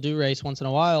when I still do race once in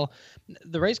a while,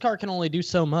 the race car can only do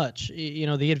so much.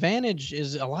 The advantage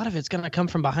is a lot of it's going to come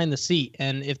from behind the seat.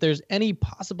 And if there's any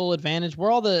possible advantage, we're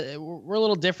a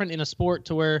little different in a sport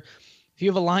to where if you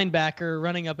have a linebacker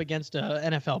running up against a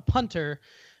NFL punter,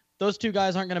 those two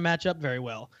guys aren't going to match up very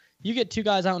well. You get two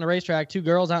guys out on a racetrack, two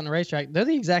girls out on a racetrack, they're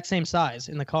the exact same size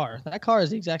in the car. That car is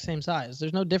the exact same size.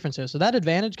 There's no difference there. So that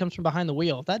advantage comes from behind the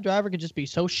wheel. If that driver could just be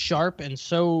so sharp and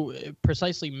so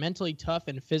precisely mentally tough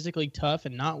and physically tough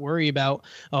and not worry about,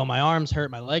 oh, my arms hurt,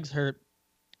 my legs hurt,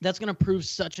 that's going to prove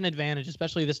such an advantage,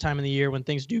 especially this time of the year when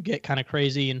things do get kind of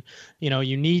crazy and,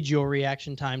 you need your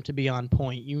reaction time to be on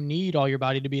point. You need all your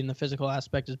body to be in the physical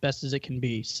aspect as best as it can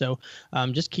be. So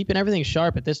just keeping everything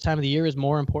sharp at this time of the year is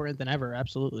more important than ever.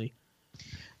 Absolutely.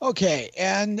 Okay,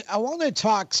 and I want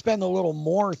to spend a little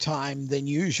more time than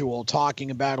usual talking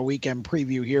about a weekend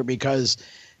preview here because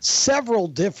several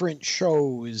different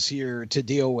shows here to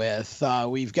deal with.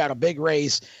 We've got a big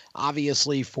race,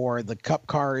 obviously, for the Cup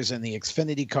cars and the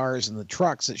Xfinity cars and the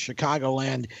trucks at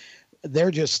Chicagoland.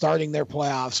 They're just starting their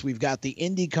playoffs. We've got the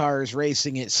Indy cars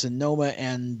racing at Sonoma,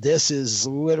 and this is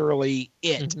literally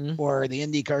it for the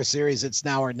IndyCar Series. It's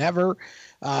now or never.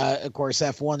 Of course,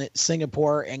 F1 at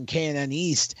Singapore and K&N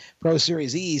East, Pro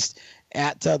Series East,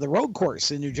 at the road course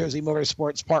in New Jersey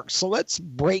Motorsports Park. So let's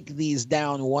break these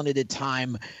down one at a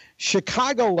time.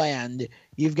 Chicagoland,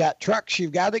 you've got trucks,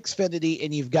 you've got Xfinity,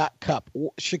 and you've got Cup.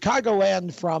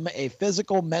 Chicagoland, from a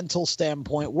physical, mental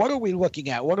standpoint, what are we looking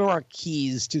at? What are our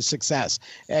keys to success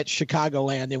at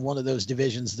Chicagoland in one of those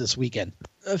divisions this weekend?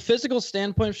 A physical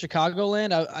standpoint of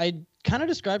Chicagoland, I kind of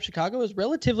describe Chicago as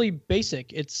relatively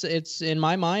basic. It's in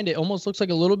my mind, it almost looks like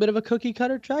a little bit of a cookie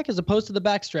cutter track as opposed to the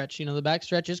backstretch. The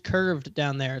backstretch is curved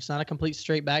down there. It's not a complete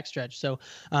straight backstretch. So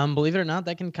believe it or not,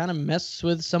 that can kind of mess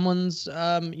with someone's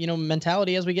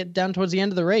mentality as we get down towards the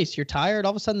end of the race. You're tired,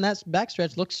 all of a sudden that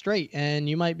backstretch looks straight and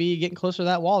you might be getting closer to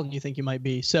that wall than you think you might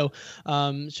be. So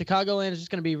Chicagoland is just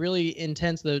going to be really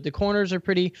intense. The corners are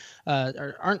pretty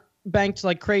aren't banked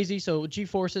like crazy, so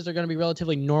G-forces are going to be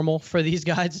relatively normal for these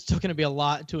guys. It's still going to be a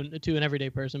lot to an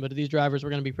everyday person, but these drivers were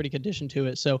going to be pretty conditioned to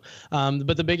it. So,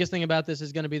 but the biggest thing about this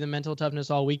is going to be the mental toughness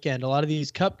all weekend. A lot of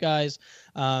these Cup guys,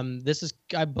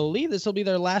 I believe this will be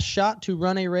their last shot to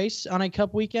run a race on a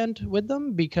Cup weekend with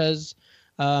them because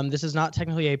this is not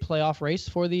technically a playoff race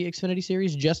for the Xfinity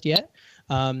Series just yet.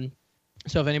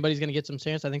 So if anybody's going to get some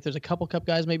chance, I think there's a couple Cup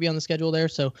guys maybe on the schedule there.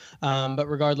 So, but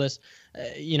regardless,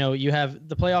 you have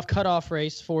the playoff cutoff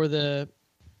race for the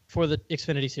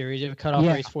Xfinity Series. You have a cutoff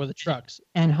race for the trucks.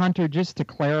 And Hunter, just to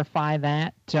clarify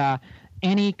that,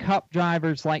 any Cup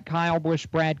drivers like Kyle Busch,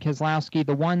 Brad Keselowski,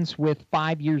 the ones with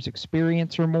 5 years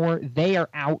experience or more, they are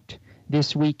out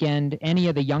this weekend. Any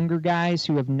of the younger guys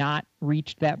who have not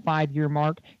reached that 5-year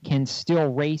mark can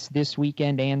still race this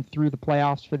weekend and through the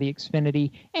playoffs for the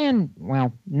Xfinity. And,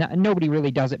 well, nobody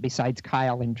really does it besides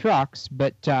Kyle in trucks.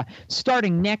 But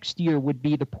starting next year would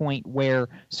be the point where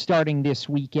starting this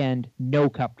weekend, no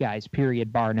Cup guys,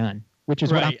 period, bar none, which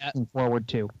is what I'm looking forward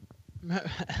to.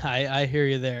 I hear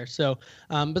you there. So,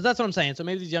 but that's what I'm saying. So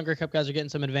maybe these younger Cup guys are getting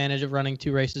some advantage of running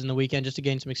 2 races in the weekend just to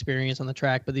gain some experience on the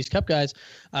track. But these Cup guys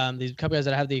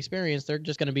that have the experience, they're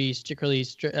just going to be strictly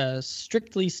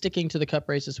sticking to the Cup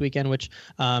race this weekend, which,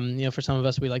 for some of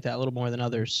us, we like that a little more than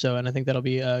others. So, and I think that'll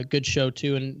be a good show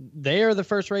too. And they are the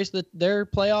first race that their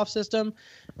playoff system,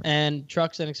 and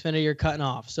trucks and Xfinity are cutting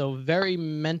off. So very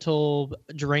mental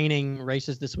draining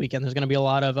races this weekend. There's going to be a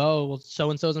lot of,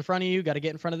 so-and-so's in front of you, got to get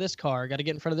in front of this car. Got to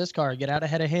get in front of this car, get out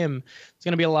ahead of him. It's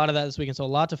going to be a lot of that this weekend. So a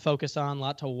lot to focus on, a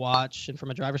lot to watch. And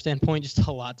from a driver standpoint, just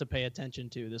a lot to pay attention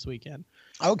to this weekend.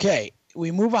 Okay.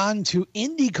 We move on to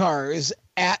Indy cars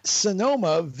at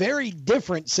Sonoma. Very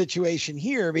different situation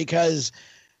here because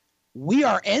we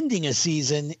are ending a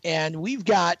season and we've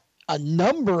got a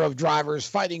number of drivers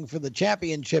fighting for the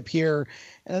championship here.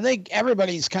 And I think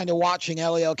everybody's kind of watching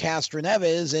Helio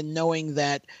Castroneves and knowing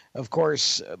that, of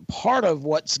course, part of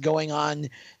what's going on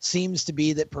seems to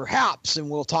be that perhaps, and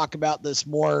we'll talk about this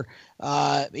more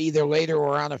either later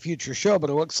or on a future show, but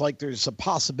it looks like there's a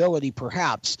possibility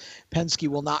perhaps Penske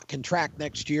will not contract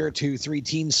next year to 3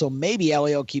 teams. So maybe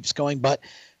Helio keeps going, but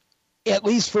at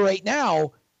least for right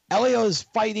now, Helio is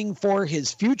fighting for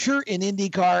his future in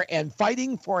IndyCar and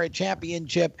fighting for a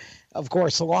championship of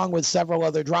course, along with several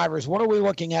other drivers. What are we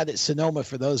looking at Sonoma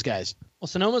for those guys? Well,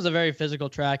 Sonoma's a very physical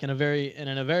track and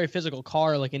in a very physical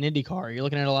car like an Indy car. You're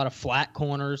looking at a lot of flat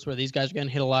corners where these guys are going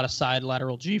to hit a lot of side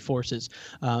lateral G-forces.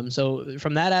 So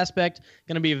from that aspect,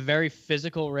 going to be a very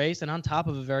physical race. And on top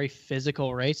of a very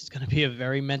physical race, it's going to be a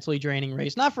very mentally draining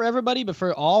race. Not for everybody, but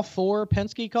for all 4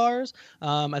 Penske cars.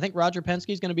 I think Roger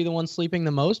Penske is going to be the one sleeping the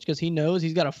most because he knows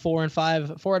he's got a 4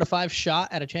 out of 5 shot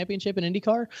at a championship in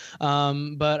IndyCar.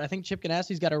 But I think Chip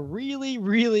Ganassi's got a really,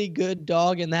 really good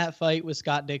dog in that fight with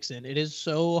Scott Dixon. It is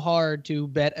so hard to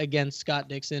bet against Scott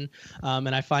Dixon,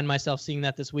 and I find myself seeing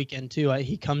that this weekend too.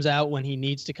 He comes out when he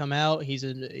needs to come out. He's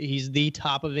the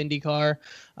top of IndyCar,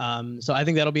 so I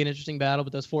think that'll be an interesting battle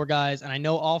with those 4 guys. And I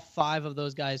know all 5 of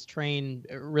those guys train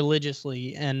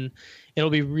religiously, and it'll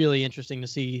be really interesting to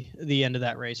see the end of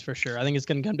that race for sure. I think it's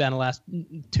going to come down to the last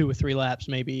 2 or 3 laps,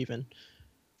 maybe even.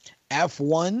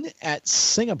 F1 at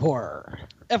Singapore.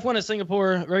 F1 at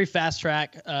Singapore, very fast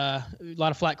track, a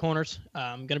lot of flat corners.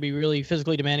 Going to be really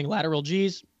physically demanding lateral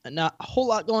Gs. Not a whole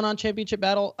lot going on championship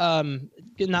battle.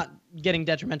 Not getting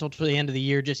detrimental to the end of the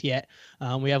year just yet.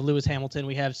 We have Lewis Hamilton.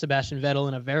 We have Sebastian Vettel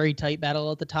in a very tight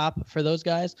battle at the top for those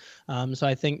guys. So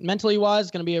I think mentally wise,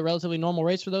 it's going to be a relatively normal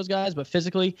race for those guys, but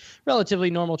physically,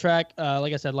 relatively normal track.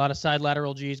 Like I said, a lot of side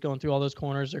lateral Gs going through all those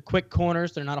corners. They're quick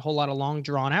corners. They're not a whole lot of long,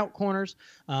 drawn-out corners,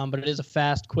 but it is a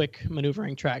fast, quick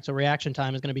maneuvering track. So reaction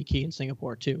time is going to be key in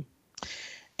Singapore, too.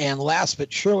 And last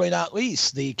but surely not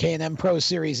least, the K&M Pro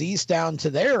Series East down to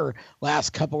their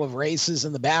last couple of races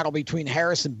in the battle between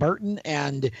Harrison Burton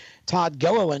and Todd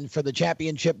Gilliland for the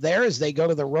championship there as they go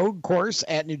to the road course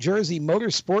at New Jersey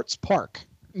Motorsports Park.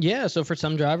 Yeah, so for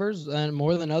some drivers, and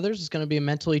more than others, it's going to be a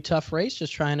mentally tough race,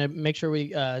 just trying to make sure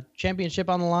we championship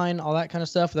on the line, all that kind of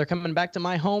stuff. They're coming back to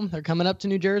my home. They're coming up to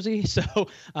New Jersey, so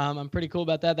I'm pretty cool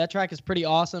about that. That track is pretty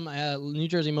awesome. New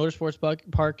Jersey Motorsports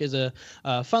Park is a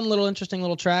fun little, interesting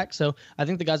little track, so I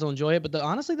think the guys will enjoy it. But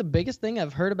honestly, the biggest thing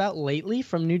I've heard about lately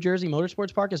from New Jersey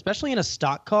Motorsports Park, especially in a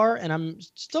stock car, and I'm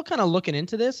still kind of looking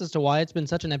into this as to why it's been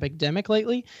such an epidemic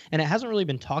lately, and it hasn't really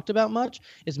been talked about much,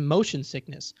 is motion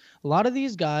sickness. A lot of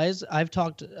these guys I've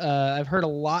heard a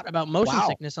lot about motion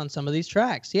sickness on some of these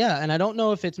tracks. Yeah. And I don't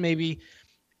know if it's maybe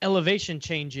elevation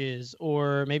changes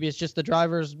or maybe it's just the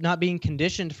drivers not being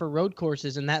conditioned for road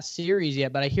courses in that series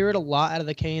yet, but I hear it a lot out of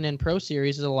the K&N Pro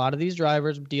Series is a lot of these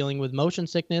drivers dealing with motion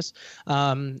sickness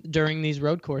during these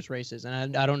road course races.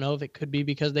 And I don't know if it could be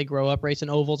because they grow up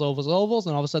racing ovals, and all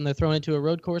of a sudden they're thrown into a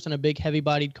road course in a big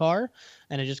heavy-bodied car,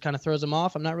 and it just kind of throws them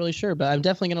off. I'm not really sure, but I'm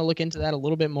definitely going to look into that a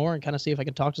little bit more and kind of see if I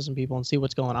can talk to some people and see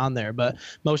what's going on there. But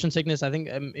motion sickness, I think,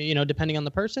 depending on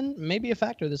the person, may be a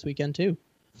factor this weekend too.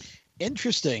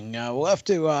 Interesting. We'll have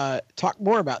to talk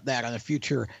more about that on a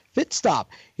future Fit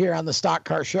Stop here on the Stock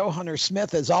Car Show. Hunter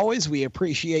Smith, as always, we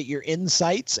appreciate your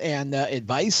insights and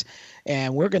advice.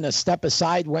 And we're going to step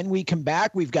aside when we come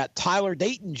back. We've got Tyler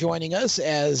Dayton joining us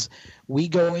as we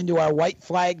go into our white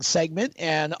flag segment,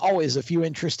 and always a few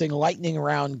interesting lightning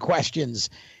round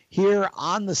questions here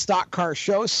on the Stock Car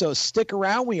Show. So stick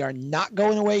around. We are not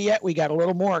going away yet. We got a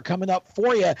little more coming up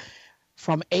for you.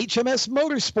 From HMS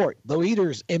Motorsport, the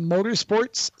leaders in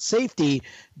motorsports safety.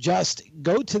 Just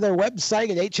go to their website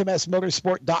at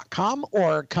hmsmotorsport.com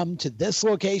or come to this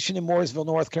location in Mooresville,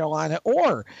 North Carolina,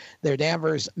 or their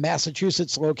Danvers,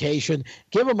 Massachusetts location.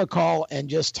 Give them a call and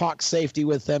just talk safety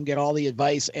with them. Get all the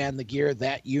advice and the gear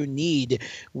that you need.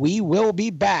 We will be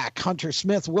back. Hunter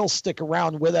Smith will stick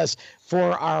around with us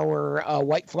for our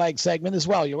white flag segment as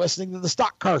well. You're listening to the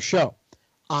Stock Car Show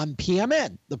on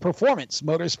PMN, the Performance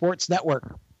Motorsports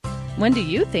Network. When do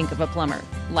you think of a plumber?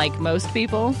 Like most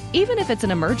people, even if it's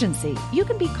an emergency, you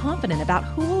can be confident about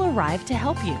who will arrive to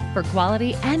help you. For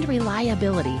quality and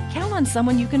reliability, count on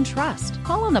someone you can trust.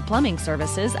 Call on the plumbing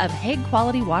services of Hague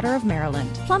Quality Water of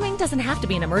Maryland. Plumbing doesn't have to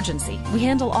be an emergency. We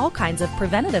handle all kinds of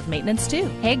preventative maintenance too.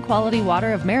 Hague Quality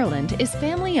Water of Maryland is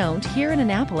family owned here in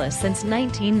Annapolis since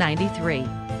 1993.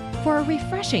 For a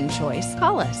refreshing choice,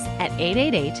 call us at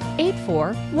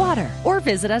 888-84-WATER or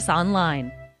visit us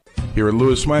online. Here at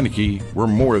Lewis Meineke, we're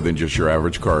more than just your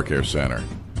average car care center.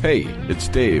 Hey, it's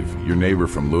Dave, your neighbor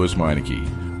from Lewis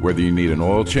Meineke. Whether you need an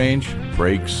oil change,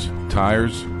 brakes,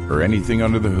 tires, or anything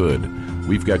under the hood,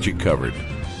 we've got you covered.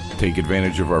 Take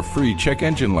advantage of our free check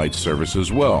engine light service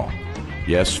as well.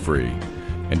 Yes, free.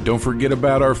 And don't forget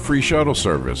about our free shuttle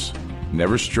service.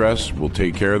 Never stress, we'll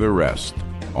take care of the rest.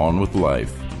 On with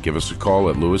life. Give us a call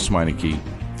at Lewis Meineke,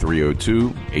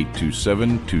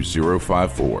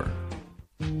 302-827-2054.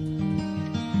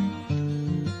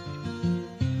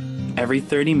 Every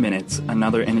 30 minutes,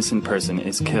 another innocent person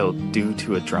is killed due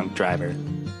to a drunk driver.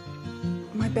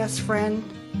 My best friend.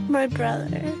 My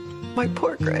brother. My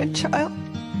poor grandchild.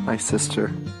 My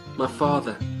sister. My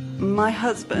father. My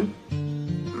husband.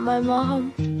 My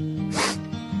mom.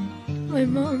 My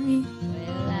mommy.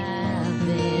 Well, I've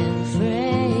been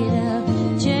afraid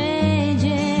of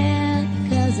changing,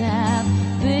 'cause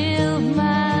I've built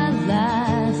my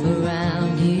life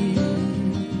around you.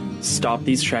 Stop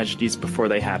these tragedies before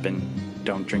they happen.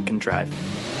 Don't drink and drive.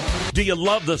 Do you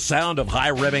love the sound of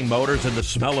high-revving motors and the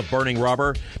smell of burning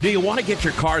rubber? Do you want to get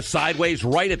your car sideways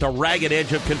right at the ragged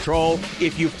edge of control?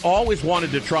 If you've always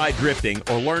wanted to try drifting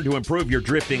or learn to improve your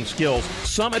drifting skills,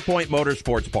 Summit Point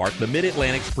Motorsports Park, the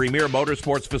Mid-Atlantic's premier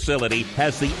motorsports facility,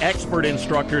 has the expert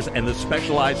instructors and the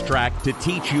specialized track to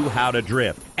teach you how to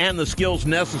drift and the skills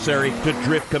necessary to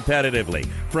drift competitively.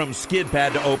 From skid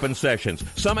pad to open sessions,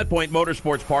 Summit Point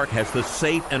Motorsports Park has the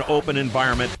safe and open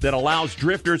environment that allows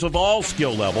drifters of all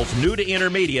skill levels, new to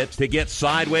intermediate, to get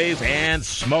sideways and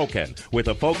smoking. With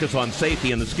a focus on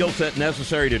safety and the skill set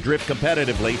necessary to drift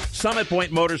competitively, Summit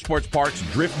Point Motorsports Park's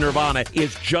Drift Nirvana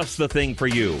is just the thing for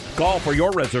you. Call for your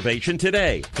reservation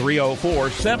today,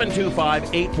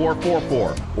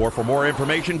 304-725-8444. Or for more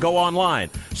information, go online,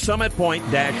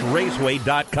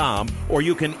 summitpoint-raceway.com, or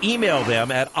you can email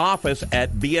them at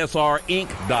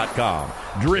office@bsrinc.com.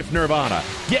 Drift Nirvana,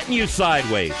 getting you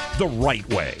sideways the right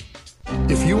way.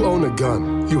 If you own a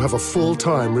gun, you have a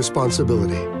full-time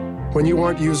responsibility. When you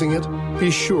aren't using it, be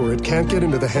sure it can't get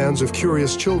into the hands of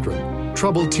curious children,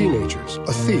 troubled teenagers,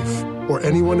 a thief, or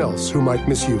anyone else who might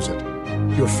misuse it.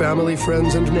 Your family,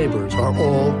 friends, and neighbors are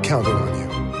all counting on you.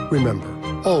 Remember,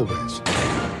 always,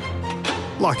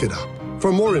 lock it up.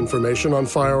 For more information on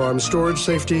firearms storage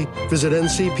safety, visit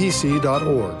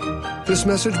ncpc.org. This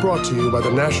message brought to you by the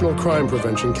National Crime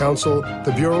Prevention Council,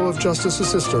 the Bureau of Justice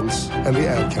Assistance, and the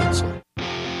Ad Council.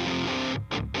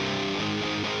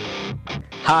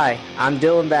 Hi, I'm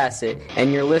Dylan Bassett,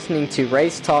 and you're listening to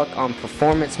Race Talk on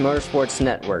Performance Motorsports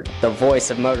Network, the voice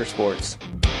of motorsports.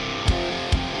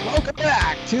 Welcome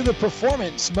back to the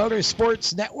Performance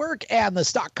Motorsports Network and the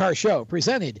Stock Car Show,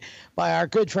 presented by our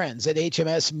good friends at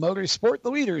HMS Motorsport,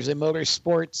 the leaders in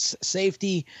motorsports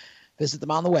safety. Visit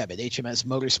them on the web at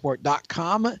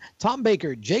hmsmotorsport.com. Tom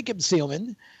Baker, Jacob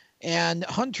Seelman, and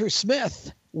Hunter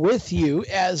Smith with you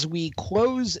as we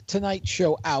close tonight's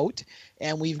show out.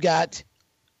 And we've got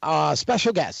a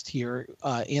special guest here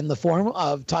in the form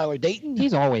of Tyler Dayton.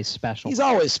 He's always special. He's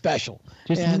always special.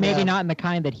 Just maybe not in the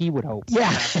kind that he would hope.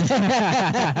 Yeah.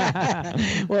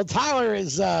 Well, Tyler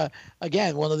is,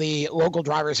 again, one of the local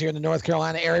drivers here in the North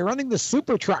Carolina area, running the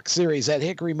Super Truck Series at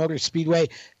Hickory Motor Speedway,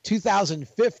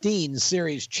 2015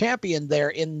 series champion there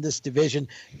in this division,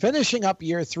 finishing up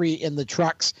year 3 in the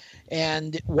trucks.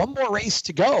 And one more race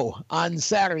to go on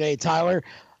Saturday, Tyler.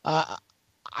 I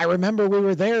remember we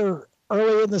were there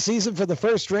early in the season for the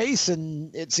first race,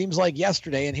 and it seems like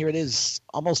yesterday, and here it is,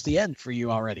 almost the end for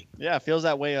you already. Yeah, it feels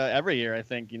that way every year, I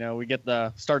think. You know, we get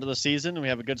the start of the season, and we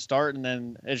have a good start, and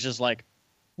then it's just like,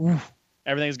 oof,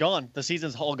 everything's gone. The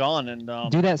season's all gone. And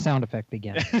do that sound effect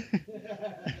again.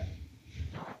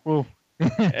 Oof.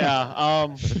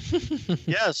 Yeah.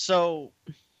 Yeah, so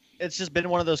it's just been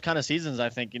one of those kind of seasons, I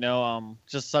think,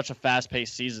 just such a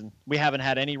fast-paced season. We haven't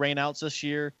had any rainouts this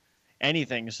year,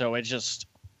 anything, so it just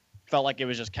felt like it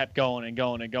was just kept going and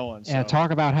going and going. So. Yeah,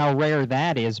 talk about how rare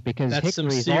that is, because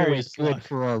Hickory's always good luck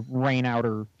for a rain out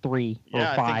or 3 or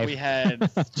 5. I think we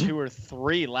had 2 or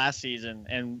 3 last season,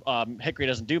 and Hickory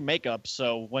doesn't do makeup,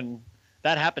 so when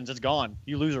that happens, it's gone.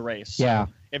 You lose a race. Yeah.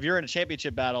 So if you're in a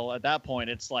championship battle at that point,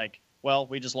 it's like, well,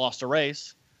 we just lost a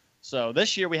race. So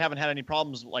this year we haven't had any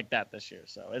problems like that this year.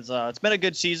 So it's been a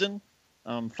good season.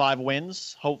 5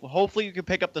 wins. Hopefully you can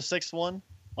pick up the 6th one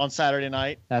on Saturday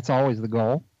night. That's always the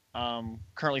goal.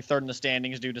 Currently 3rd in the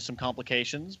standings due to some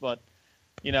complications, but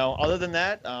other than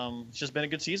that, it's just been a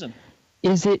good season.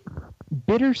 Is it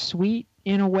bittersweet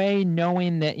in a way,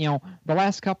 knowing that the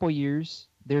last couple of years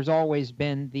there's always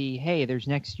been hey, there's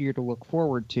next year to look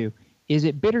forward to? Is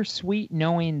it bittersweet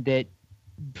knowing that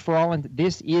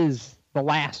this is the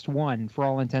last one for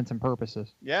all intents and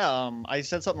purposes? Yeah, I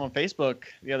said something on Facebook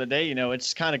the other day.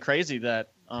 It's kind of crazy that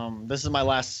this is my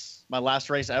last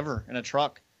race ever in a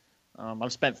truck.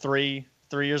 I've spent 3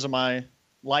 years of my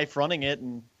life running it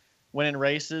and winning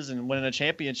races and winning a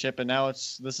championship, and now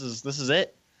this is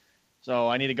it. So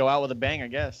I need to go out with a bang, I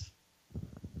guess.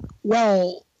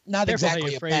 Well, not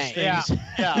exactly a bang. Yeah.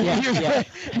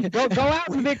 Go out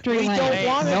in victory lane. We don't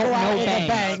want to go out with a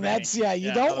bang. That's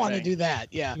you don't want to do that.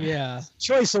 Yeah. Yeah.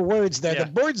 Choice of words there. Yeah.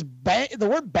 The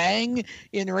word bang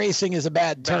in racing is a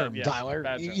bad term, Tyler.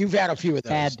 Bad term. You've had a few of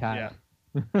those. Bad time.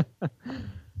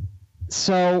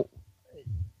 So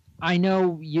I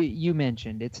know you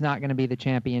mentioned it's not going to be the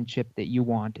championship that you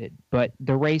wanted, but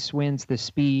the race wins, the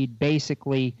speed,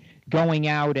 basically going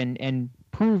out and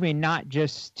proving not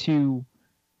just to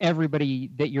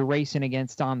everybody that you're racing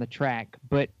against on the track,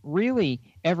 but really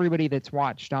everybody that's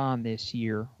watched on this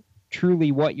year,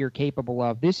 truly what you're capable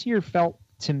of. This year felt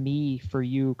to me for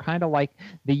you kind of like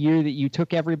the year that you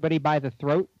took everybody by the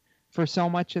throat for so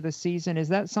much of the season. Is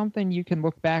that something you can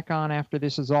look back on after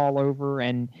this is all over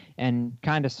and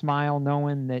kind of smile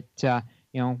knowing that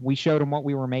we showed them what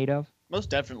we were made of? Most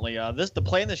definitely. The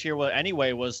plan this year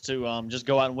was to just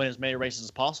go out and win as many races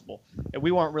as possible. And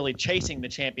we weren't really chasing the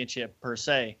championship per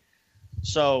se.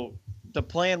 So the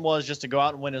plan was just to go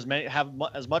out and win have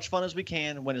as much fun as we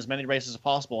can, and win as many races as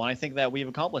possible. And I think that we've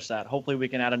accomplished that. Hopefully we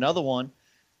can add another one.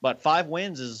 But 5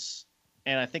 wins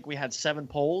and I think we had 7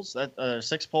 poles,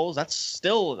 6 poles. That's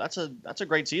a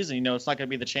great season. It's not going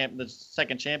to be the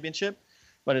second championship,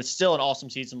 but it's still an awesome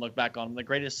season to look back on. The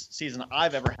greatest season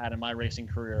I've ever had in my racing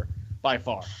career by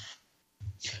far.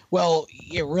 Well,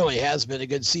 it really has been a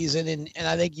good season, and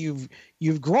I think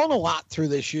you've grown a lot through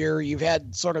this year. You've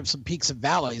had sort of some peaks and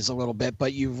valleys a little bit,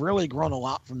 but you've really grown a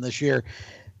lot from this year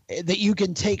that you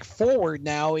can take forward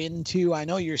now into, I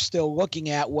know you're still looking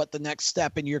at what the next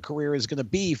step in your career is going to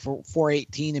be for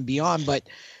 418 and beyond, but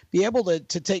be able to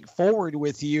take forward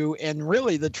with you. And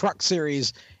really the truck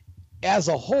series as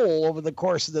a whole over the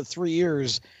course of the 3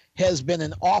 years has been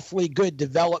an awfully good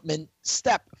development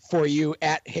step for you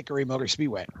at Hickory Motor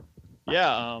Speedway.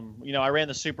 Yeah. I ran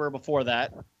the Super before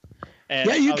that. And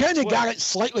yeah, you kind of got it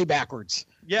slightly backwards.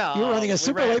 Yeah. You were running a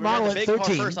Super late model at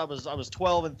 13. First, I was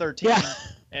 12 and 13. Yeah.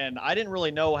 And I didn't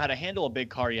really know how to handle a big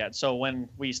car yet. So when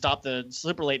we stopped the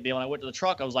Super late deal and I went to the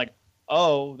truck, I was like,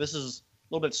 oh, this is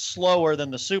a little bit slower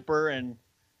than the Super. And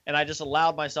I just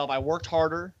allowed myself, I worked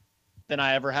harder than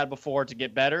I ever had before to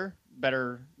get better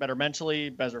mentally,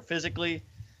 better physically.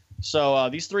 So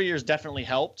these 3 years definitely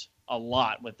helped a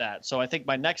lot with that. So I think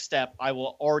my next step, I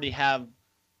will already have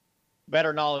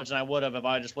better knowledge than I would have if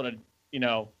I just would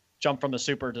have, jumped from the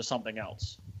Super to something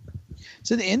else. It's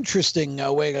an interesting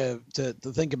way to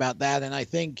think about that. And I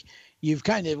think you've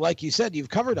kind of, like you said, you've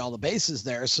covered all the bases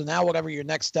there. So now whatever your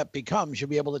next step becomes, you'll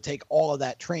be able to take all of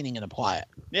that training and apply it.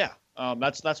 Yeah,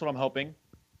 that's what I'm hoping.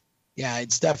 Yeah,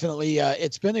 it's definitely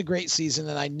it's been a great season.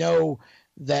 And I know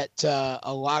that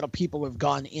a lot of people have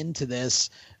gone into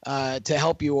this to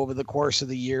help you over the course of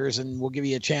the years. And we'll give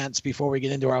you a chance before we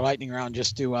get into our lightning round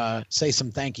just to say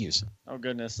some thank yous. Oh,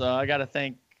 goodness. I got to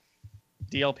thank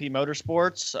DLP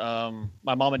Motorsports,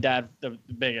 my mom and dad, the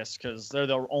biggest, because they're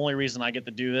the only reason I get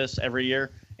to do this every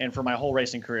year. And for my whole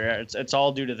racing career, it's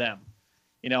all due to them.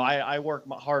 I work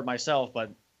hard myself,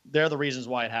 but they're the reasons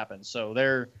why it happens. So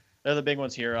they're the big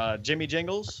ones here. Jimmy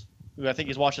Jingles, who I think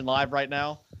he's watching live right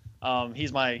now.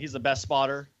 He's the best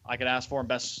spotter I could ask for, and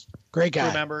best great guy.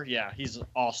 Crew member. Yeah, he's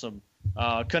awesome.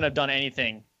 Couldn't have done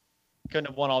anything. Couldn't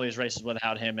have won all these races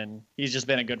without him, and he's just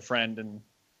been a good friend and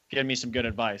given me some good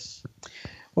advice.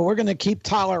 Well, we're going to keep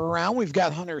Tyler around. We've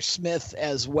got Hunter Smith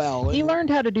as well. He learned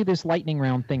how to do this lightning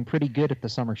round thing pretty good at the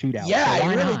summer shootout. Yeah, so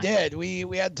he really not? did.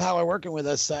 We had Tyler working with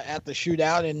us at the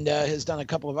shootout and has done a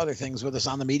couple of other things with us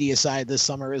on the media side this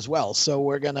summer as well. So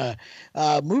we're going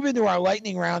to move into our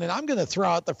lightning round, and I'm going to throw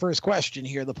out the first question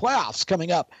here. The playoffs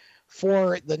coming up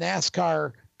for the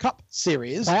NASCAR Cup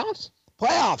Series.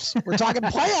 Playoffs. We're talking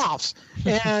playoffs.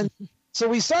 And so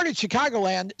we started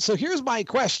Chicagoland. So here's my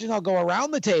question. I'll go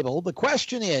around the table. The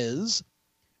question is,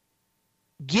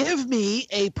 give me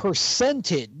a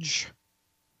percentage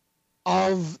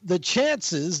of the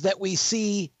chances that we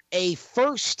see a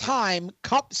first-time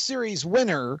Cup Series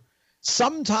winner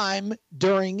sometime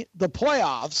during the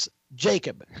playoffs.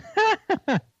 Jacob.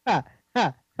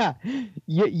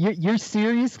 You're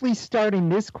seriously starting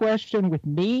this question with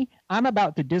me? I'm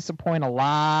about to disappoint a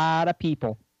lot of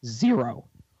people. 0.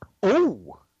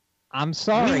 Oh, I'm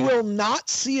sorry. We will not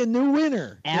see a new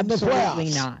winner in the playoffs.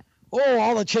 Absolutely not. Oh,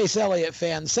 all the Chase Elliott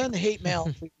fans, send hate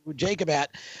mail to Jacob at.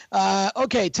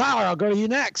 Okay, Tyler, I'll go to you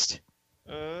next.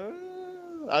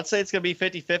 I'd say it's going to be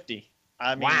 50-50.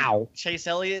 I mean, wow. Chase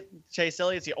Elliott's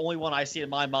the only one I see in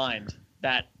my mind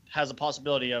that has a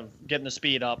possibility of getting the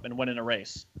speed up and winning a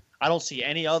race. I don't see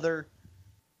any other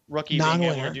rookie being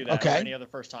able to do that or any other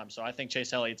first time. So I think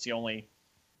Chase Elliott's the only.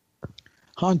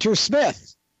 Hunter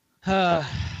Smith.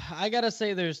 I got to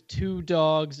say there's 2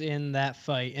 dogs in that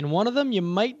fight. And one of them you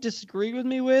might disagree with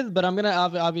me with, but I'm going to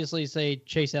obviously say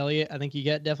Chase Elliott. I think you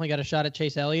definitely got a shot at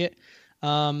Chase Elliott.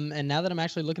 And now that I'm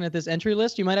actually looking at this entry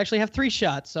list, you might actually have 3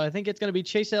 shots. So I think it's going to be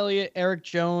Chase Elliott, Eric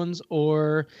Jones,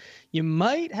 or you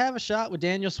might have a shot with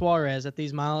Daniel Suarez at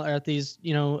these mile and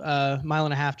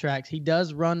a half tracks. He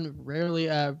does run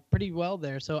pretty well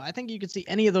there. So I think you could see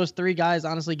any of those 3 guys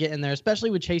honestly get in there,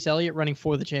 especially with Chase Elliott running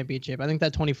for the championship. I think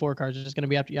that 24 car is just going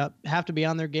to have to be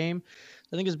on their game.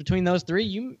 I think it's between those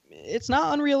 3. It's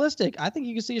not unrealistic. I think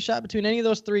you can see a shot between any of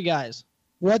those 3 guys.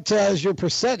 What is your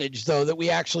percentage, though, that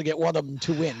we actually get one of them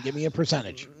to win? Give me a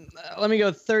percentage. Let me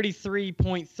go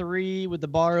 33.3 with the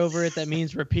bar over it. That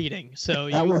means repeating. So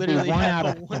you that would literally be 1 have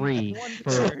out of 3.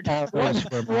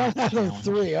 One out of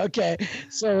 3. Okay.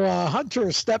 So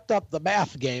Hunter stepped up the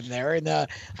math game there, and I'm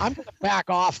going to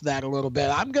back off that a little bit.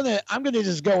 I'm going to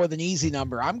just go with an easy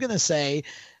number. I'm going to say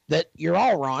that you're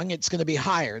all wrong. It's going to be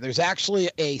higher. There's actually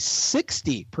a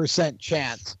 60%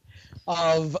 chance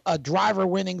of a driver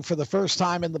winning for the first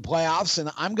time in the playoffs, and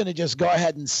I'm going to just go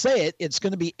ahead and say it. It's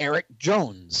going to be Eric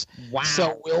Jones. Wow.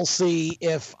 So we'll see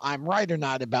if I'm right or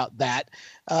not about that.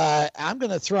 I'm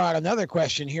going to throw out another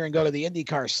question here and go to the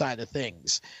IndyCar side of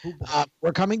things.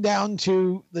 We're coming down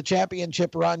to the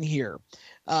championship run here.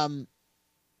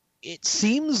 It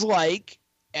seems like,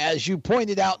 as you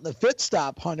pointed out in the pit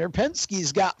stop, Hunter,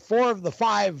 Penske's got 4 of the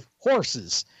 5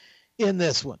 horses in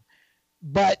this one.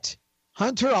 But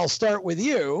Hunter, I'll start with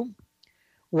you.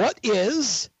 What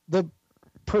is the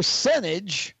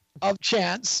percentage of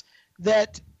chance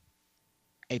that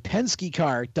a Penske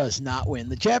car does not win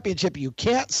the championship? You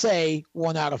can't say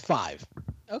 1 out of 5.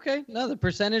 Okay. No, the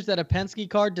percentage that a Penske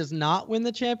car does not win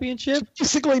the championship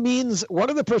basically means what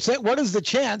is the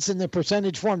chance in the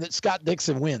percentage form that Scott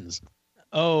Dixon wins?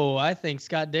 Oh, I think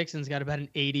Scott Dixon's got about an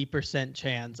 80%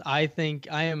 chance. I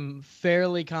am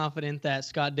fairly confident that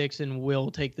Scott Dixon will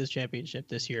take this championship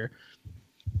this year.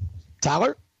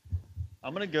 Tyler?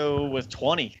 I'm going to go with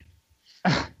 20.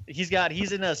 He's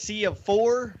in a sea of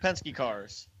 4 Penske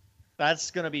cars. That's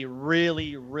going to be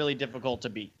really, really difficult to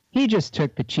beat. He just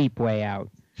took the cheap way out.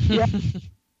 Yeah.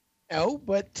 No,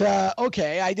 but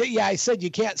okay. I said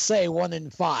you can't say 1 in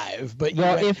 5, but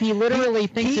if he literally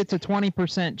thinks it's a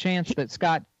 20% chance that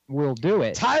Scott will do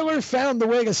it. Tyler found the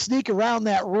way to sneak around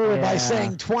that rule by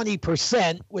saying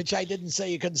 20%, which I didn't say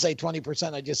you couldn't say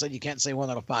 20%. I just said you can't say 1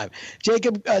 out of 5.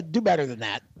 Jacob, do better than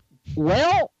that.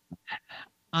 Well,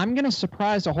 I'm going to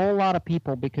surprise a whole lot of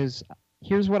people because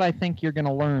here's what I think you're going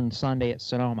to learn Sunday at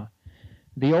Sonoma.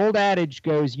 The old adage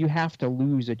goes, you have to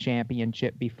lose a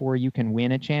championship before you can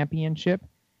win a championship.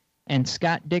 And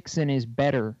Scott Dixon is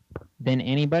better than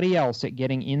anybody else at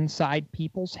getting inside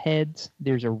people's heads.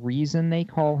 There's a reason they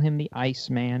call him the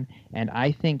Iceman, and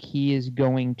I think he is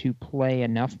going to play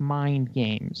enough mind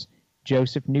games.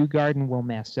 Joseph Newgarden will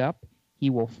mess up. He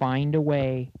will find a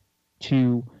way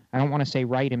to, I don't want to say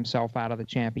write himself out of the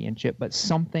championship, but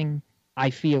something I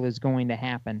feel is going to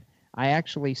happen. I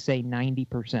actually say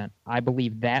 90%. I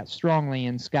believe that strongly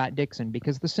in Scott Dixon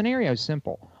because the scenario is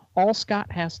simple. All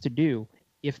Scott has to do,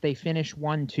 if they finish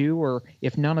 1-2 or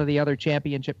if none of the other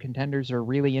championship contenders are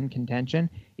really in contention,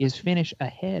 is finish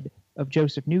ahead of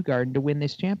Joseph Newgarden to win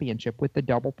this championship with the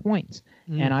double points.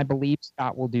 And I believe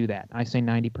Scott will do that. I say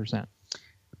 90%.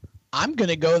 I'm going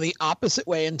to go the opposite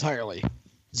way entirely.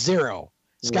 0.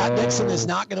 Scott Dixon is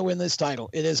not going to win this title.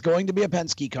 It is going to be a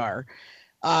Penske car.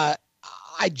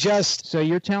 So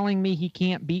you're telling me he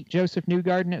can't beat Joseph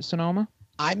Newgarden at Sonoma?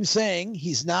 I'm saying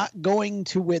he's not going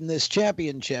to win this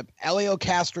championship. Helio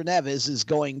Castroneves is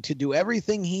going to do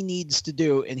everything he needs to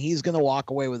do, and he's going to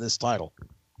walk away with this title.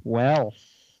 Well.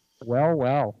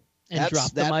 And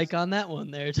drop the mic on that one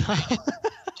there, Tyler.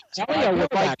 Helio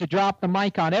would like to drop the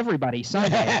mic on everybody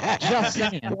Sunday. Just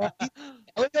saying.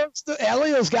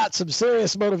 Helio's got some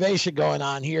serious motivation going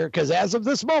on here because as of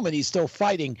this moment, he's still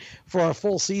fighting for a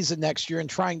full season next year and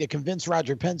trying to convince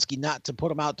Roger Penske not to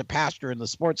put him out to pasture in the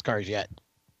sports cars yet.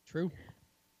 True.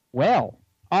 Well,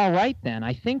 all right then.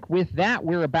 I think with that,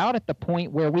 we're about at the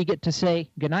point where we get to say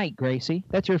goodnight, Gracie.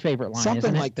 That's your favorite line, Something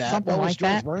isn't it? like that. Something that was like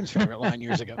George that. Burns' favorite line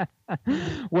years ago.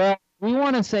 Well, we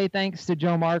want to say thanks to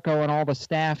Joe Marco and all the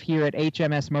staff here at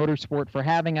HMS Motorsport for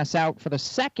having us out for the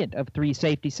second of 3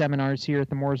 safety seminars here at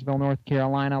the Mooresville, North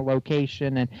Carolina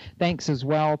location. And thanks as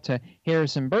well to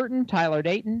Harrison Burton, Tyler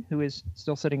Dayton, who is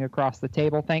still sitting across the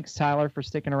table. Thanks, Tyler, for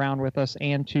sticking around with us,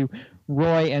 and to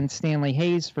Roy and Stanley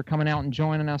Hayes for coming out and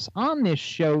joining us on this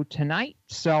show tonight.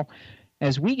 So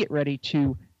as we get ready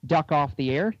to duck off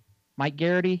the air, Mike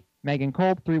Garrity, Megan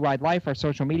Kolb, 3 Wide Life, our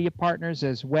social media partners,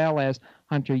 as well as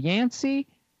Hunter Yancey,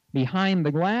 behind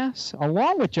the glass,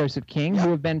 along with Joseph King, who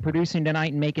have been producing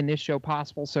tonight and making this show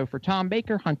possible. So for Tom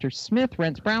Baker, Hunter Smith,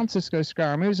 Rents Brown, Cisco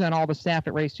Scaramuza, and all the staff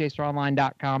at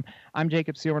RaceChaserOnline.com, I'm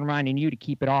Jacob Seelman, reminding you to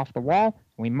keep it off the wall.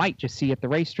 We might just see you at the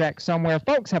racetrack somewhere.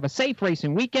 Folks, have a safe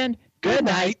racing weekend. Good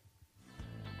night.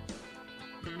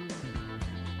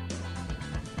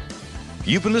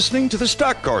 You've been listening to the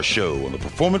Stock Car Show on the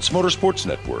Performance Motorsports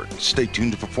Network. Stay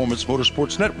tuned to Performance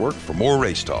Motorsports Network for more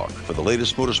race talk. For the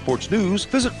latest motorsports news,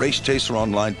 visit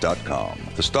RaceChaserOnline.com.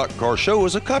 The Stock Car Show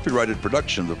is a copyrighted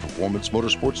production of the Performance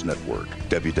Motorsports Network.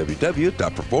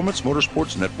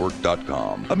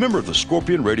 www.performancemotorsportsnetwork.com. A member of the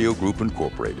Scorpion Radio Group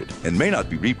Incorporated, and may not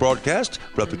be rebroadcast,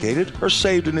 replicated, or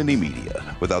saved in any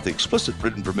media without the explicit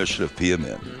written permission of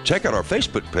PMN. Check out our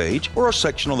Facebook page or our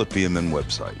section on the PMN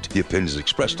website. The opinions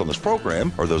expressed on this program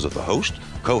are those of the host,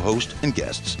 co-host, and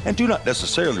guests, and do not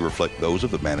necessarily reflect those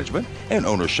of the management and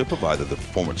ownership of either the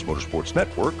Performance Motorsports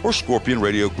Network or Scorpion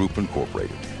Radio Group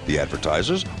Incorporated, the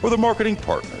advertisers, or the marketing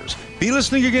partners. Be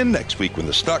listening again next week when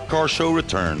the Stock Car Show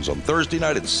returns on Thursday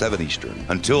night at 7 Eastern.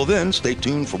 Until then, stay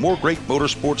tuned for more great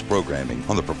motorsports programming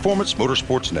on the Performance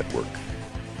Motorsports Network.